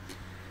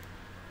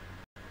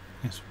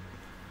 Yes.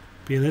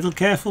 Be a little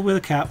careful with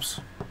the caps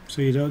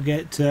so you don't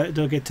get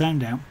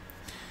timed out.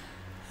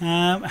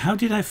 How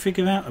did I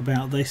figure out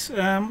about this?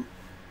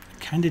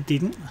 Kind of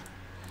didn't.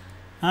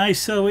 I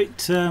saw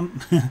it.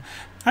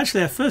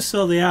 Actually, I first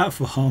saw the art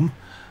form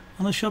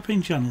on a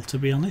shopping channel, to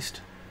be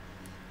honest,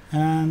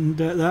 and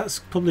that's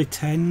probably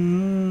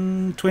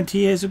 10-20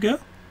 years ago.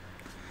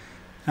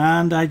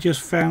 And I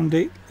just found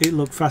it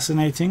looked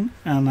fascinating,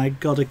 and I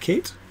got a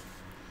kit,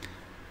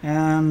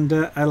 and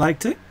I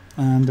liked it,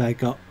 and I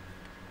got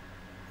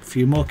a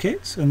few more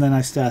kits, and then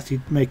I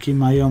started making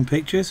my own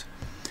pictures,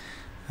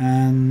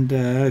 and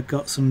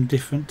got some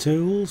different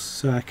tools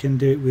so I can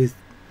do it with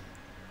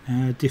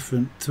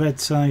different thread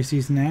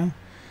sizes now.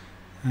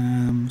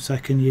 So I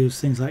can use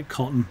things like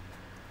cotton.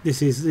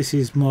 This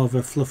is more of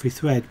a fluffy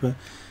thread, but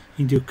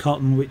you can do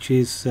cotton, which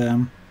is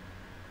a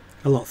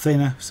lot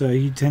thinner, so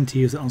you tend to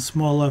use it on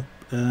smaller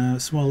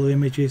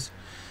images.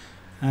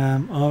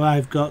 Or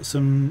I've got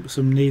some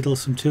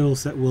needles, some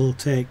tools that will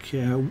take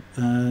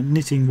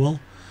knitting wool,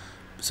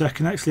 so I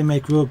can actually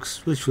make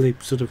rugs, literally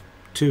sort of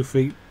 2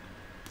 feet,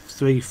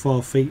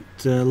 3-4 feet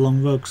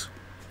long rugs.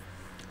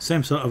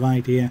 Same sort of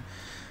idea.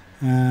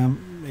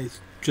 It's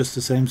just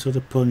the same sort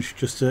of punch,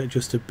 just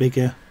a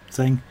bigger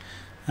thing,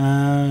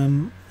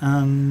 and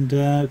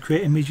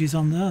create images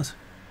on those.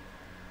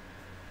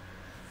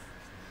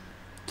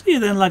 See you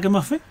then,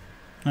 Lagamuffin.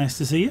 Nice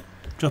to see you.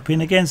 Drop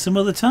in again some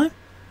other time.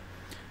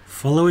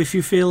 Follow if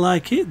you feel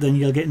like it, then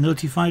you'll get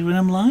notified when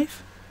I'm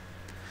live.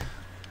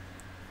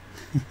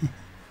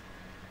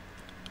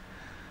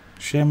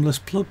 Shameless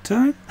plug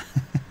time.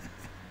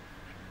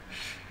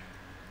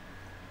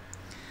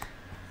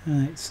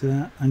 Right,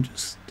 so I'm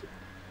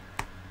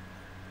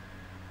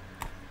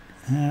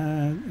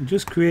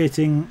just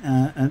creating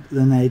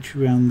an edge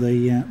around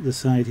the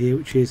side here,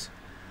 which is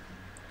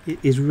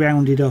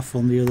rounded off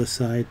on the other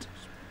side.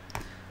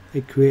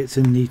 It creates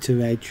a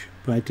neater edge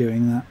by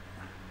doing that.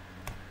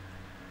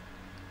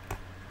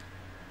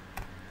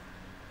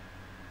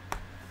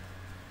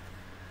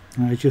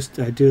 I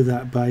do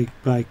that by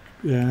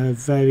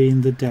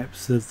varying the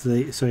depth of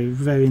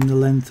varying the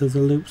length of the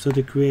loops that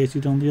are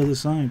created on the other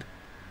side.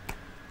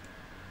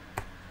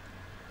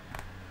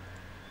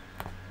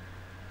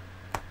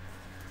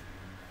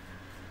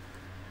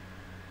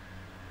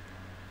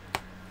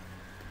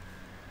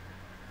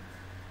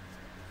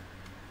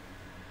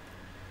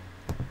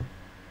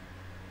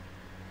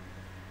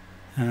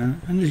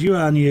 And as you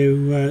are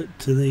new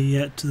to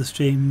the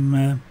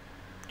stream,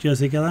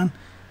 Josie Galan,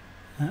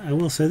 I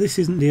will say this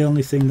isn't the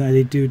only thing that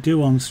I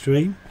do on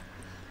stream.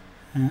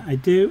 I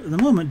do at the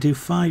moment do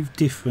 5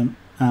 different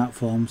art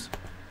forms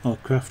or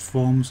craft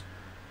forms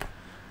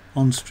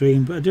on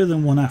stream, but I do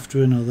them one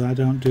after another. I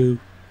don't do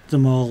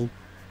them all.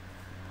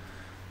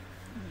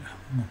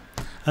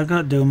 I've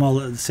got to do them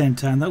all at the same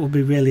time. That would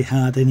be really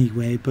hard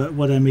anyway. But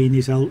what I mean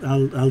is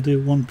I'll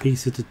do one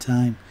piece at a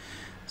time.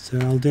 So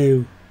I'll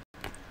do,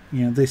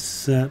 you know,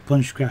 this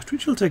Punchcraft,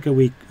 which will take a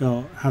week,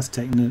 or has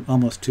taken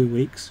almost 2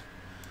 weeks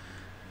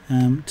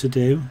to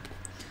do,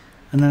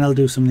 and then I'll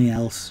do something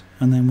else,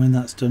 and then when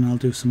that's done I'll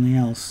do something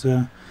else.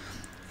 So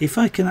if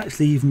I can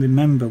actually even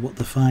remember what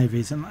the 5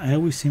 is, and I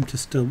always seem to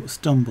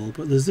stumble,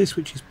 but there's this,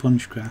 which is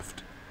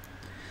Punchcraft.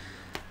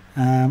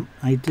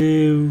 I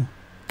do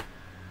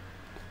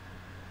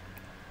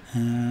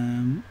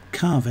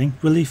carving,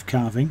 relief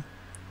carving,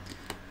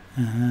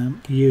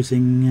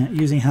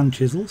 using hand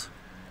chisels.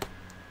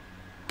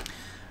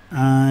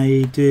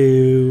 I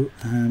do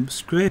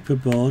scraper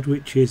board,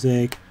 which is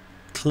a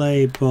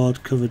clay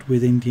board covered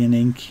with Indian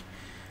ink,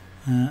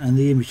 and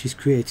the image is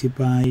created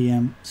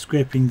by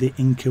scraping the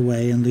ink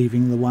away and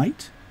leaving the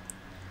white,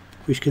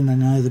 which can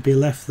then either be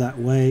left that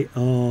way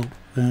or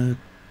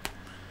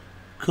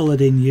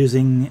coloured in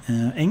using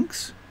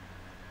inks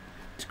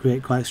to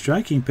create quite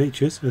striking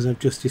pictures, as I've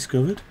just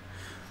discovered.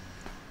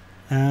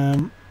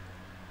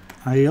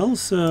 I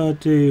also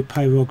do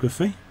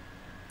pyrography,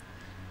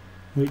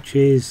 which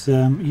is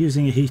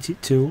using a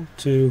heated tool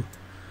to,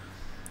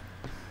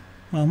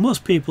 well,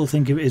 most people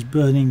think of it as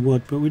burning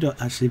wood, but we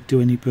don't actually do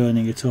any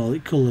burning at all.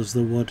 It colours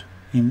the wood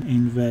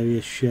in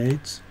various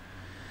shades.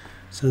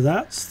 So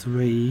that's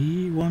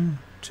 3, 1,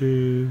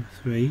 2,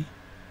 3.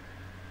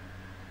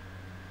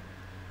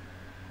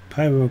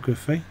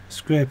 Pyrography,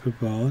 scraper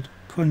board,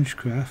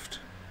 Punchcraft,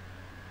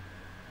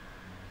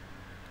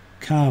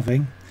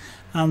 carving,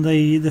 and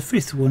the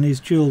 5th one is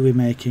jewellery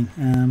making,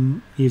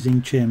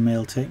 using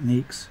chainmail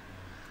techniques.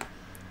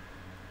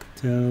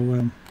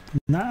 So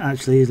that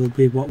actually will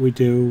be what we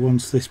do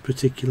once this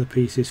particular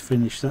piece is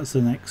finished. That's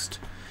the next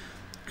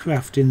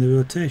craft in the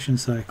rotation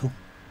cycle.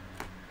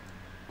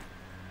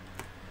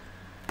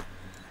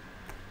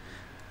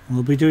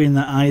 We'll be doing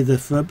that either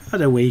for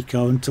about a week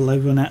or until I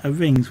run out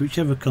of rings,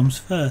 whichever comes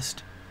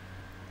first.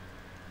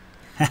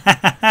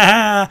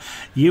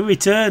 You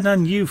return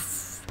and you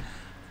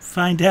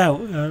find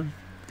out.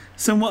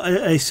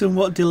 A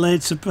somewhat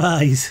delayed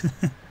surprise.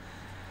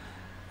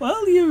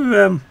 Well,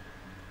 you've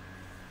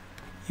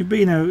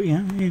been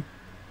you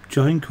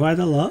joined quite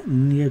a lot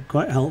and you're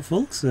quite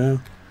helpful, so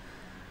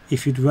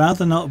If you'd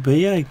rather not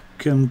be,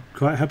 I'm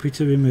quite happy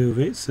to remove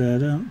it, so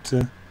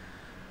don't.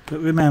 But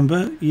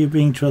remember, you're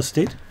being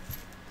trusted.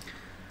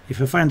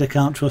 If I find I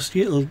can't trust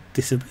you, it'll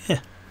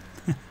disappear.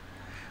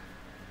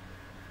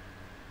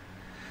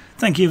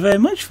 Thank you very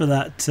much for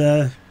that,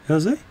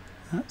 Jose.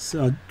 That's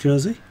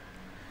Josie.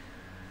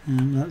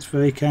 That's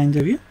very kind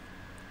of you.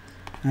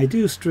 I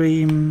do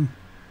stream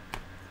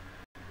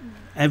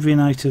every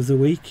night of the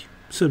week,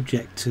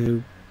 subject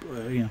to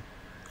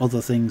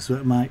other things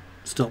that might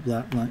stop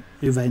that, like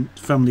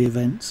family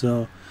events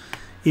or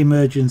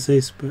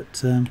emergencies.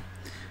 But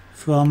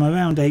from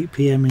around 8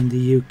 PM in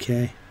the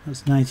UK,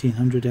 that's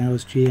 1900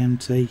 hours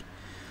GMT.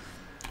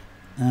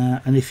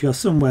 And if you're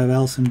somewhere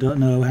else and don't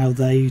know how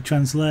they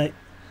translate,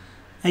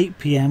 8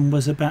 PM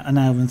was about an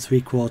hour and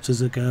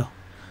 3/4 ago,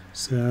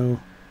 so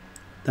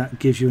that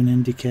gives you an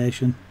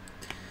indication.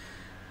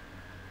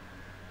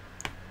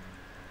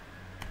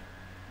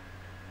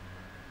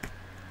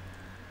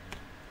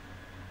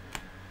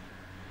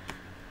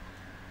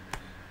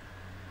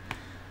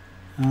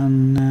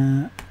 And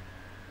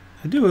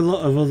I do a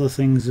lot of other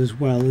things as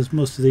well, as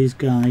most of these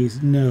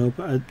guys know,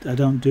 but I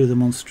don't do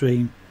them on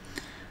stream.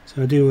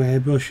 So I do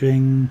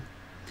airbrushing,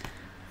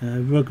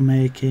 rug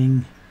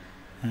making,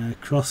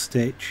 cross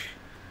stitch,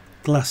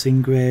 glass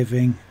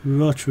engraving,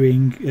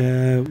 rotary,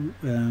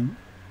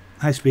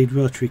 high-speed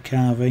rotary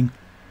carving.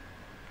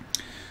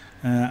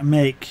 I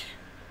make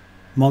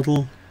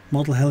model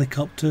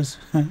helicopters.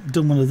 I've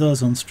done one of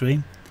those on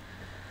stream.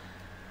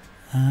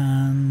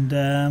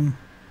 And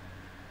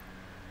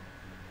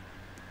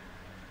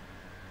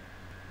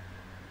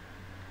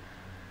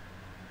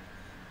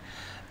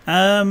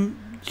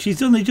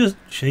she's only just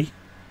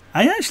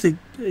I actually,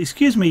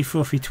 excuse me,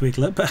 Fluffy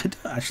Twiglet, but I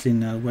don't actually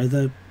know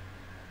whether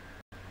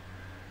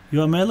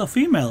you're male or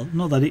female.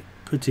 Not that it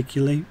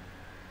particularly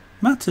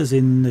matters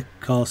in the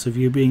course of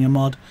you being a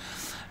mod.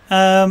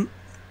 They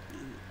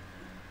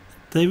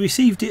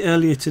received it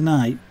earlier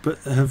tonight, but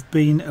have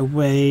been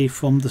away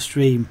from the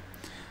stream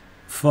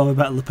for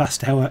about the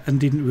past hour and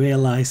didn't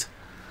realise.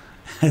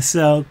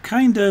 So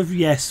kind of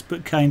yes,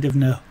 but kind of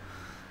no.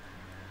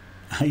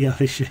 Yeah,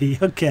 she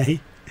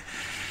okay.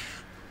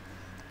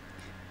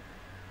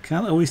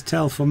 Can't always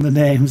tell from the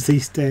names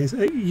these days.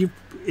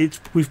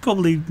 We've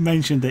probably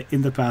mentioned it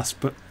in the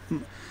past, but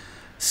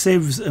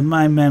sieves and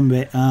my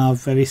memory are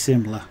very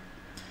similar,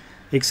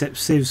 except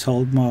sieves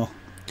hold more.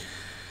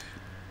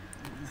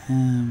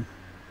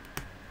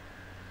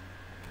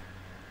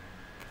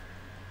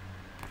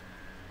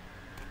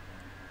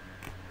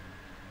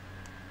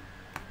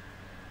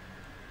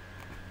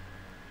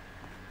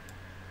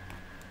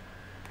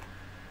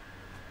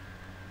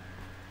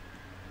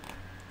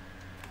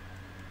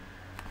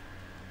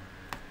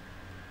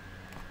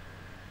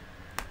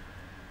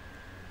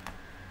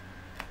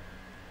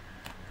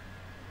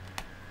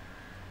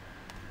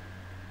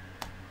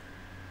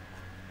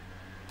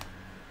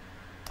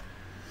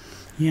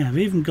 Yeah, I've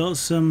even got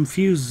some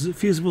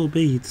fusible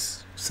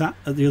beads sat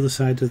at the other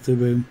side of the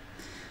room,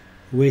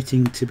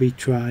 waiting to be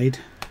tried.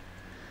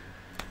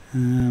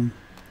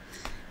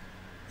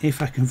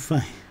 If I can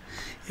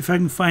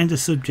find a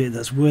subject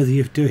that's worthy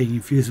of doing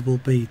in fusible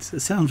beads. It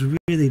sounds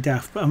really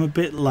daft, but I'm a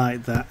bit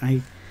like that.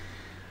 I'm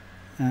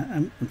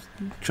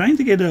trying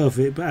to get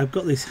over it, but I've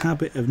got this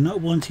habit of not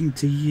wanting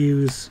to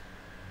use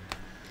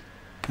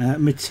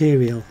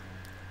material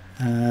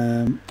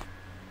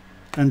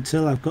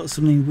until I've got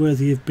something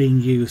worthy of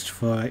being used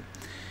for it.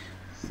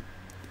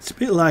 It's a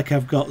bit like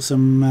I've got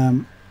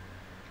some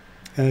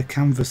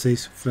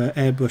canvases for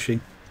airbrushing,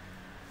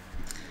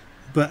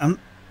 but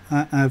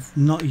I've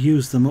not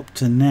used them up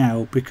to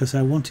now because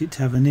I want it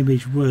to have an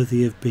image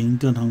worthy of being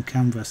done on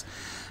canvas.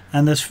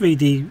 And as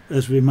 3D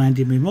has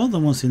reminded me more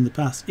than once in the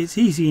past, it's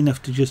easy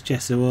enough to just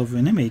gesso over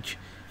an image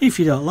if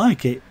you don't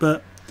like it,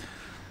 but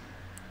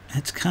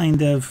it's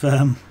kind of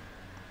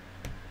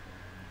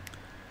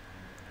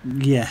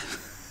yeah.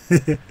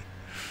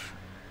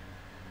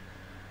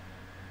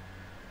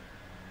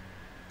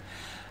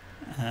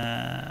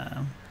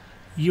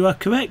 You are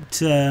correct,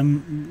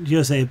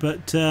 Jose,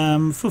 but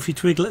Fluffy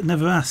Twiglet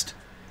never asked.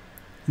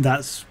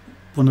 That's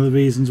one of the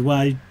reasons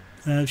why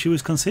she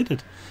was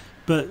considered.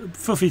 But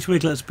Fluffy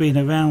Twiglet's been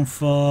around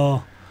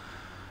for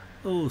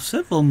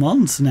several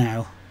months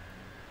now,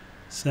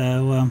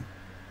 so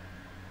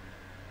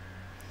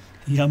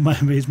your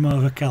memory is more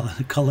of a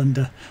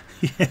colander.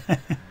 Yeah.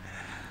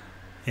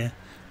 Yeah,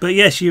 but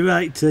yes, you're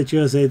right,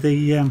 Jose.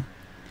 The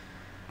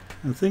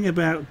thing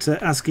about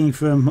asking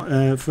for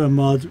a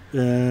mod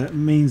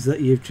means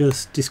that you've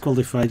just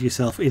disqualified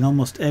yourself in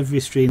almost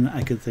every stream that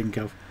I could think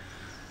of.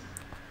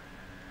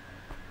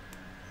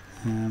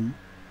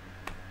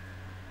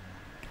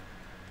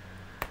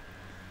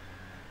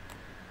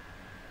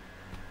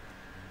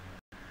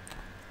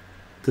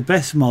 The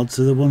best mods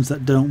are the ones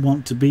that don't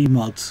want to be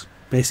mods,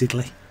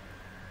 basically.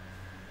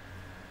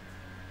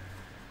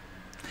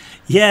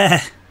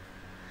 Yeah.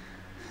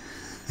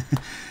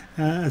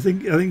 I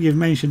think you've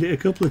mentioned it a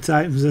couple of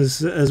times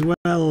as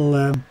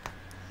well.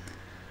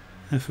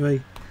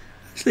 Actually,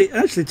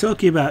 Actually,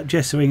 talking about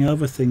gessoing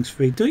over things,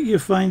 Free, don't you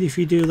find if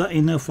you do that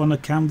enough on a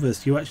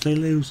canvas, you actually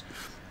lose?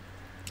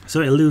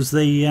 So it'll lose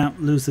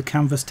the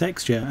canvas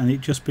texture, and it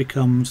just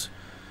becomes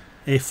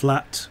a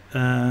flat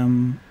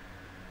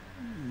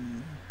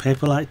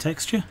paper-like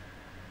texture.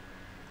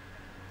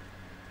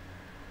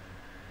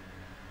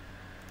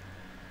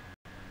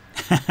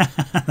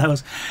 That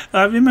was.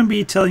 I remember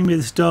you telling me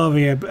the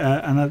story, and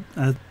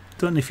I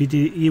don't know if you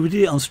did. You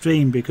did it on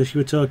stream because you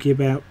were talking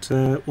about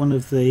one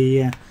of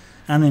the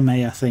anime.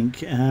 I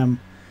think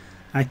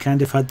I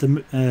kind of had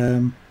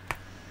the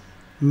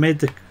made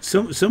the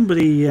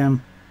somebody. I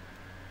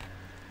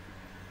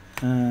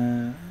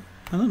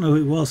don't know who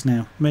it was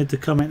now. Made the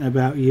comment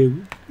about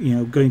you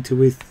know, going to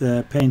with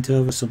paint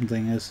over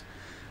something as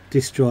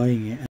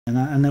destroying it, and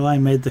I know I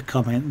made the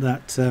comment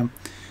that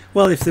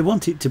well, if they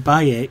wanted to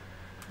buy it,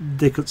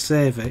 they could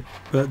save it,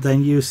 but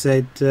then you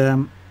said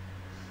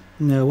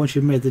no, once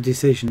you've made the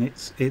decision,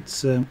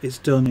 it's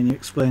done, and you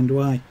explained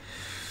why.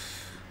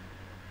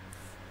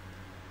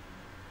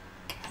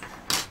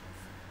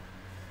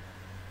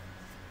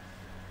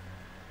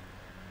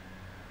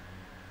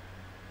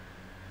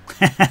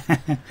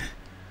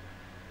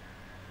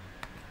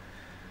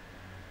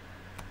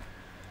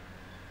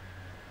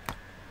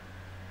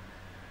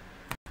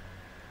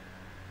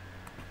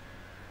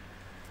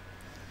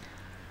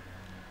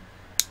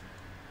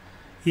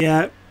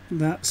 Yeah,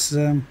 that's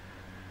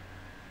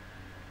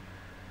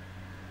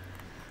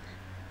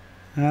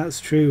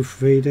true,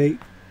 3D.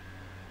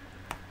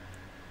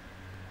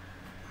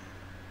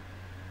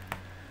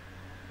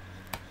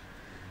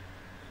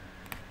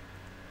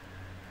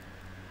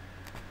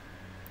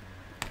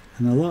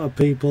 And a lot of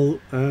people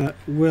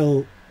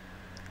will.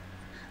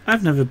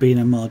 I've never been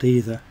a mod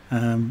either,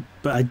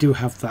 but I do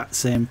have that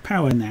same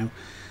power now.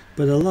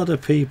 But a lot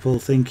of people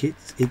think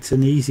it's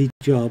an easy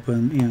job,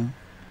 and you know,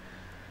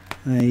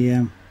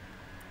 they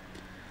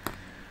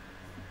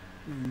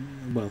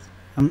well,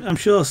 I'm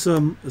sure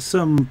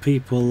some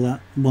people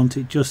want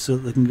it just so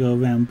that they can go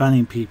around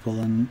banning people,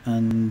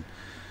 and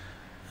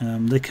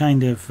they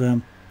kind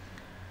of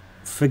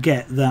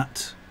forget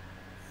that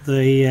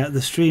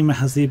the streamer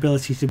has the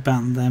ability to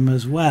ban them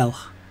as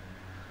well.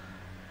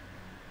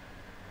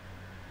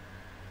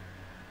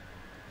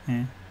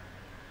 Yeah,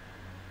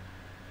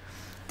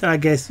 I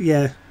guess,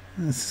 yeah.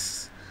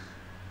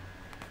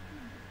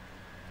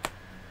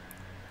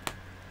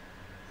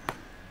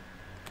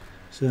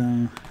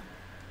 So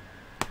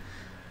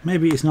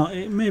maybe it's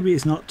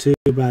not too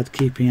bad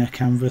keeping a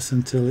canvas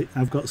until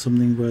I've got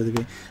something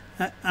worthy.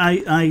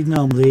 I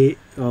normally,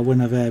 or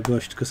when I've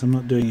airbrushed, because I'm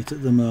not doing it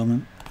at the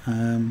moment,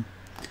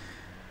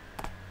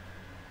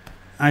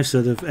 I've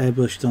sort of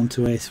airbrushed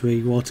onto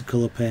A3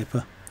 watercolour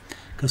paper,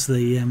 because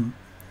the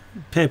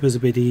paper's a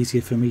bit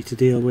easier for me to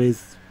deal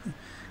with,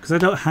 because I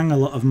don't hang a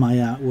lot of my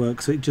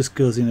artwork, so it just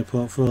goes in a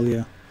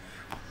portfolio,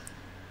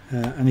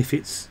 and if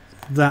it's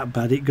that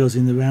bad, it goes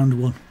in the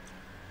round one.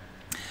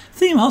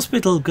 Theme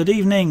Hospital, good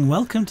evening.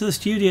 Welcome to the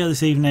studio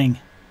this evening.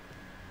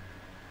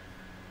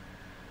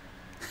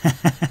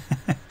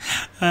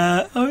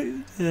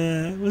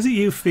 Was it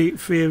you,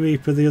 Fear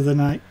Reaper, the other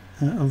night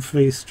on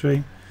Free's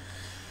stream?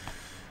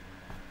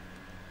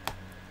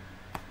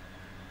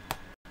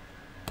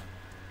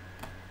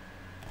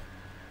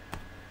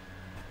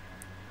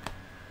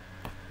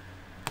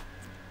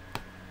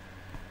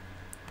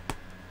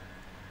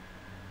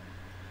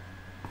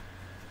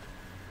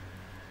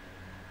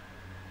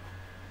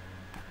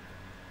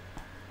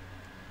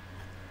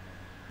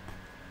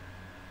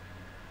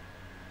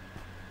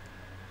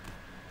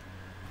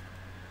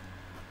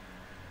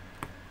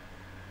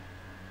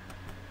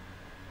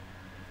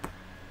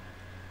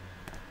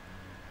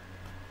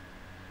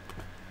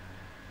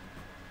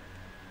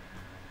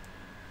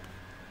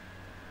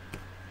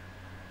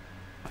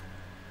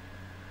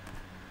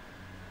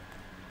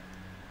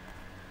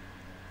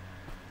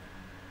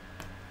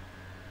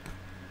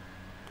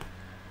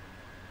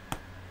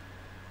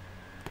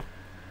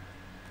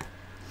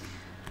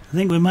 I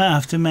think we might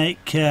have to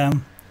make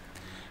Fear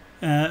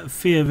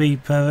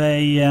Reaper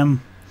a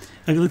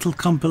little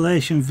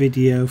compilation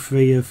video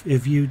free of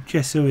you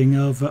gessoing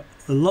over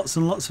lots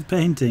and lots of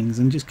paintings,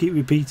 and just keep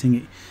repeating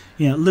it.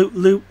 You know,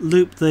 loop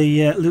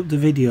the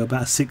video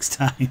about 6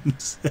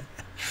 times.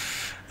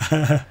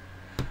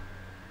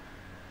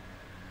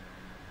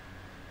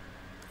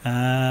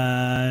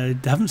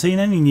 Haven't seen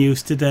any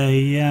news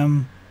today,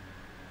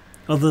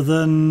 other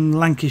than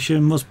Lancashire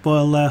must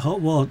boil their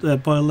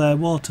boil their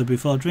water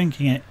before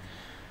drinking it.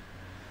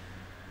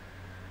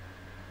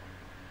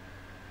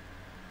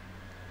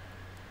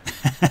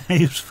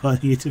 It was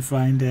funny to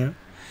find out.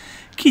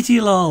 Kitty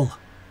lol.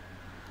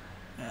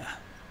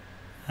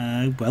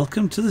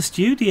 Welcome to the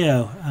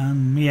studio,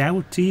 and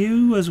meow to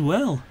you as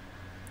well.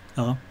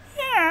 Oh,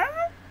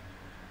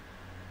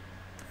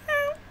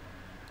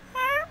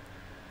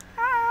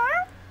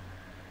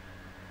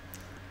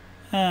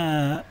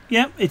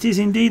 yep, it is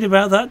indeed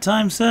about that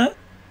time, sir.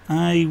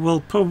 I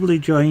will probably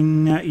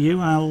join you.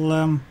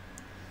 I'll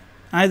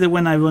either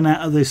when I run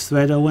out of this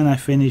thread or when I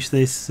finish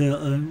this.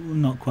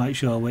 I'm not quite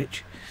sure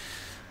which.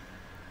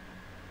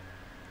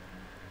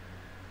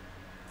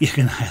 You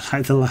can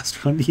highlight the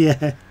last one,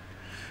 yeah.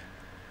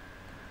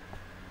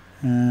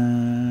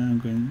 I'm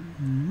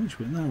going which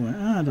way? That way.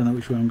 I don't know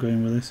which way I'm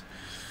going with this.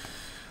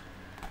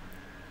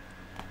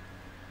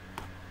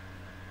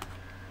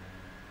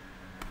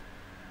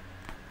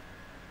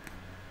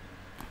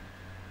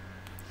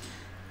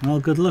 Well,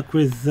 good luck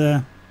with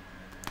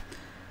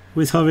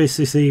Horace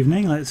this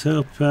evening. Let's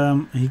hope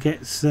he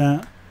gets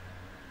a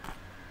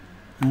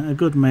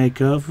good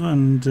makeover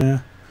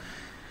and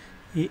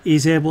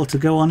he's able to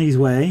go on his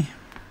way.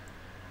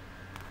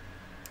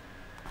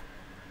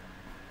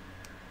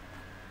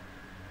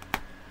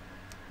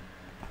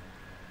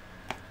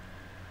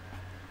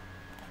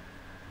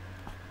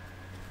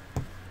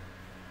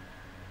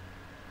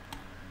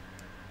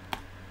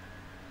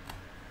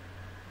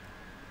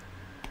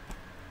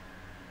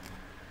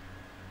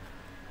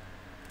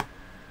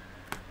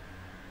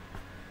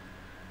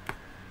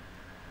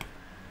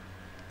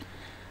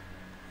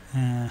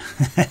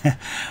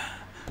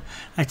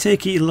 I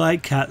take it you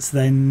like cats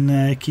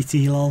then,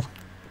 Kitty lol.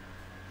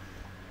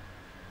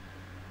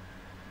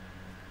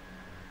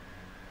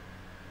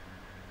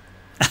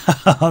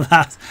 Oh,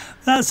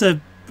 that's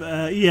a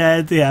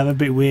yeah, they are a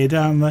bit weird,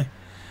 aren't they?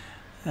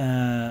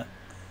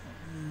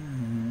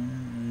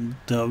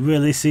 Don't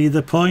really see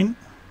the point.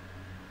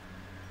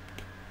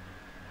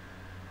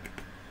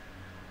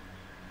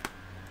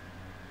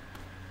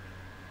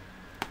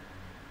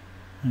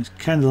 It's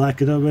kind of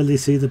like I don't really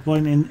see the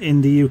point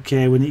in the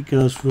UK when it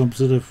goes from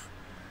sort of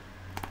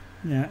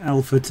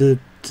Alpha to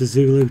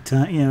Zulu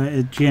time, you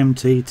know,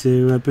 GMT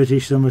to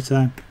British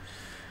summertime.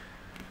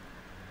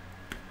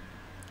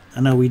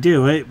 I know we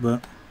do it,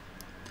 but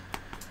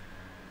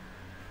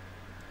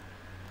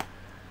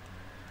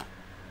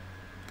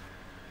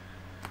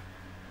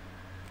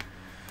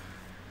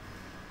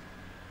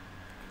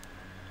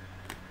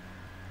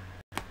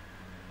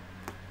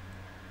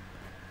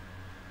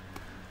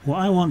what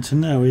I want to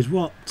know is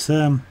what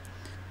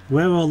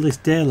where all this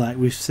daylight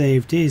we've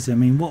saved is. I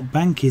mean, what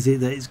bank is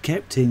it that it's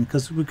kept in?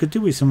 Because we could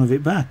do with some of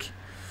it back.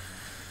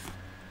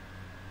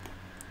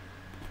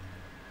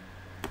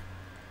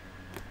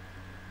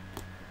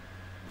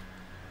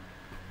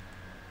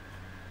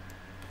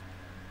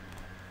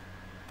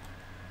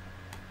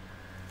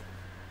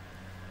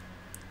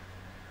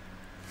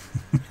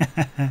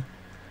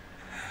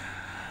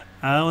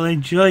 I will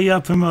enjoy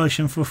your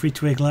promotion, Fluffy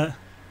Twiglet.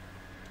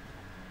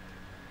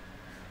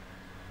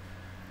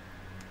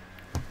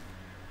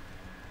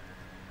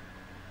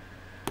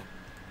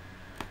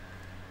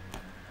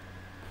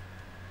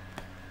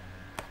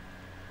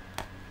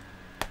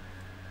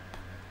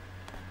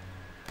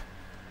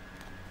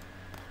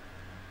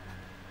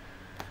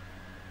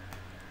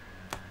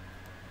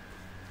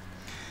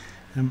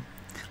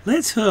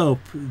 Let's hope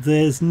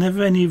there's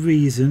never any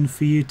reason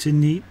for you to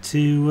need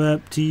to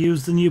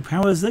use the new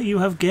powers that you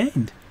have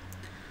gained.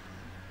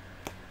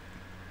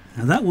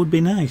 Now that would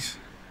be nice.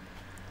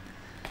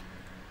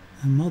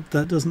 A mod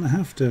that doesn't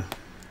have to.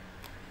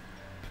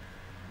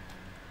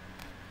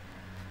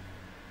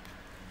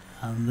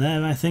 And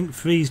there, I think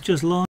Freeze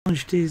just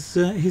launched his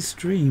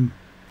stream.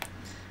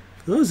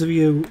 For those of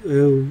you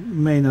who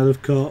may not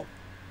have caught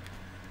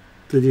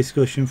the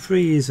discussion,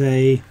 Free is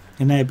an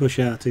airbrush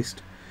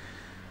artist.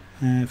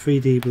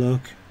 3D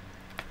bloke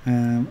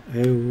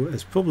who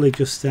has probably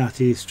just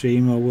started his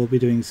stream or will be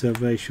doing so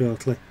very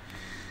shortly.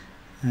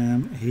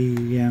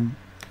 He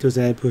does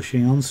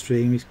airbrushing on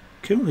stream. He's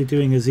currently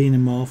doing a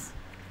xenomorph,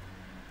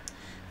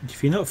 and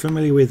if you're not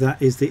familiar with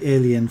that, is the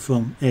alien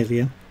from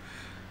Alien,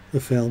 the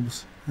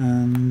films,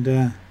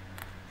 and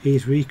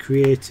he's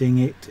recreating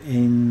it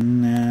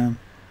in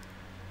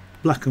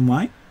black and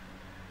white,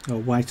 or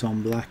white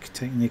on black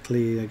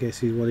technically, I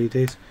guess is what it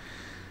is,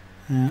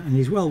 and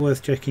he's well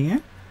worth checking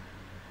out.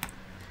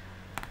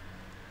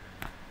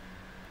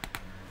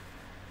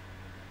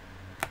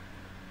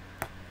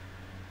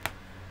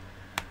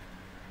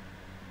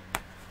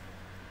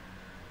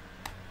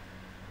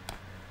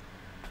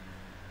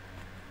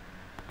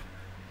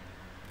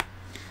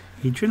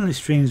 He generally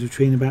streams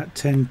between about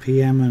 10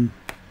 PM and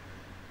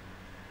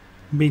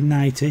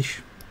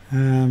midnight-ish,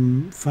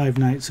 5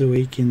 nights a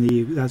week in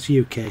the that's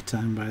UK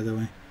time, by the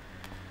way.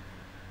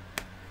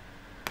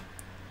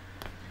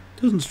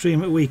 Doesn't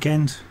stream at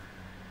weekends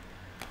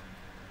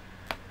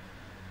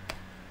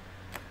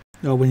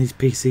or when his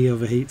PC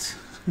overheats.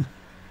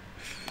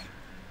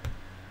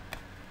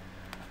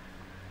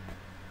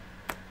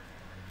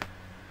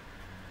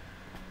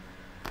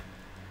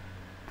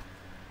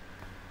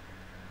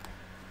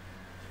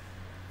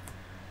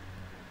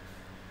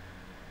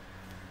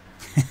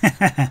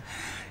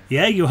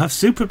 Yeah, you have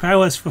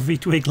superpowers, Fluffy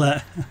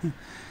Twiglet.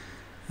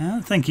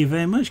 Thank you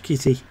very much,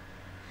 Kitty.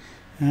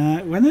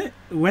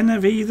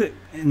 Whenever either,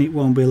 and it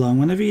won't be long,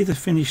 whenever either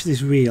finish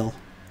this reel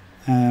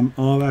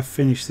or I've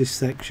finished this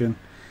section,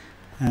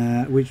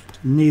 which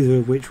neither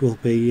of which will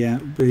be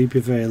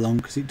very long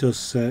because it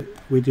does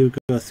we do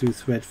go through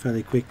thread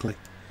fairly quickly.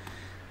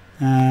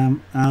 I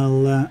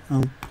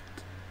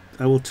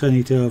will turn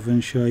it over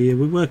and show you.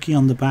 We're working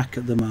on the back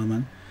at the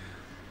moment,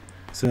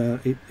 so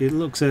it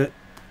looks at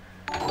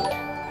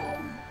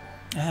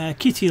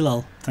Kitty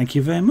Lol, thank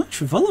you very much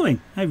for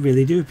following. I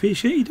really do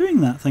appreciate you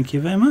doing that. Thank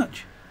you very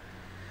much.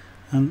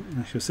 And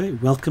I should say,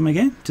 welcome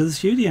again to the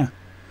studio.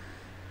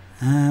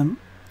 I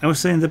was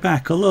saying the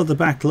back, although the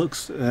back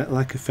looks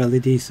like a fairly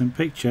decent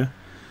picture,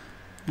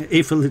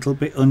 if a little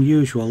bit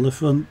unusual, the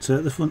front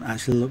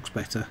actually looks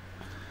better.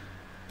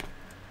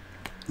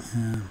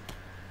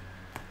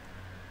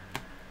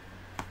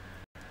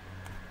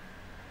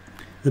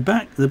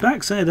 The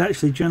back side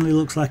actually generally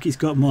looks like it's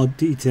got more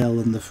detail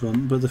than the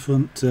front, but the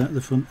front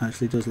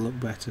actually does look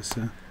better.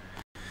 So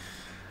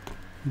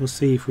we'll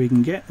see if we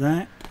can get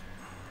that.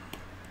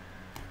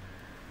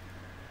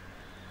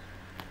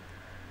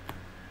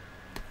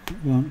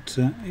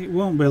 It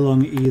won't be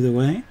long either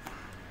way.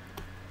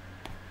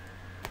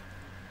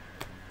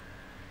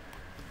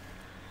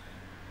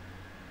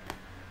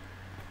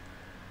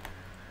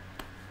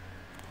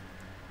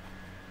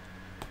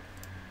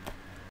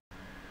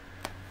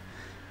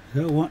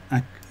 So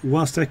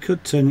whilst I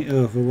could turn it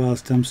over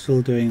whilst I'm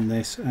still doing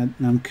this,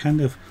 I'm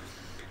kind of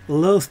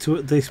loath to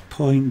at this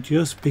point,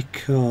 just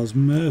because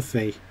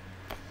Murphy,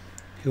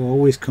 who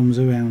always comes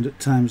around at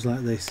times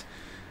like this,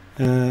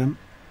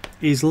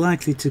 is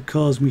likely to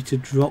cause me to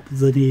drop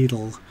the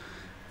needle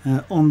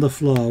on the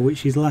floor,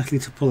 which is likely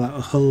to pull out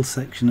a whole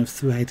section of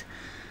thread,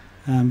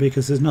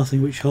 because there's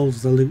nothing which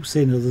holds the loops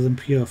in other than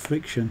pure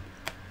friction.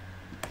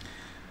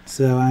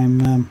 So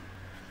I'm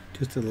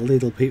just a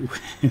little bit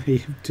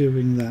wary of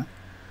doing that,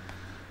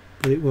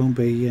 but it won't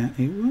be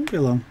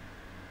long.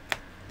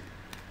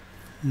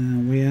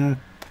 We are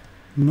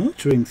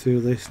motoring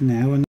through this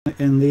now,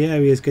 and the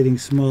area is getting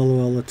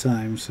smaller all the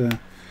time, so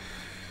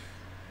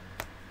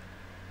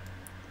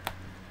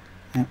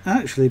I'm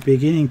actually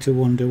beginning to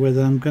wonder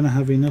whether I'm going to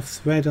have enough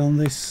thread on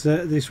this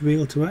this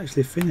reel to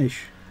actually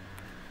finish.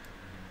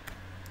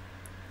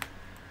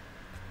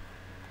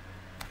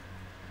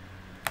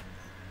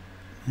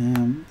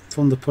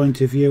 From the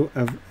point of view,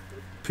 I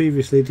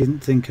previously didn't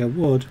think I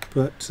would,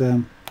 but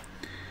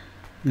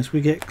as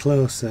we get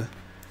closer,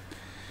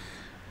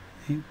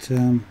 it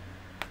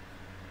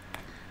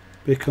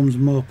becomes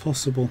more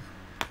possible.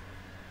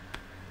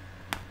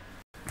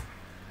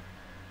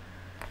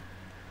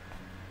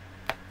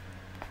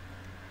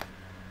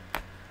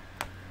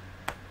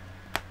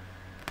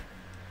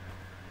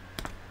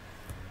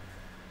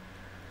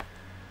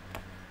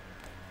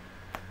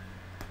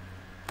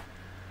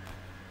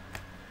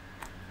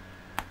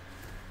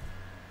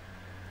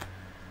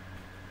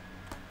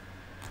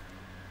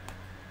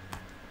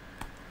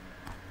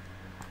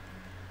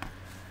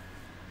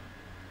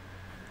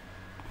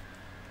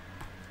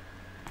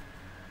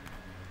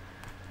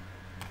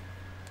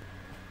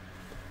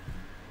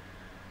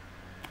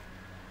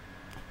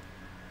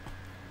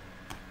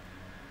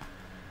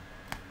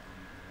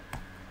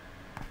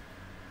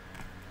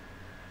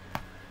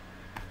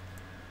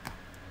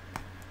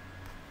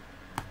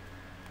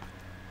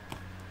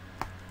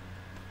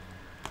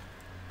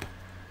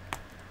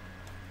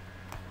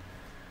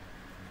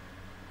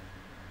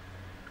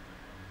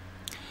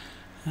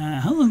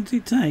 How long did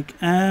it take?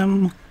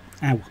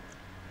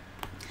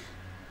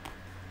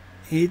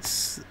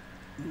 It's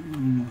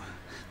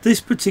this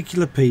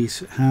particular piece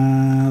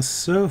has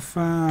so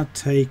far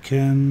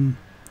taken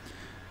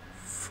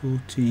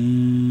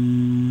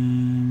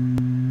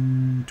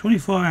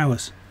 24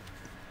 hours.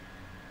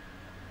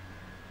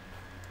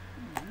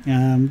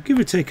 Give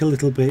or take a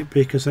little bit,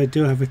 because I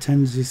do have a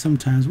tendency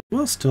sometimes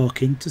whilst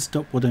talking to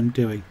stop what I'm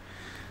doing.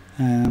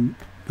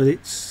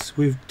 But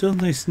we've done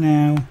this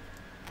now.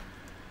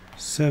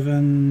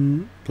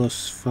 7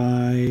 plus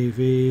 5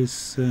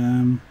 is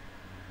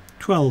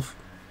 12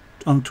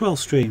 on 12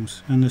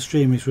 streams, and the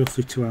stream is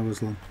roughly 2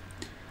 hours long.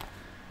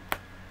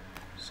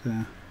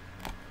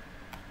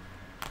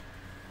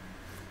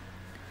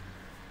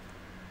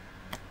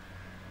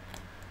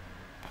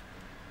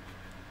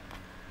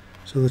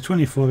 So the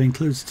 24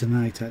 includes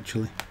tonight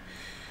actually.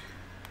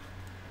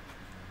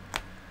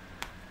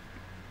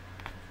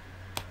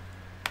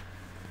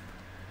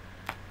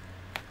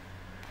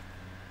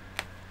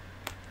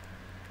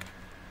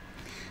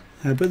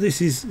 But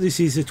this is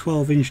a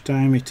 12-inch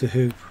diameter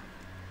hoop,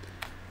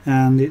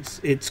 and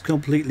it's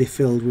completely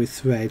filled with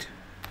thread.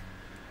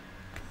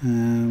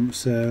 You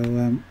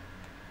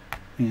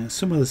know,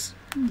 some of the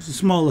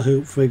smaller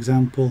hoop, for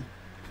example,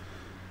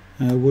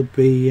 would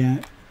be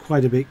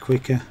quite a bit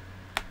quicker.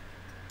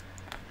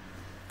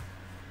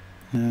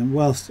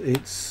 Whilst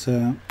it's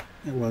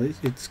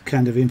it's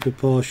kind of in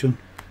proportion.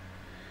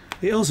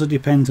 It also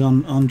depends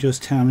on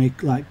just how many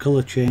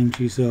colour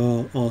changes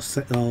or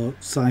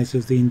size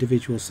of the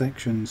individual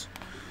sections.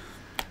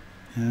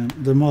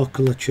 The more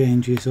colour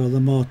changes, or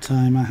the more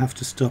time I have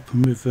to stop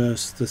and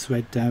reverse the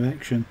thread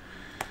direction.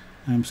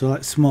 So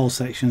like small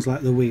sections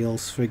like the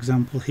wheels, for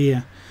example,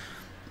 here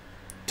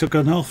took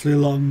an awfully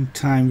long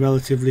time,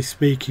 relatively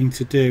speaking,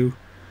 to do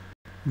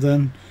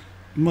than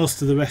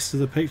most of the rest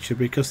of the picture,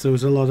 because there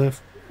was a lot of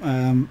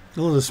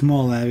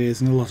small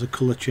areas and a lot of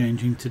colour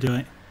changing to do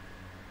it.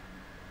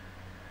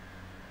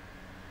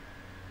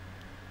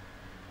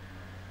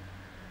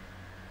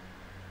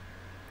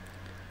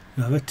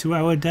 You have a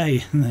 2-hour day,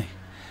 isn't they?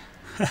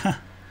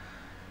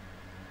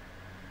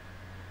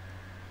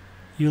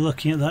 You're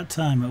looking at that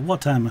timer.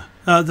 What timer?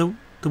 The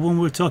one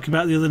we were talking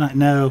about the other night.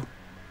 No.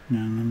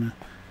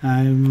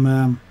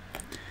 I'm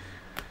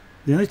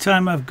the only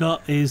time I've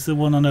got is the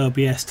one on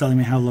OBS telling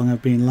me how long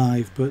I've been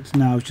live, but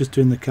no, I was just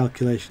doing the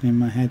calculation in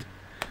my head.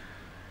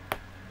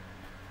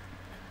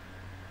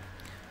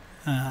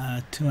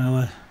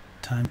 2-hour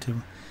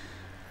timetable.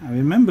 I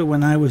remember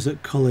when I was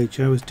at college,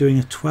 I was doing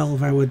a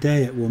 12-hour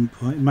day at one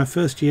point. My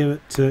first year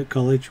at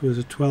college was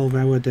a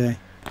 12-hour day,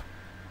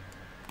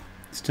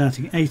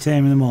 starting at 8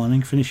 AM in the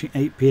morning, finishing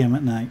 8 PM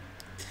at night,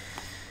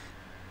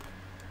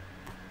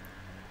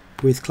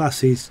 with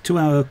classes,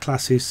 2-hour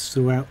classes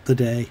throughout the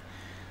day,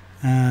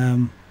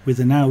 with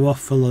an hour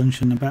off for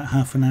lunch and about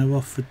half an hour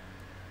off for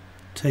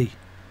tea.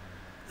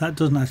 That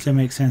doesn't actually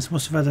make sense.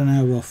 Must have had an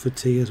hour off for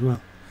tea as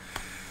well.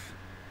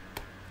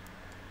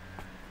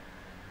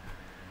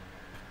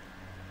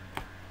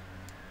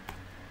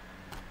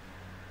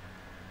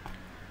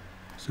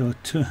 So a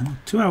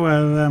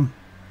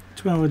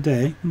two-hour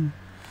day.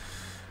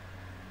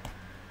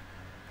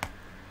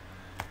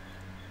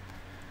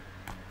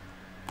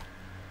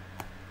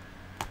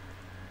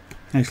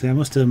 Actually, I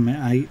must admit,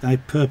 I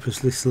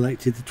purposely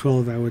selected the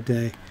 12-hour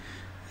day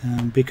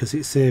because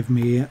it saved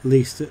me at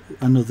least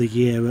another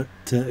year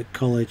at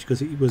college,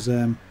 because it was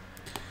a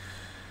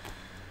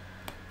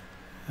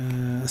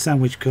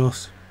sandwich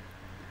course.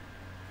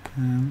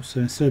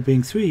 So instead of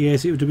being 3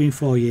 years, it would have been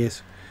 4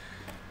 years,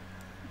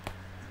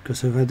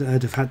 because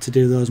I'd have had to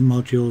do those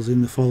modules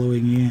in the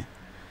following year.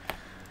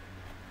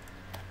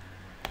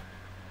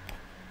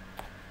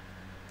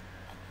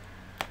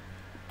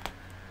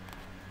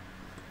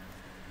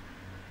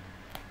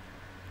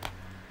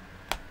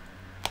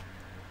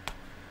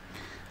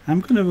 I'm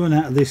going to run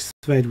out of this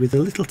thread with a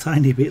little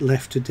tiny bit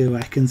left to do.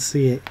 I can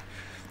see it.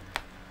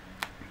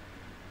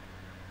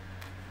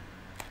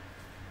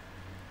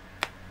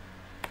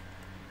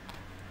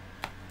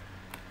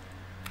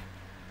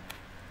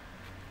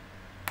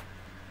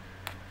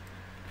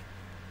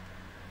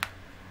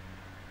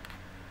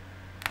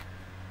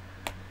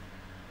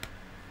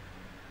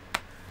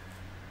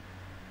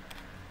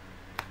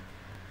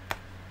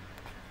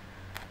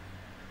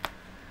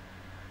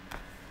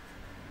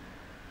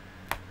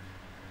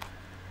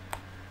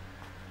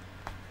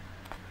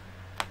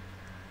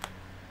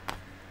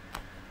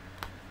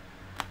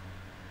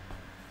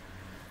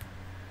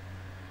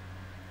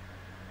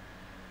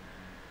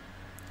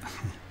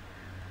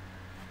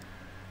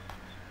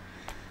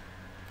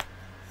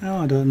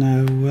 Oh, I don't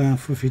know,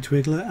 Fluffy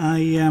Twiggler.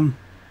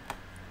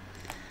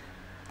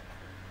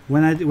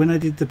 When I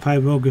did the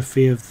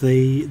pyrography of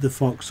the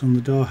fox on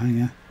the door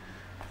hanger,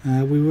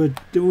 we were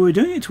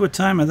doing it to a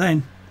timer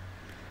then.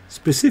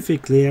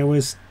 Specifically, I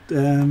was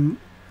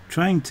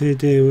trying to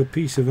do a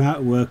piece of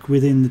artwork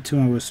within the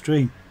 2-hour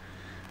stream.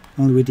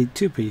 Only we did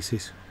 2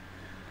 pieces.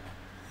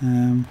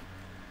 And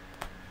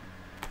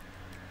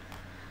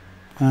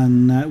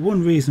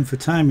one reason for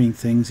timing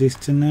things is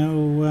to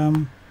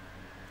know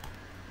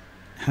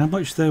how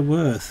much they're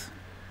worth.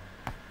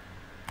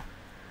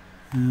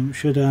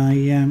 Should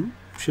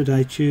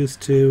I choose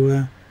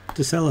to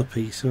sell a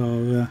piece,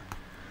 or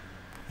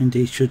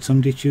indeed should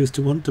somebody choose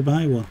to want to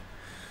buy one?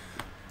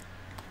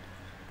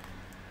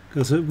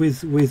 Because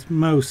with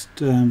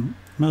most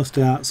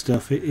art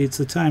stuff, it's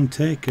the time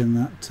taken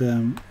that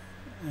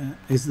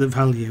is the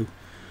value,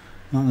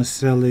 not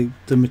necessarily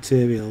the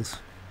materials.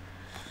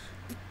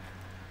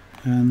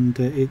 And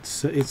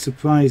it's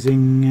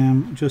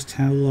surprising just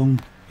how long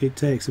it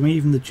takes. I mean,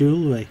 even the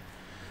jewellery,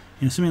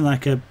 something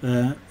like a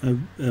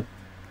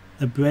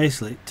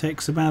bracelet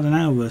takes about an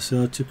hour or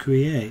so to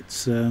create.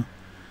 So,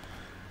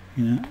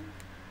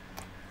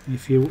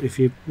 if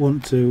you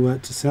want to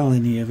sell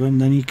any of them,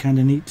 then you kind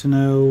of need to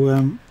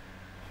know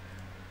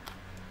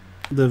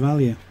the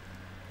value,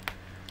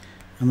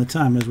 and the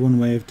time is one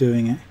way of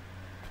doing it.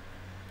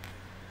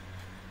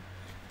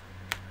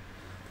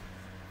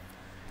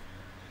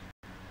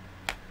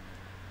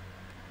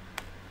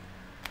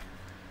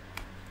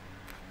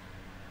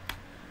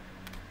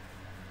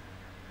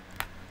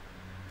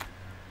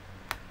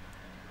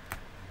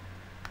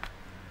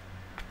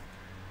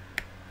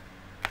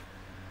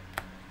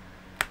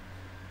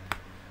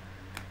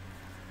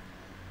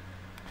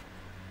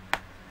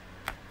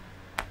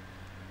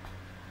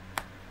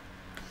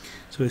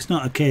 So it's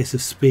not a case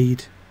of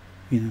speed,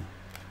 I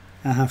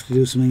have to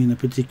do something in a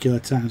particular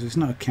time. So it's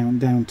not a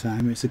countdown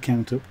timer, it's a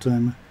count up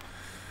timer.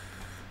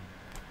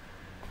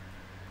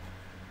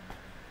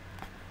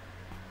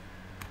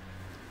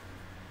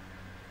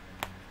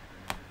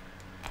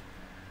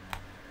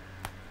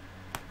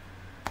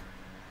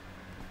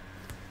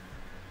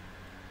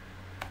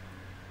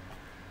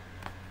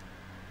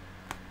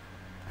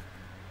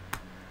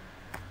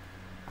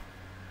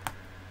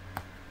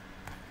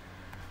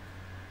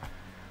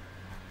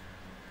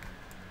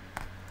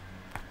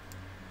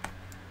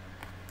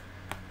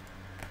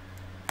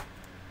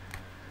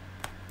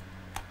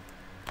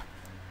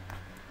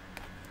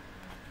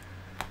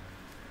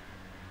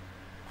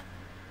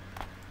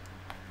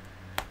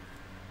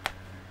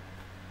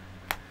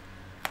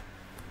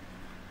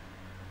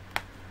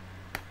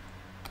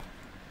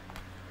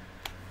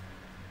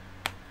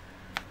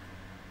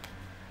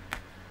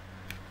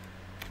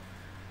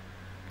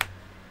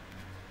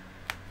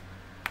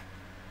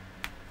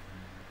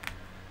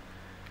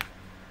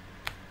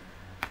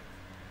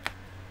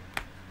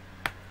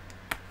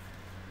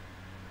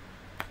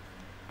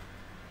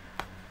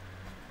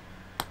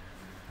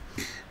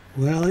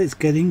 Well, it's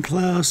getting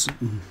close.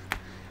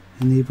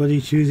 Anybody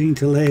choosing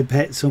to lay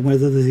bets on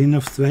whether there's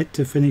enough thread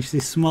to finish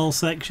this small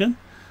section?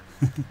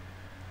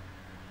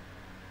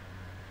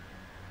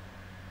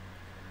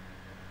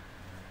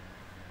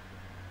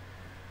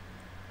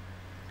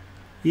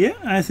 Yeah,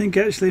 I think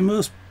actually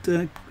most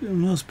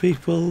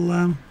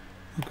people,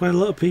 quite a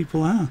lot of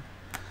people are.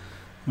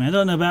 I mean, I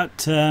don't know about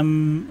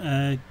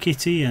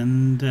Kitty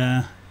and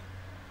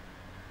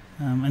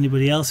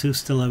anybody else who's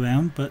still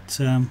around, but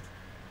I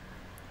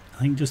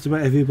think just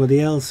about everybody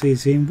else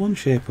is in one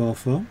shape or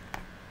form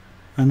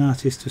an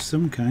artist of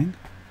some kind.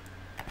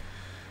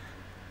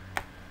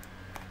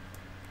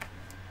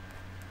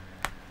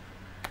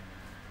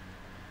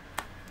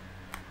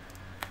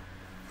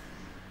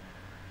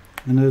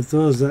 And of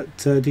those that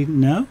didn't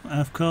know,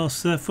 of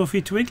course,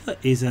 Fluffy Twiggler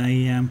is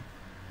a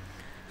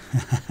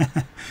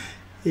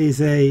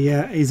is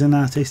an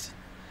artist.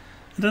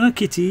 I don't know,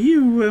 Kitty, are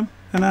you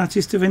an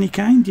artist of any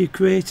kind? Do you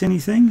create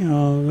anything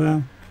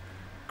or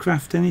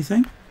craft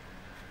anything?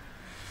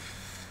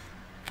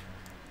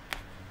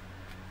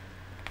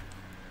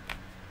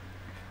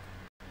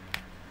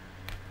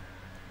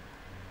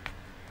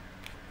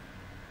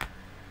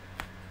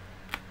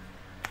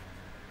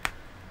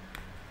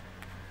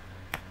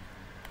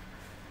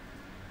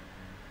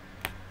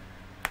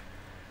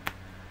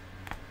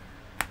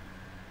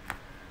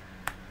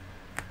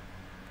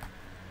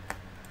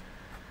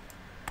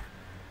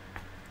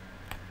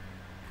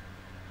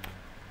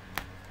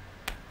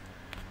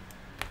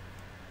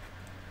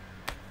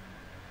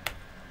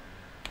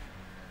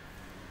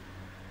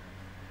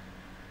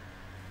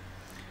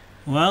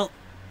 Well,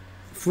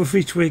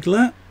 Fluffy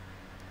Twiggler,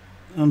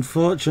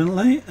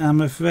 unfortunately,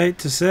 I'm afraid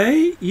to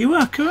say you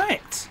are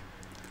correct.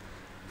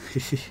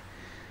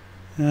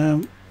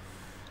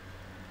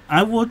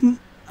 I wouldn't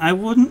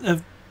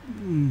have.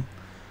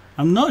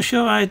 I'm not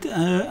sure I'd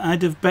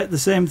have bet the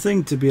same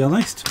thing, to be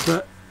honest.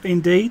 But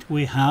indeed,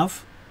 we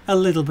have a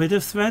little bit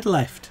of thread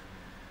left.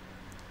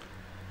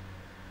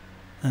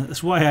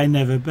 That's why I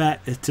never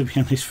bet, to be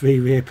honest, Free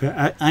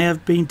Reaper. I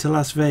have been to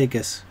Las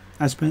Vegas.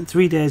 I spent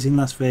 3 days in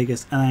Las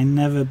Vegas and I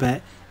never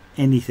bet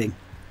anything.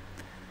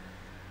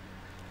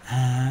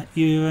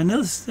 You're an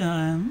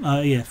illustrator.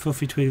 Oh yeah,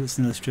 Fluffy Twiggler's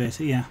an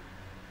illustrator, yeah.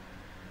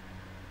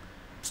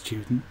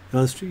 Student.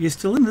 You're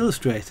still an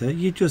illustrator,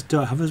 you just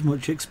don't have as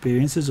much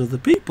experience as other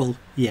people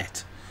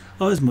yet.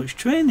 Or as much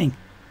training.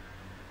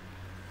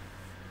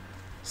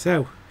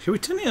 So, shall we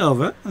turn it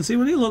over and see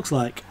what it looks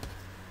like?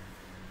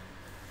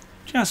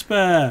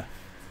 Jasper!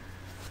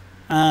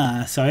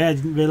 Ah, sorry, I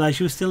didn't realise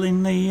you were still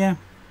in the...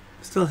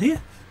 still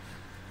here.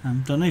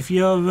 Don't know if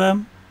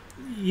you're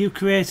you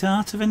create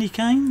art of any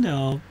kind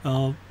or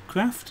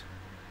craft.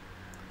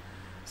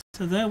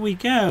 So there we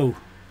go.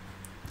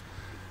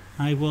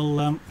 I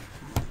will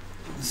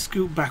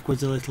scoot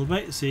backwards a little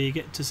bit so you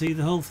get to see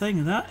the whole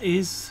thing. That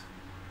is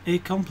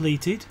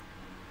completed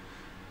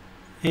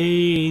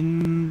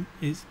in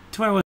it's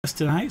 2 hours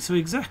tonight, so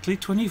exactly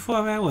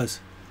 24 hours.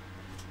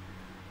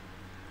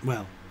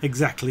 Well,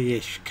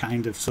 exactly-ish,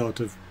 kind of, sort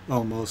of,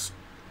 almost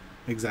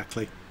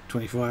exactly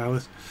 24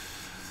 hours.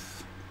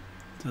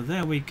 So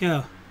there we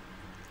go.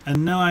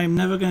 And now I'm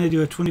never going to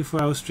do a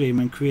 24-hour stream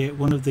and create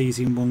one of these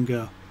in one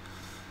go.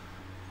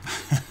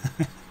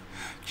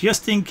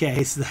 Just in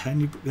case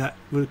that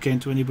came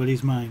to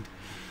anybody's mind.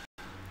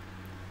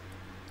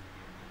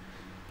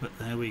 But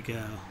there we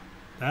go.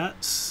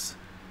 That's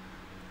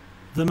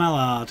the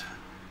Mallard.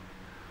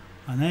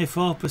 An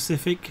A4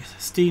 Pacific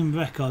Steam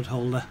record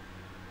holder.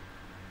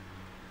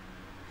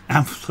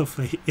 And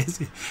Fluffy,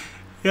 is it?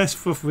 Yes,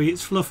 Fluffy,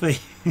 it's fluffy.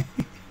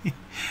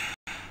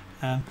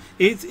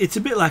 It's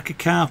a bit like a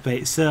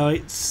carpet, so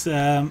it's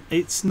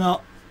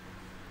not,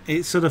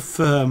 it's sort of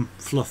firm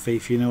fluffy,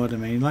 if you know what I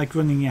mean, like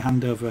running your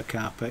hand over a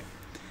carpet.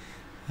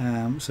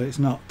 So it's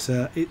not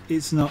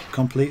it's not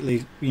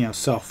completely, you know,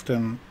 soft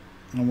and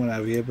what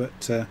have you,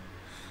 but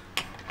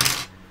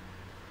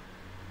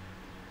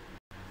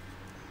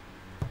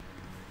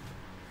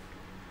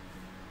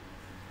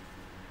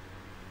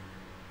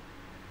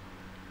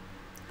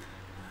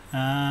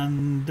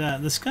and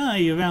the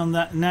sky around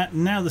that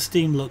now the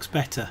steam looks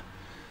better.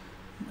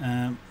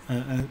 You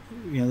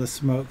know, the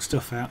smoke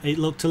stuff out. It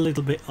looked a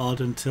little bit odd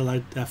until I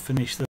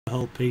finished the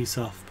whole piece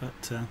off,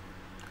 but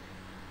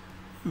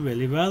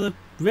really rather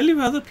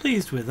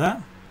pleased with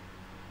that.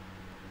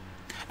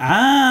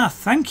 Ah,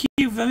 thank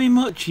you very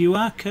much. You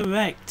are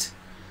correct.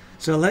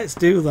 So let's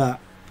do that.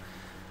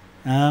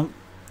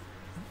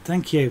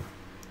 Thank you.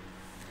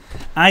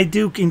 I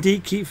do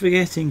indeed keep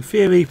forgetting.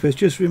 Fear Reaper's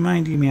just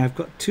reminding me I've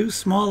got 2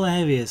 small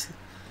areas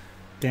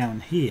down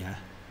here.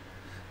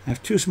 I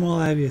have 2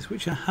 small areas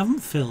which I haven't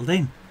filled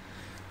in,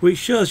 which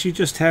shows you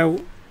just how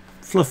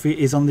fluffy it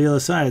is on the other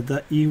side,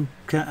 that you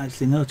can't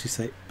actually notice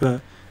it,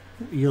 but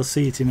you'll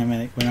see it in a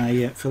minute when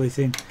I fill it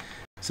in.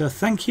 So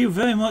thank you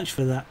very much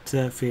for that,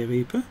 Fear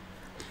Reaper.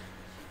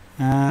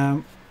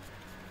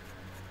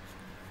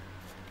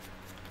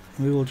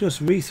 We will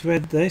just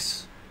rethread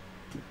this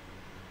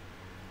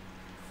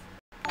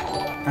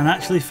and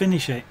actually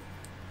finish it.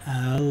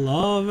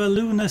 Laura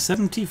Luna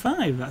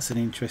 75, that's an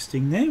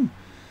interesting name.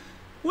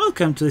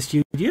 Welcome to the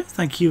studio,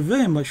 thank you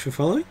very much for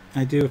following.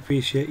 I do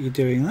appreciate you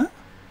doing that.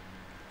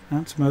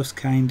 That's most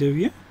kind of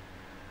you.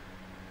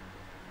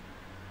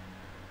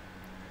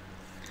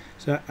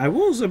 So I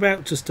was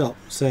about to stop,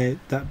 say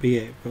that be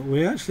it, but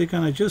we're actually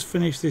going to just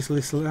finish this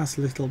last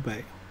little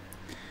bit.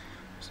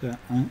 So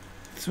I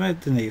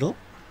thread the needle,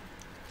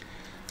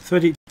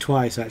 thread it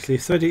twice actually,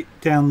 thread it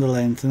down the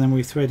length and then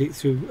we thread it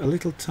through a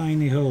little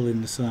tiny hole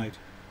in the side.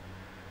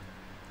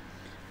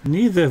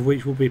 Neither of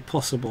which will be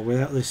possible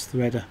without this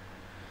threader.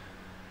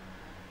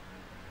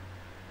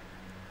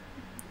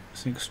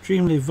 It's an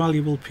extremely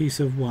valuable piece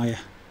of wire.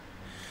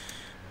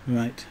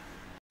 Right.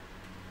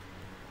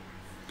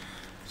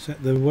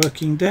 Set the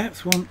working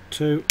depth, 1,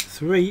 2,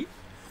 3,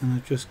 and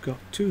I've just got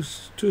two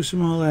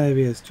small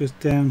areas just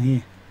down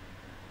here.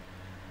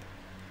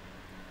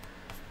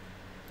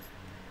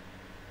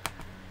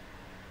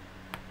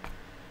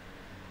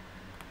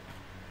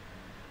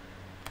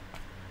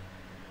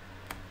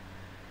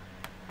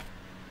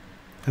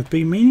 I've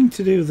been meaning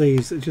to do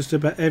these at just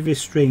about every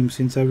stream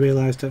since I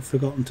realised I'd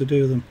forgotten to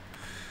do them.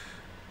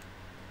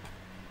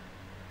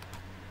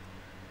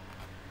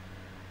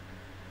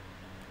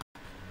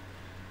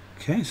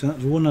 Okay, so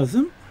that's one of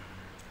them.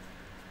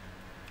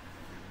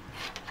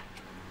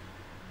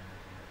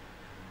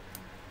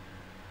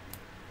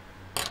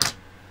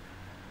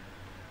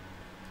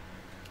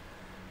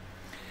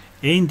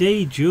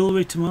 Indeed,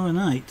 jewellery tomorrow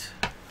night.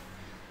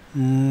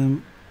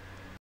 I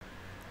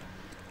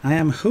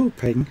am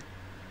hoping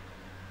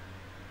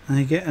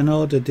I get an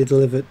order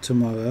delivered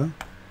tomorrow.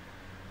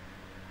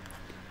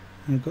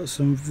 I've got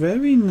some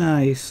very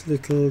nice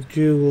little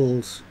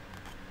jewels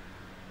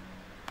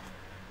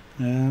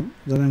that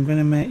I'm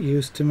going to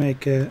use to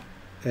make a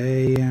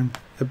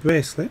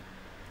bracelet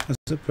as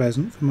a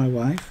present for my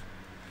wife,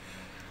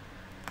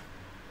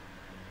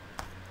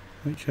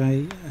 which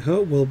I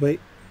hope will be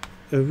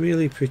a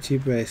really pretty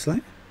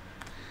bracelet.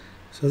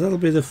 So that'll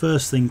be the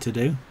first thing to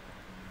do.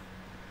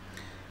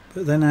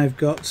 But then I've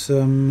got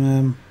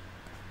some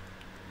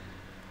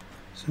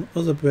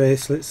other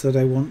bracelets that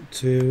I want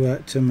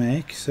to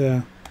make.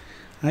 So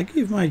I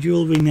give my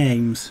jewellery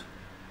names.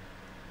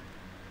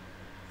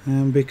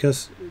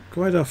 Because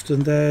quite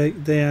often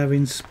they are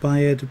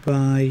inspired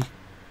by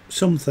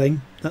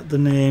something that the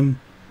name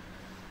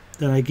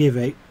that I give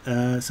it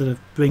sort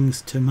of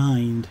brings to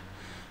mind.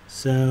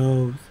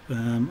 So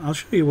I'll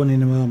show you one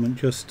in a moment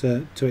just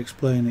to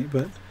explain it,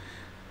 but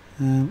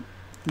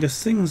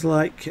there's things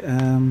like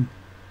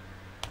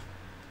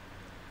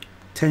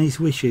tennis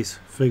wishes,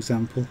 for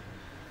example,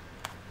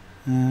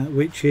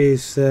 which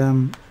is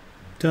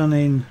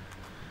done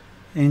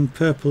in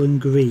purple and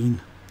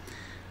green,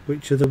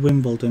 which are the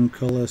Wimbledon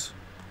colours,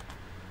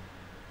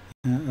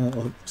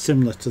 or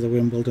similar to the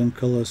Wimbledon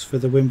colours for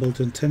the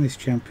Wimbledon Tennis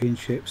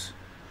Championships.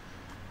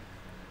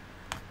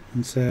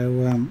 And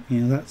so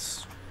you know,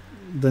 that's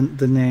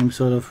the name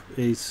sort of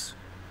is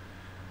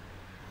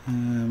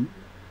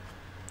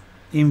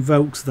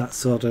invokes that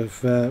sort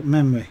of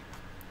memory.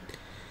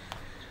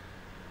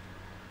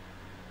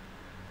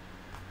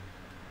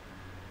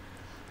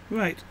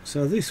 Right,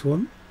 so this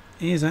one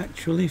is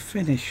actually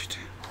finished.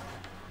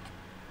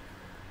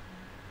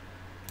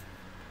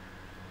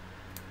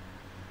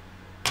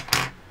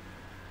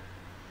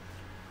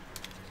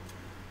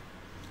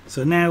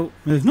 So now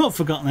we've not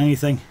forgotten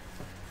anything.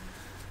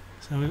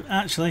 So we've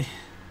actually,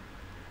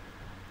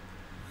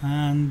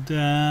 and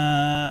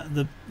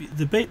the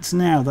bits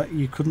now that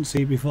you couldn't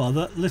see before,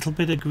 that little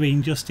bit of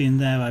green just in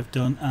there I've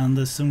done, and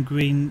there's some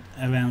green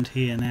around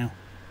here now.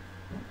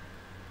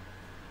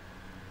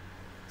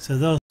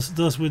 So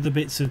those were the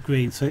bits of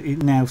green. So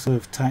it now sort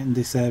of tightened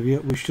this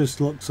area, which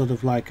just looks sort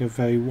of like a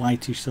very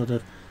whitish sort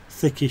of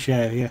thickish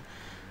area.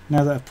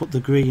 Now that I've put the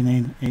green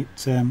in, it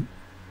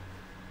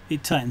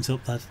tightens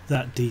up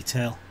that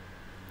detail.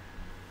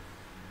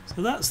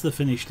 So that's the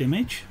finished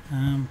image.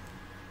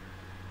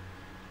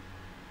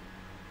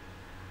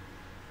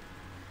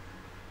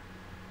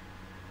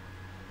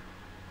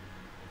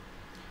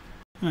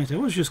 Right, I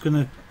was just going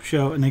to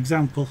show an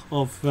example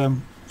of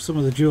some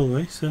of the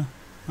jewellery, so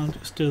I'll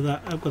just do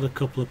that. I've got a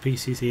couple of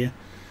pieces here,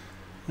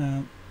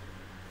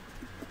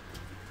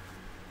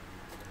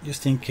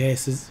 just in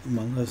case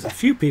there's a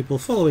few people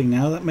following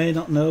now that may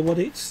not know what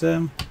it's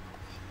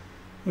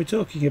we're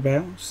talking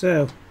about.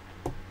 So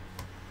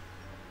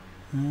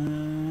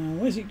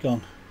where's it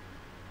gone?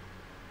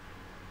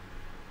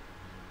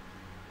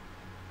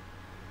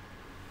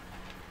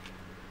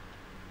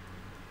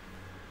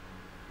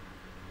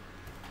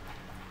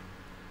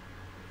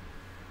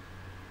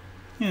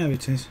 There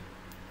it is.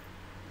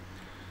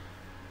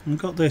 I've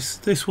got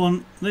this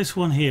one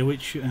here,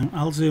 which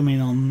I'll zoom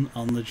in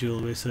on the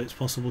jewellery so it's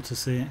possible to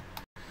see it.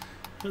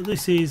 But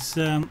this is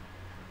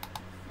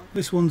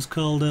this one's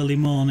called Early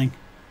Morning,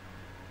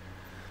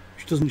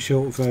 which doesn't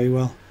show up very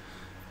well,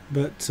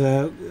 but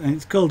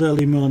it's called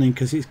Early Morning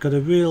because it's got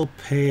a real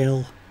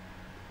pale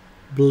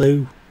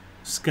blue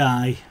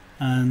sky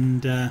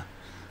and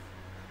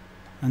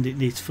it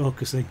needs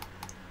focusing.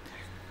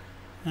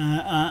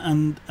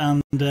 and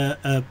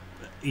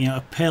you know,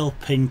 a pale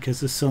pink as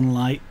the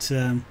sunlight.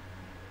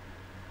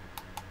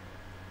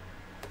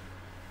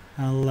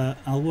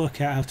 I'll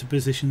work out how to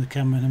position the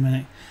camera in a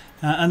minute.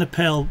 And a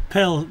pale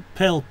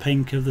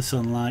pink of the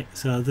sunlight,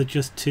 so the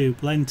just two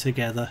blend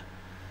together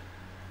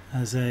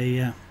as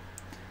a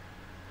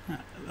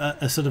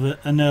sort of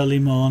an early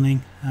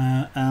morning,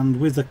 and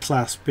with the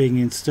clasp being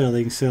in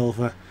sterling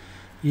silver,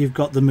 you've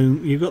got the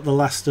moon, you've got the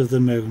last of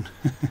the moon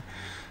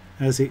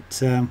as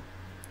it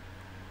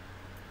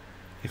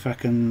if I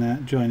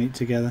can join it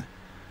together.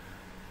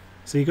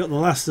 So you've got the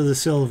last of the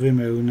silvery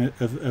moon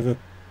of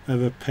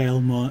a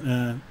pale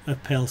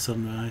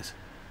sunrise.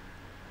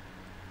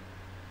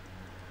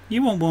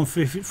 You want one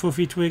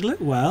fluffy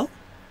twiglet? Well,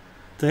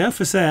 they are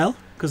for sale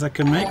because I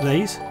can make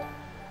these.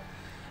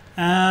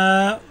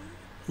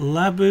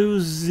 Labu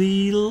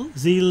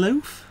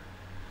Ziloof.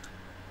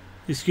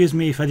 Excuse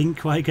me if I didn't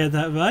quite get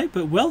that right,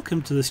 but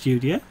welcome to the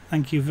studio.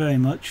 Thank you very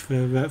much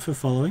for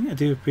following. I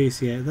do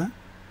appreciate that.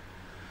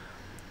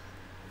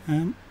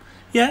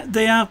 Yeah,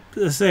 they are,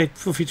 as I say,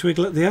 fluffy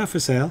twiglet. They are for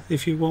sale.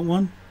 If you want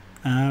one,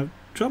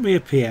 drop me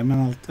a PM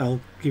and I'll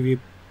give you.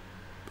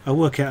 I'll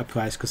work out a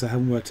price because I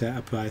haven't worked out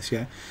a price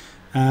yet.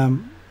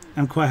 I'm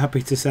quite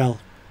happy to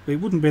sell. It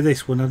wouldn't be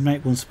this one. I'd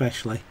make one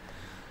specially.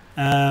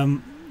 But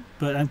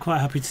I'm quite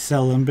happy to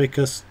sell them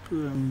because you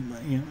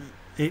know,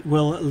 it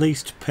will at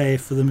least pay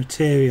for the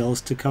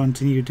materials to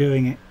continue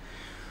doing it.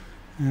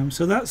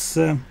 So that's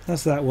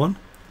that one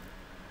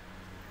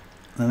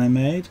that I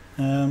made.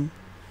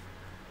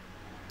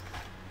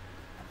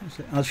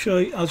 I'll show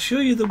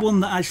you the one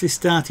that actually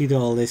started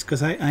all this,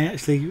 because I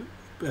actually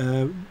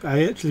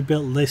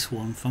built this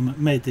one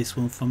made this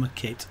one from a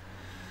kit,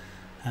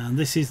 and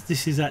this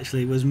is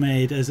actually was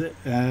made as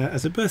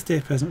a birthday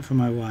present for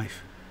my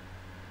wife.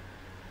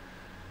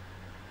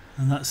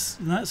 And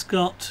that's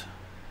got,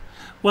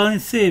 well, in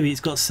theory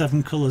it's got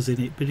 7 colours in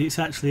it, but it's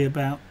actually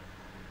about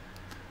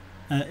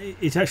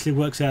it actually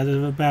works out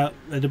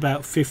at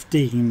about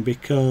 15,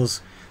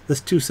 because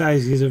there's 2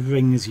 sizes of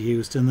rings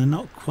used and they're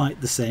not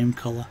quite the same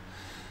colour.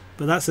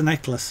 But that's a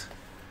necklace.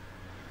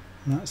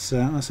 That's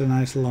a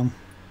nice long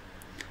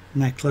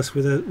necklace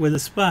with a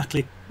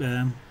sparkly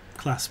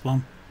clasp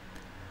on.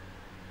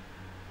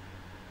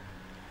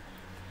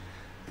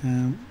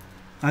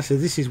 Actually,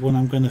 this is one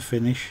I'm going to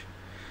finish.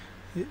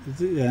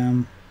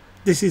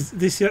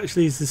 This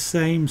actually is the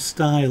same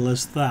style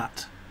as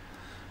that,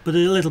 but a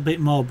little bit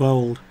more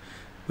bold.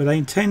 But I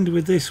intend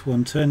with this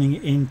one turning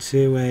it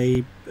into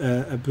a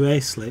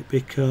bracelet,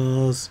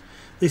 because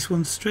this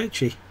one's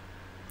stretchy,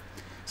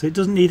 so it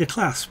doesn't need a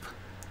clasp.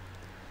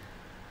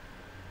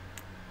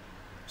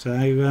 So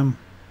I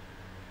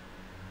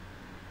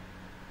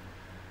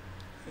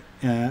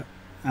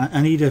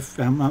need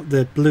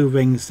the blue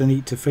rings I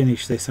need to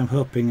finish this. I'm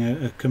hoping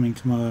are coming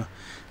tomorrow,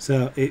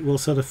 so it will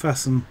sort of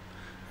fasten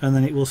and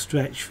then it will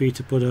stretch for you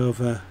to put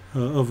over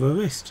a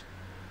wrist.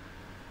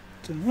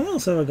 So what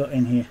else have I got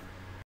in here?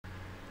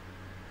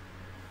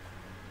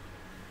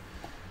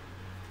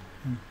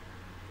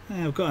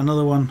 I've got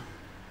another one.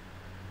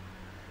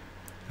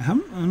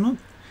 I'm not.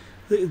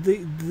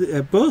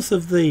 Both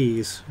of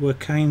these were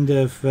kind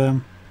of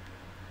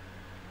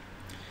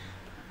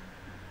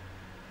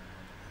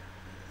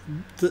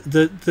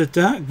the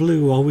dark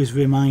blue always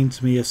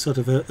reminds me of sort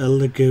of a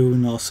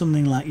lagoon or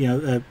something like, you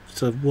know,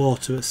 sort of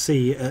water at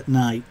sea at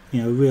night,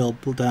 you know, real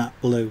dark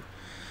blue.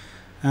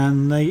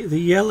 And the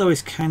yellow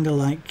is kind of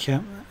like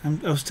I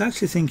was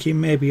actually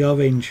thinking maybe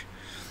orange,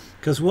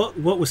 because what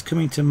was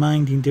coming to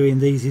mind in doing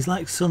these is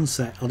like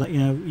sunset, or that, you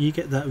know, you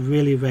get that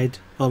really red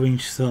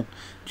orange sun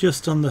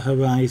just on the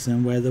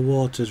horizon where the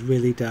water's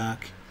really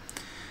dark,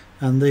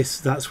 and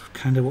that's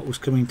kind of what was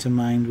coming to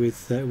mind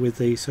with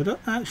these. So I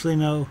don't actually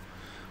know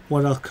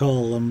what I'll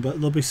call them, but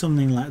there'll be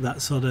something like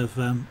that sort of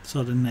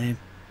name.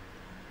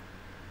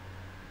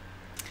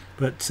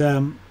 But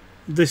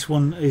this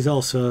one is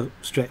also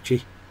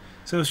stretchy,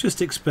 so I was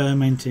just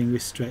experimenting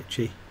with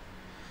stretchy,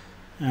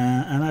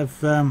 and I've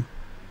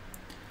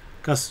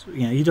because,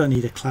 you know, you don't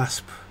need a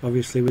clasp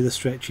obviously with a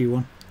stretchy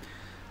one,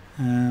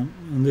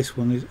 and this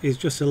one is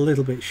just a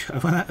little bit I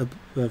ran out of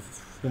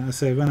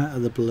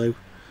the blue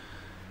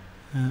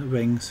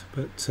rings,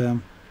 but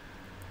so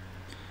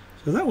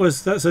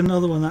that's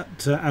another one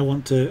that I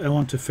want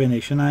to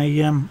finish.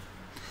 And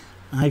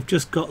I've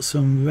just got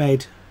some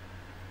red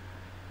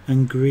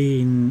and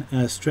green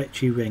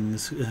stretchy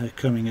rings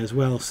coming as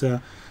well,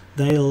 so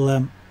they'll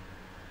I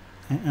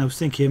was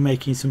thinking of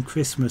making some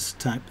Christmas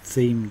type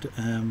themed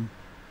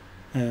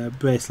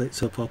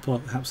bracelets up, or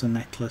perhaps a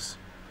necklace.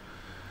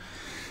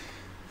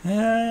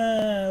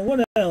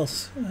 What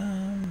else?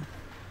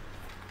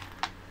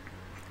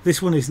 This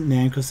one isn't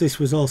named because this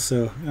was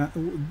also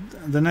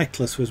the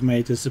necklace was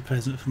made as a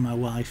present for my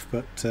wife,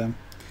 but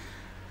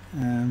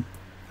I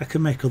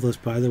can make others,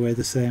 by the way,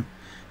 the same.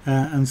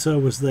 And so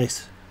was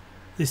this.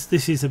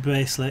 This is a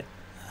bracelet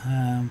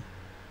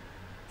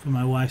for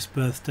my wife's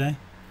birthday,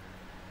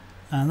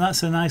 and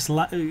that's a nice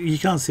you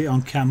can't see it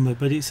on camera,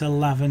 but it's a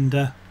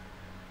lavender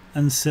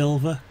and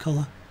silver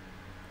colour,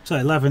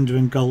 sorry, lavender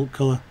and gold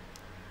colour.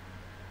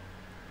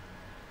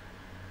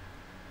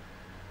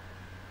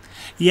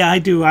 Yeah, I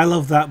do. I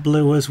love that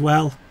blue as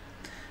well.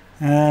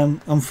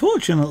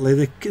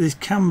 Unfortunately, this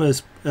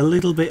camera's a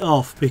little bit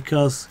off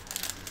because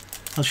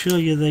I'll show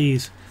you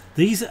these.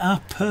 These are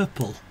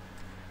purple.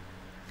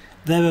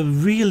 They're a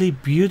really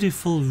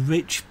beautiful,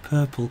 rich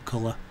purple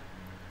colour.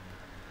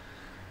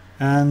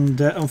 And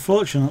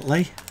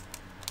unfortunately,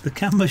 the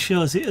camera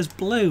shows it as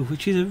blue,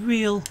 which is a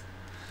real...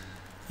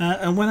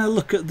 and when I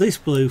look at this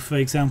blue, for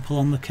example,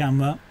 on the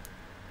camera,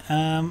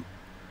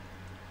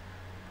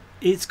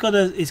 it's got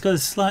a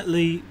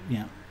slightly, you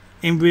know,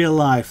 in real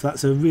life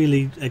that's a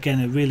really, again,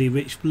 a really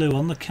rich blue.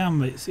 On the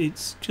camera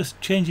it's just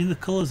changing the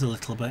colours a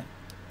little bit,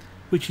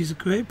 which is a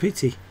great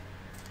pity.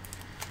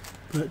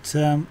 But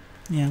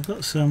yeah, I've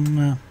got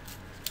some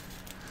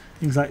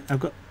things like,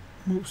 I've got,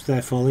 oops,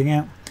 they're falling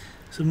out,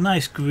 some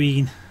nice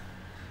green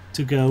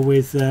to go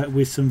with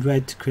some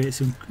red to create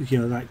some, you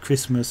know, like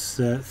Christmas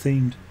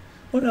themed.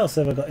 What else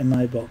have I got in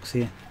my box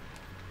here?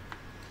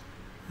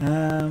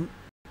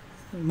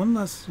 One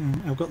last,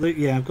 I've got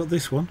I've got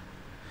this one,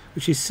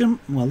 which is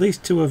well, these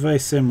two are very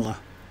similar.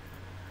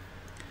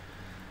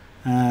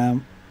 I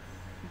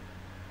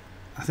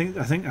think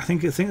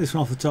this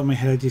one off the top of my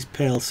head is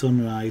Pale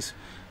Sunrise,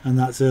 and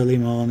that's early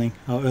morning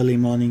or early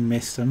morning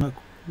mist. I'm not,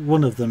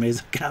 one of them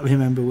is, I can't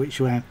remember which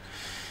one.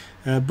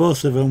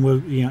 Both of them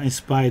were, you know,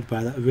 inspired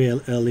by that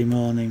real early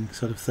morning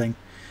sort of thing.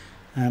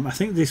 I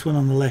think this one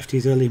on the left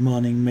is early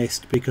morning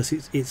mist because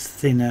it's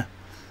thinner,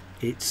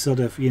 it's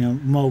sort of, you know,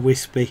 more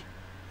wispy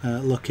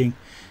looking,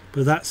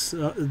 but that's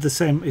the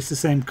same. It's the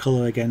same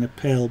colour again, a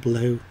pale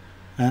blue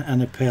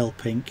and a pale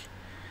pink,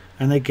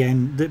 and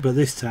again, but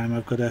this time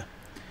I've got a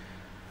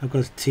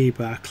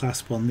T-bar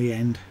clasp on the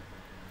end,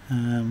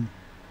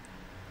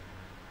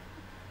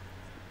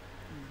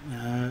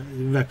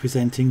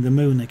 representing the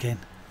moon again,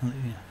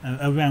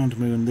 a round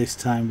moon this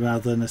time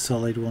rather than a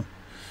solid one.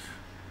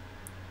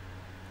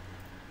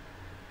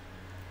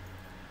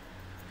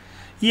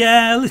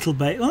 Yeah, a little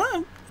bit.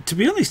 Well, to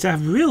be honest, I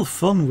have real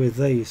fun with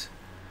these.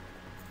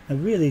 I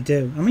really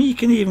do. I mean, you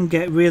can even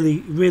get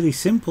really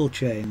simple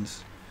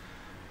chains.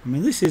 I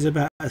mean, this is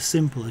about as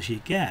simple as you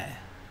get.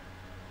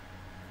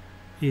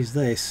 Is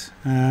this,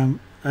 and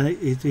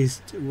it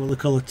is what they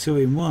call a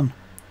 2-in-1,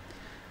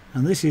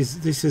 and this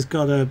has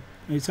got a,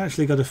 it's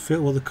actually got a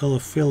what they call a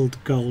filled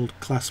gold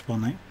clasp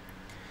on it,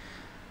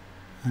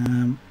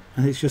 and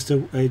it's just a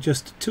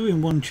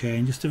 2-in-1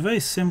 chain, just a very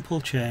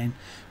simple chain.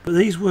 But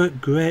these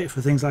work great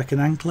for things like an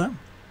anklet,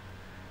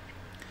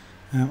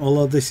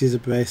 although this is a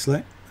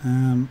bracelet.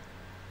 And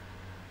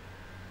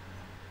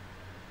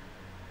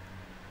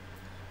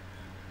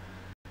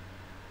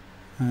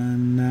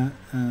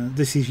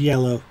this is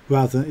yellow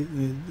rather,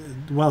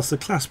 whilst the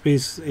clasp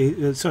is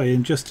sorry,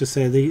 and just to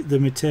say, the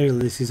material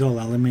of this is all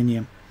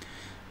aluminium,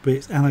 but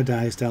it's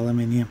anodized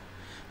aluminium,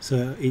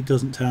 so it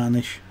doesn't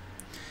tarnish.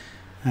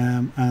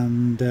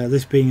 And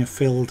this being a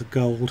filled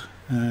gold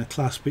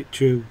clasp, it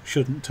too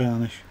shouldn't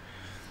tarnish.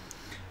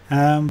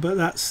 But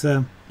that's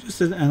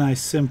just a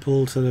nice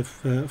simple sort of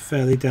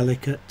fairly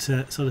delicate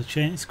sort of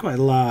chain. It's quite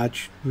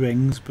large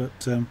rings,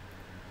 but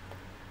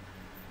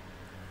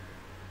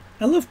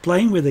I love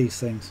playing with these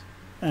things.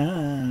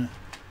 Yep,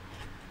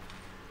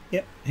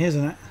 here's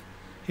an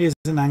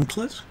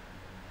anklet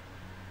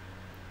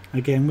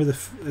again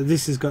with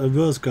this has got a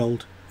rose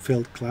gold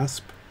filled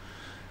clasp,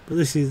 but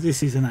this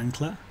is an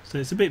anklet, so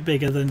it's a bit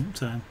bigger than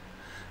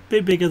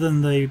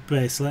the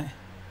bracelet.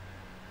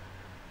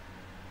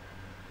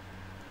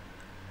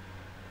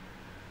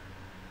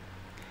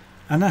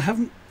 And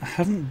actually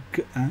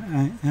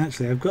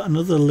I've got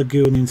another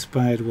lagoon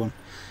inspired one,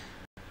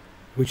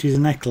 which is a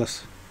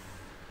necklace.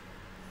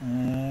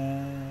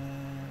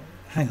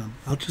 Hang on,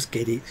 I'll just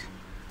get it.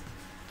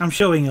 I'm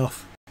showing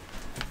off.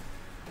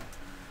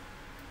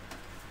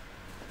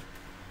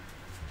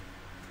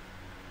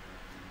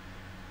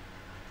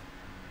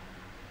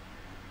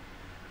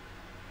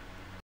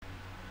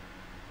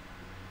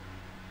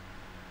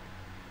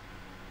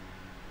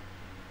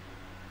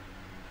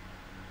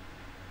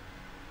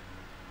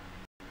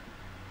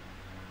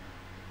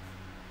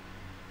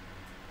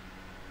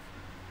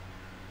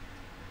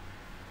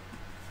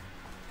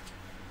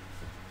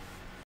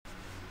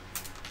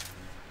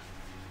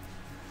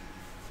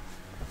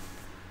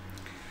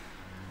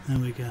 There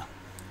we go.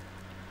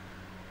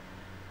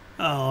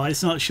 Oh,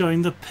 it's not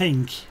showing the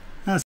pink.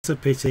 That's a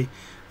pity.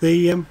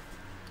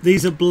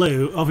 These are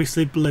blue,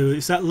 obviously blue.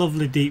 It's that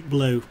lovely deep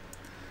blue,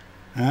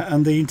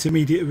 and the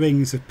intermediate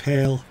rings are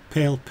pale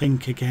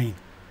pink again.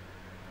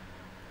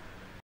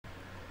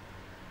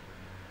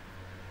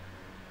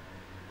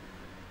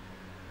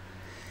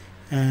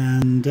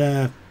 And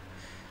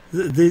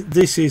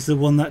this is the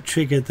one that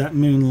triggered that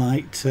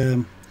moonlight.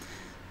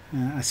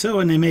 I saw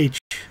an image,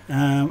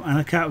 and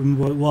I can't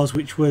remember what it was,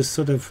 which was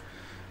sort of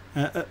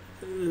you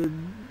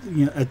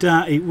know, a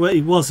dark.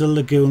 It was a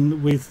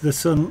lagoon with the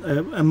sun,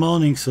 a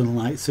morning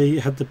sunlight. So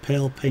you had the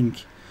pale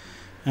pink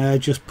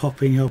just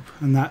popping up,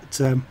 and that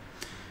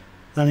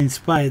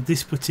inspired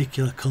this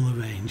particular colour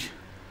range.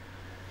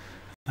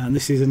 And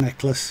this is a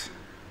necklace.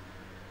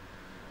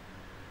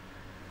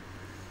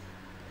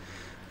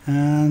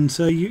 And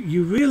so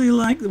you really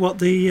like what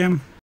the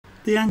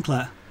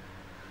anklet.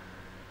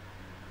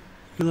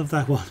 You love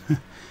that one.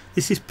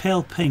 This is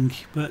pale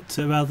pink, but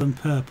rather than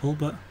purple.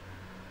 But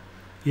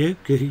you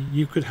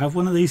could have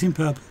one of these in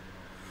purple.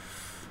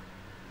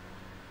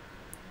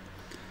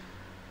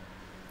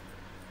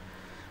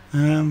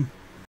 And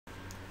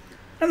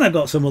I've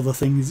got some other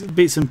things,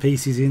 bits and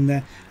pieces in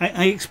there.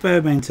 I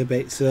experiment a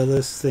bit, so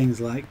there's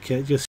things like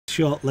just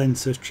short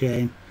lengths of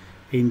chain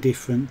in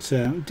different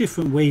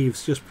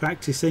weaves, just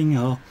practicing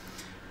or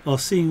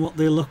seeing what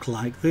they look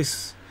like.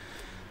 This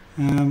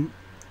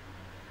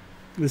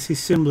is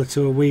similar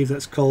to a weave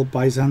that's called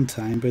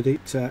Byzantine, but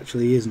it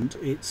actually isn't.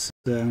 It's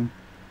this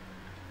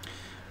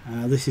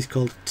is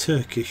called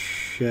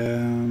Turkish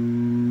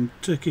round,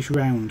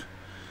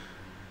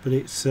 but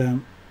it's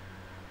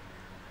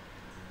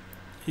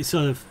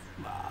sort of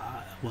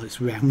well, it's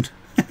round.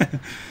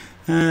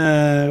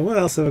 What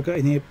else have I got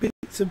in here?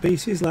 Bits and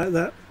pieces like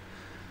that.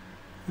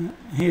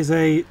 Here's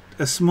a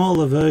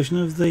smaller version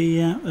of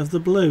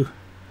the blue.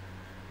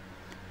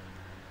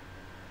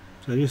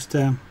 So just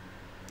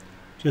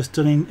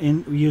done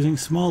in using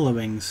smaller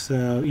rings.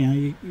 So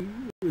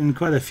in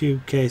quite a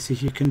few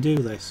cases you can do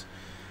this.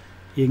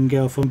 You can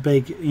go from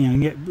big, you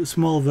can get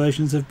small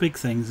versions of big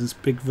things and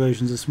big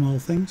versions of small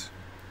things.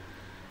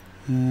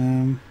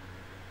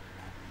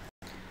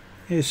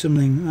 Here's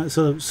something that's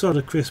sort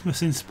of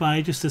Christmas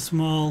inspired, just a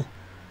small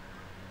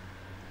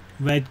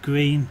red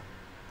green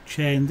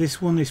chain. This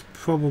one is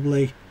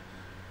probably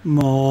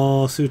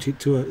more suited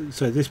to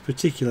this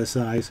particular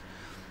size,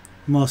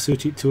 more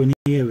suited to an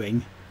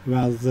earring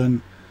rather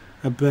than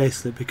a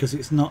bracelet, because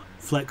it's not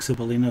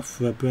flexible enough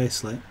for a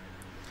bracelet.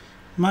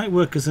 Might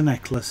work as a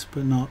necklace,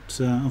 but not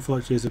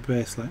unfortunately as a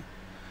bracelet.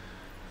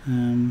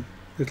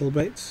 Little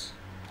bits.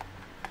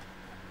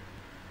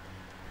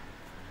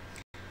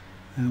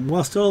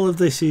 Whilst all of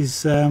this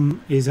is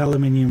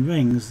aluminium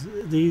rings,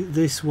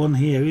 this one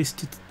here is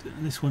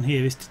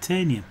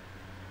titanium,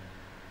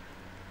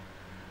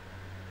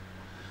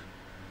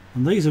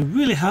 and these are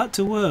really hard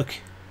to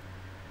work.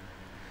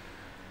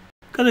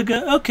 Gotta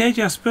go. Okay,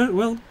 Jasper.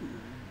 Well,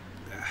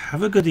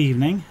 have a good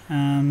evening,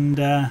 and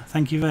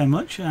thank you very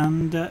much.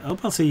 And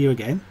hope I'll see you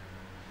again.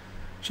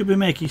 Should be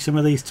making some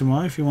of these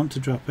tomorrow if you want to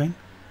drop in.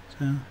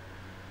 So,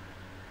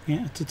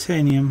 yeah,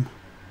 titanium,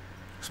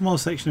 small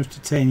section of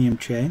titanium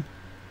chain.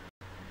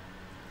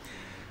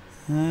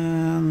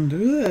 And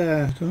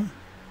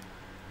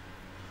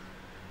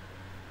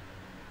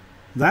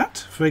that,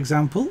 for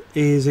example,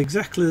 is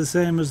exactly the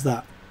same as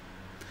that,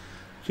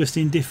 just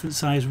in different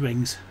size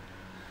rings.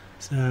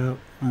 So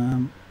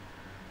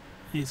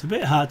it's a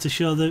bit hard to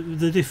show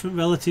the different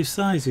relative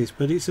sizes,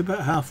 but it's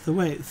about half the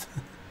width.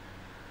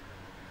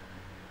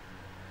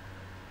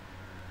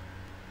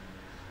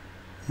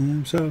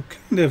 So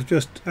kind of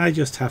I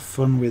just have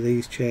fun with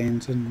these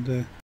chains,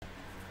 and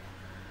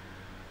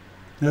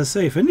as I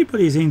say, if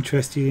anybody is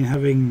interested in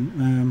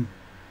having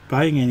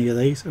buying any of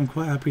these, I'm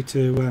quite happy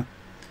to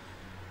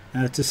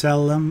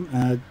sell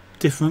them.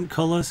 Different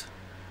colours.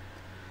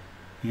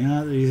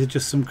 Yeah, these are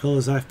just some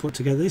colours I've put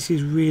together. This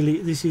is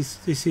what's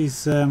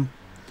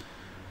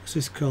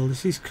this called?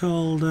 This is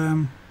called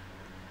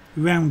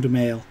round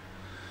mail,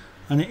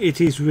 and it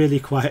is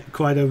really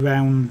quite a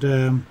round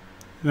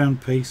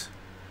piece.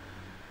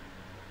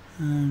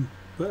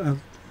 But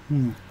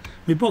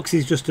my box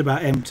is just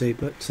about empty,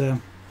 but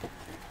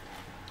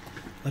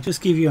I'll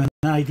just give you an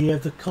idea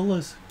of the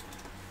colours.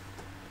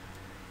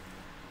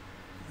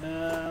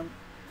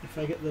 If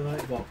I get the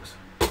right box.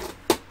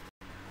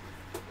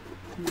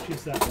 Which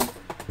is that one?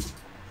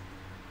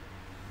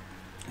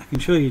 I can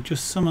show you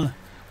just some of.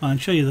 Well, I'll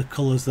show you the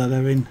colours that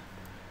are in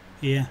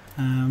here.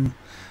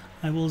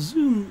 I will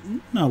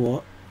zoom. No,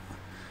 what?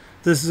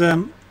 There's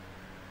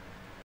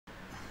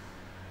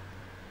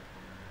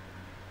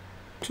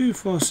 2,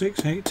 4,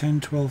 6, 8, 10,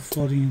 12,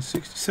 14,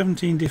 16,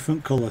 17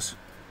 different colours.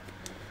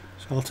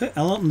 So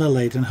I'll open the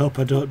lid and hope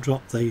I don't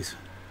drop these.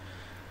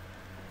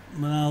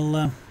 But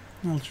I'll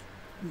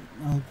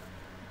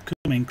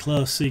come in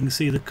close so you can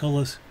see the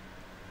colours.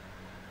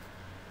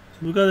 So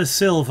we've got a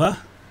silver,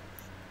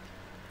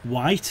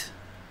 white.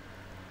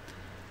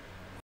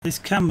 This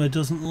camera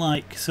doesn't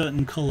like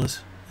certain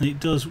colours, and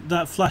it does.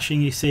 That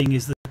flashing you're seeing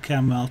is the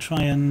camera. I'll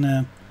try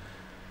and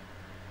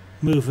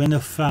move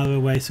enough far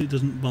away so it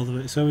doesn't bother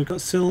it. So we've got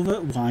silver,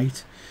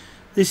 white.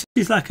 This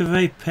is like a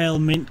very pale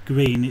mint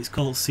green. It's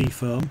called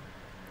seafoam.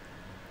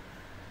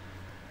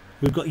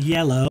 We've got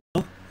yellow,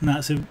 and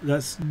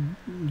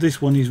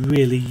this one is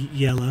really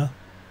yellow.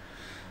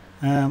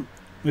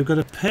 We've got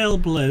a pale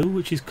blue,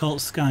 which is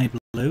called sky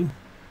blue.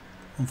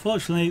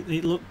 Unfortunately,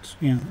 it looks,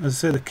 as I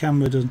say, the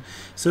camera doesn't.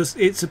 So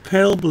it's a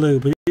pale blue,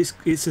 but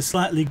it's a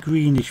slightly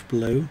greenish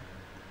blue.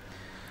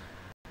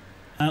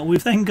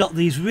 We've then got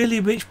these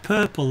really rich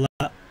purple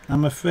that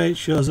I'm afraid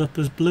shows up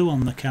as blue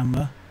on the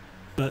camera,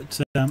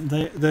 but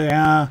they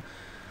are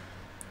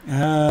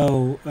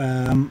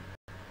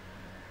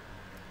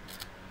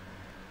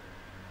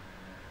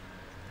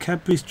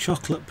Cadbury's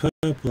chocolate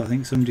purple. I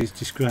think somebody's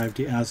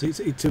described it as.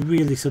 It's a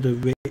really sort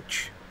of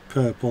rich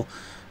purple,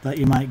 that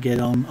you might get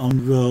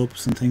on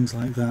robes and things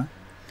like that.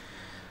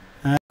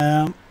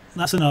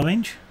 That's an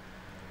orange.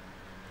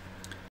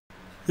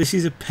 This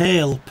is a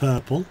pale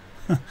purple.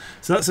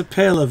 So that's a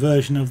paler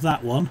version of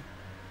that one.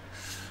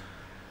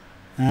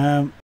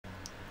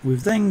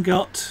 We've then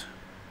got,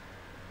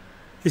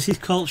 this is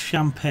called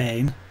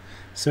champagne.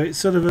 So it's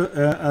sort of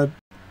a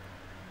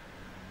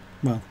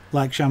well,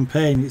 like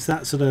champagne, it's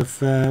that sort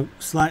of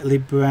slightly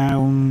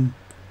brown,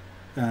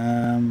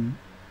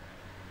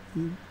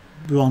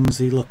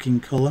 bronzy looking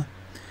colour.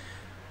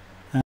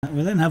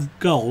 We then have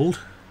gold,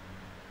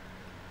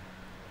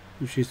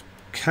 which is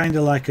kind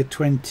of like a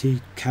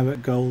 20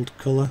 karat gold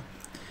colour.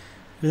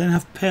 We then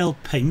have pale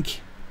pink.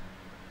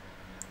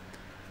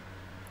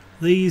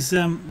 These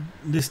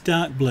this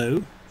dark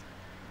blue,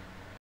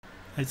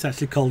 it's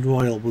actually called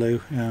royal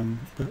blue,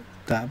 but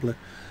dark blue.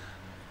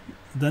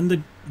 Then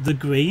the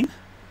green,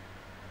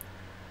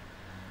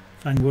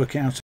 if I can work it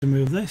out to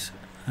move this,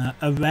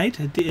 a red,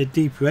 a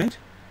deep red.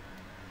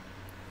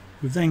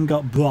 We've then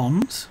got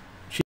bronze,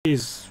 which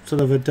is sort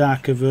of a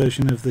darker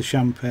version of the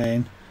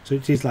champagne, so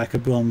it is like a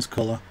bronze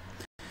colour.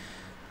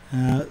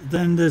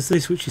 Then there's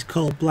this which is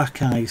called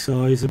black ice,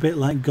 so it's a bit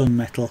like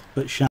gunmetal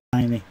but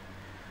shiny.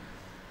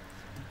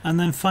 And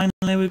then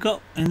finally we've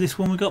got, in this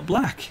one we've got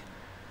black.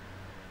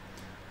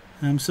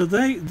 So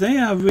they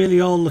are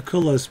really all the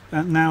colours.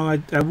 Now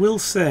I will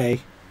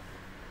say,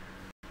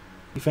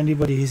 if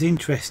anybody is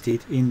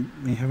interested in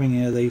having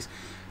any of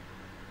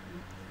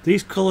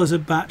these colours are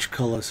batch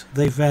colours,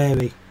 they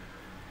vary.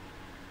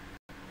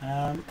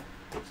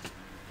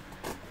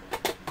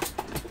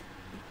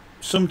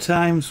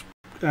 Sometimes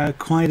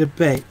quite a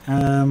bit,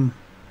 and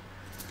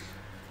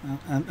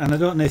I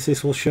don't know if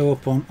this will show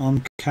up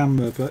on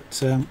camera,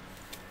 but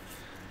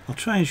I'll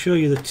try and show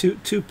you the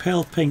two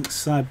pale pinks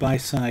side by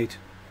side.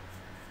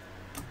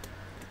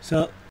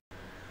 So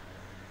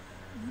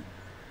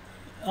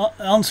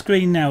on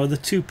screen now are the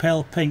two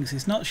pale pinks.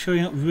 It's not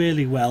showing up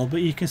really well,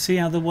 but you can see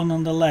how the one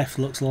on the left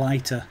looks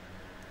lighter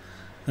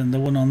than the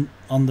one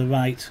on the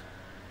right.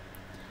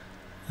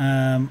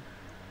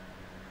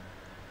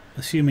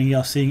 Assuming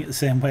you're seeing it the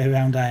same way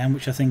around I am,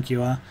 which I think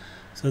you are.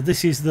 So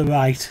this is the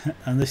right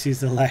and this is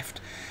the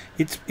left.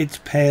 It's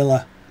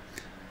paler.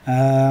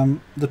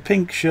 The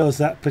pink shows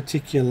that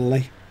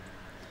particularly.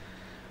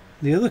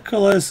 The other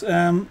colours,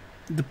 the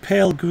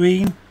pale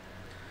green,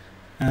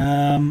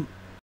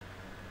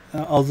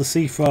 or the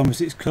sea foam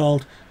as it's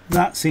called,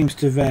 that seems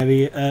to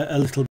vary a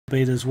little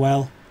bit as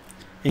well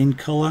in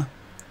colour.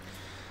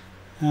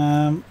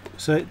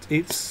 So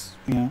it's,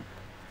 you know,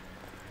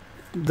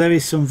 there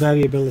is some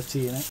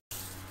variability in it.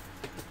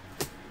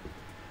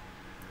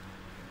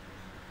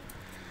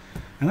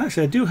 And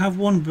actually I do have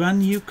one brand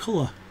new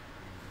colour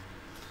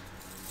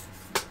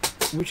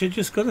which I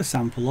just got a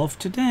sample of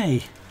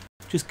today,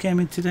 just came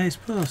in today's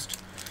post,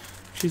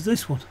 which is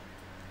this one.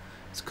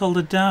 It's called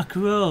a dark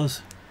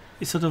rose.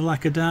 It's sort of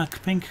like a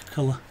dark pink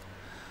colour,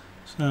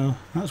 so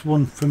that's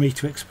one for me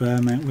to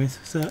experiment with.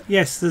 So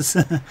yes, there's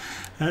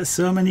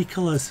so many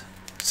colours,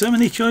 so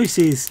many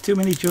choices, too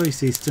many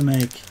choices to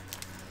make.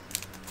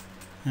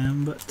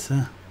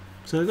 So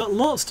I've got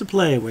lots to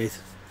play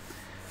with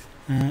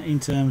in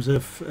terms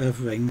of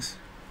rings.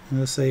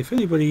 And I say, if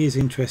anybody is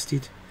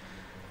interested,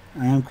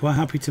 I am quite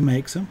happy to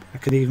make some. I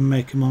could even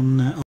make them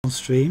on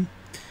stream,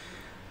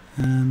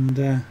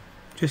 and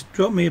just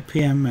drop me a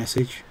PM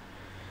message,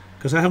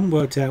 because I haven't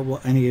worked out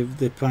what any of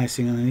the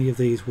pricing on any of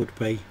these would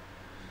be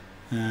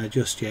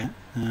just yet.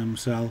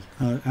 So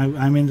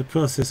I'm in the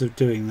process of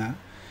doing that.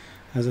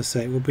 As I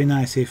say, it would be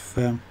nice if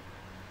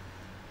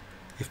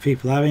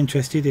people are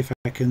interested, if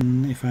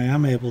I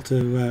am able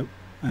to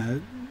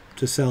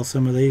sell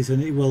some of these,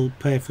 and it will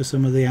pay for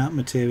some of the art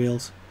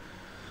materials,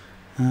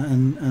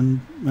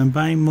 and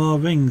buying more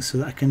rings so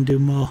that I can do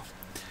more.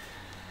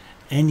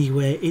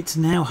 Anyway, it's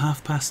now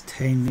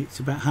 10:30. It's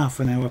about half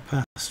an hour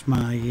past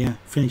my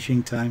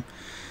finishing time,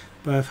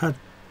 but I've had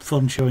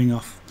fun showing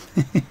off.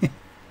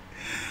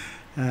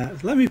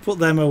 Let me put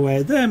them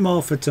away. They're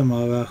more for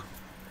tomorrow,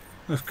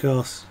 of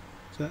course.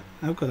 So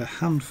I've got a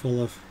handful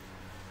of.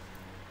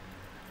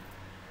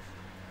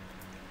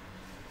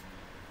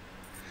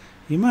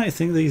 You might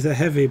think these are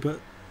heavy,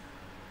 but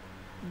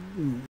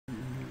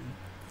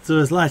they're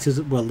as light as,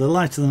 well, they're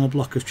lighter than a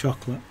block of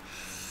chocolate.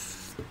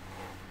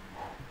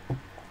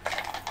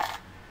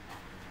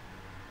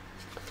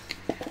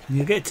 And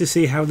you'll get to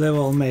see how they're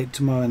all made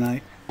tomorrow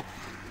night.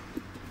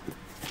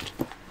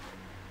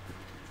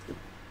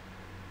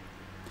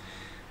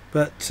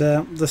 But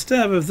the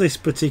star of this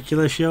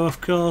particular show, of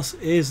course,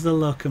 is the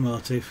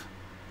locomotive.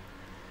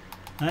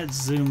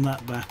 Let's zoom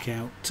that back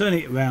out, turn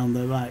it around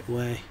the right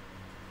way,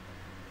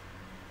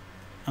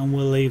 and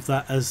we'll leave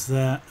that as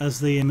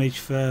the image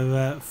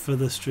for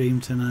the stream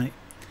tonight.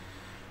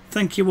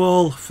 Thank you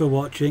all for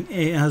watching.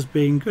 It has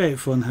been great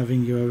fun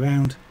having you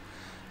around,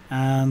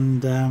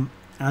 and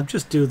I'll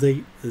just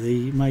do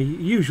my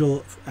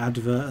usual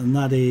advert, and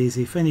that is,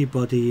 if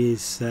anybody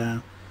is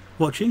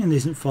watching and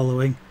isn't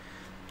following,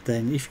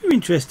 then if you're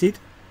interested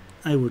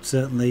I would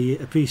certainly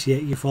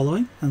appreciate you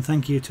following, and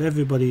thank you to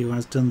everybody who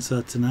has done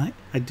so tonight.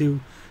 I do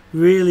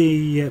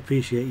really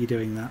appreciate you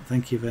doing that.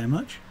 Thank you very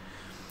much.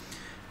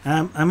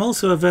 I'm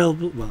also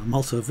available. Well, I'm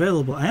also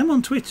available. I am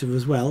on Twitter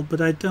as well, but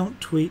I don't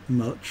tweet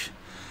much.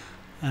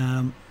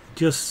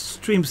 Just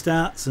stream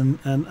starts and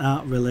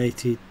art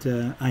related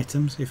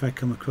items if I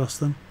come across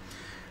them.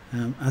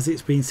 As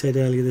it's been said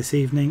earlier this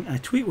evening, I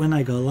tweet when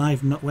I go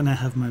live, not when I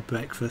have my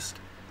breakfast.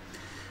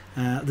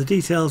 The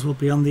details will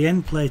be on the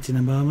end plate in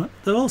a moment.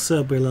 They're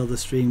also below the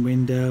stream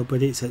window,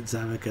 but it's at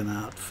Zaragan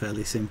Art.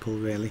 Fairly simple,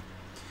 really.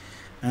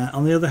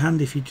 On the other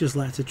hand, if you'd just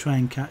like to try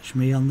and catch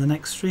me on the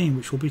next stream,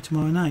 which will be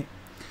tomorrow night,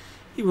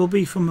 it will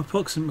be from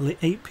approximately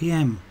 8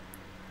 PM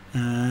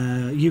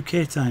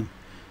UK time,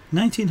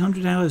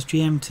 1900 hours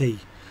GMT,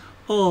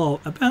 or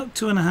about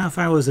 2.5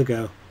 hours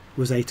ago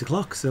was 8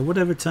 o'clock. So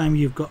whatever time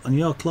you've got on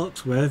your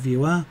clocks, wherever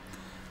you are,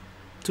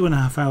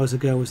 2.5 hours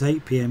ago was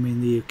 8 PM in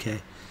the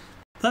UK.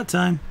 That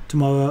time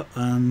tomorrow,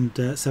 and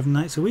 7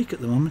 nights a week at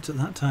the moment at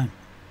that time.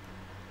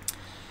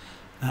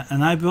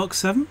 And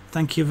iBrox7,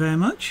 thank you very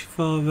much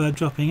for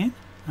dropping in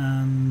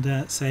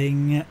and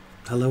saying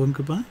hello and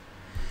goodbye.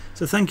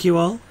 So thank you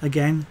all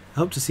again.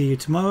 Hope to see you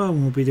tomorrow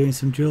when we'll be doing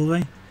some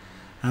jewellery.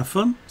 Have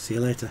fun. See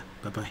you later.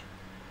 Bye bye.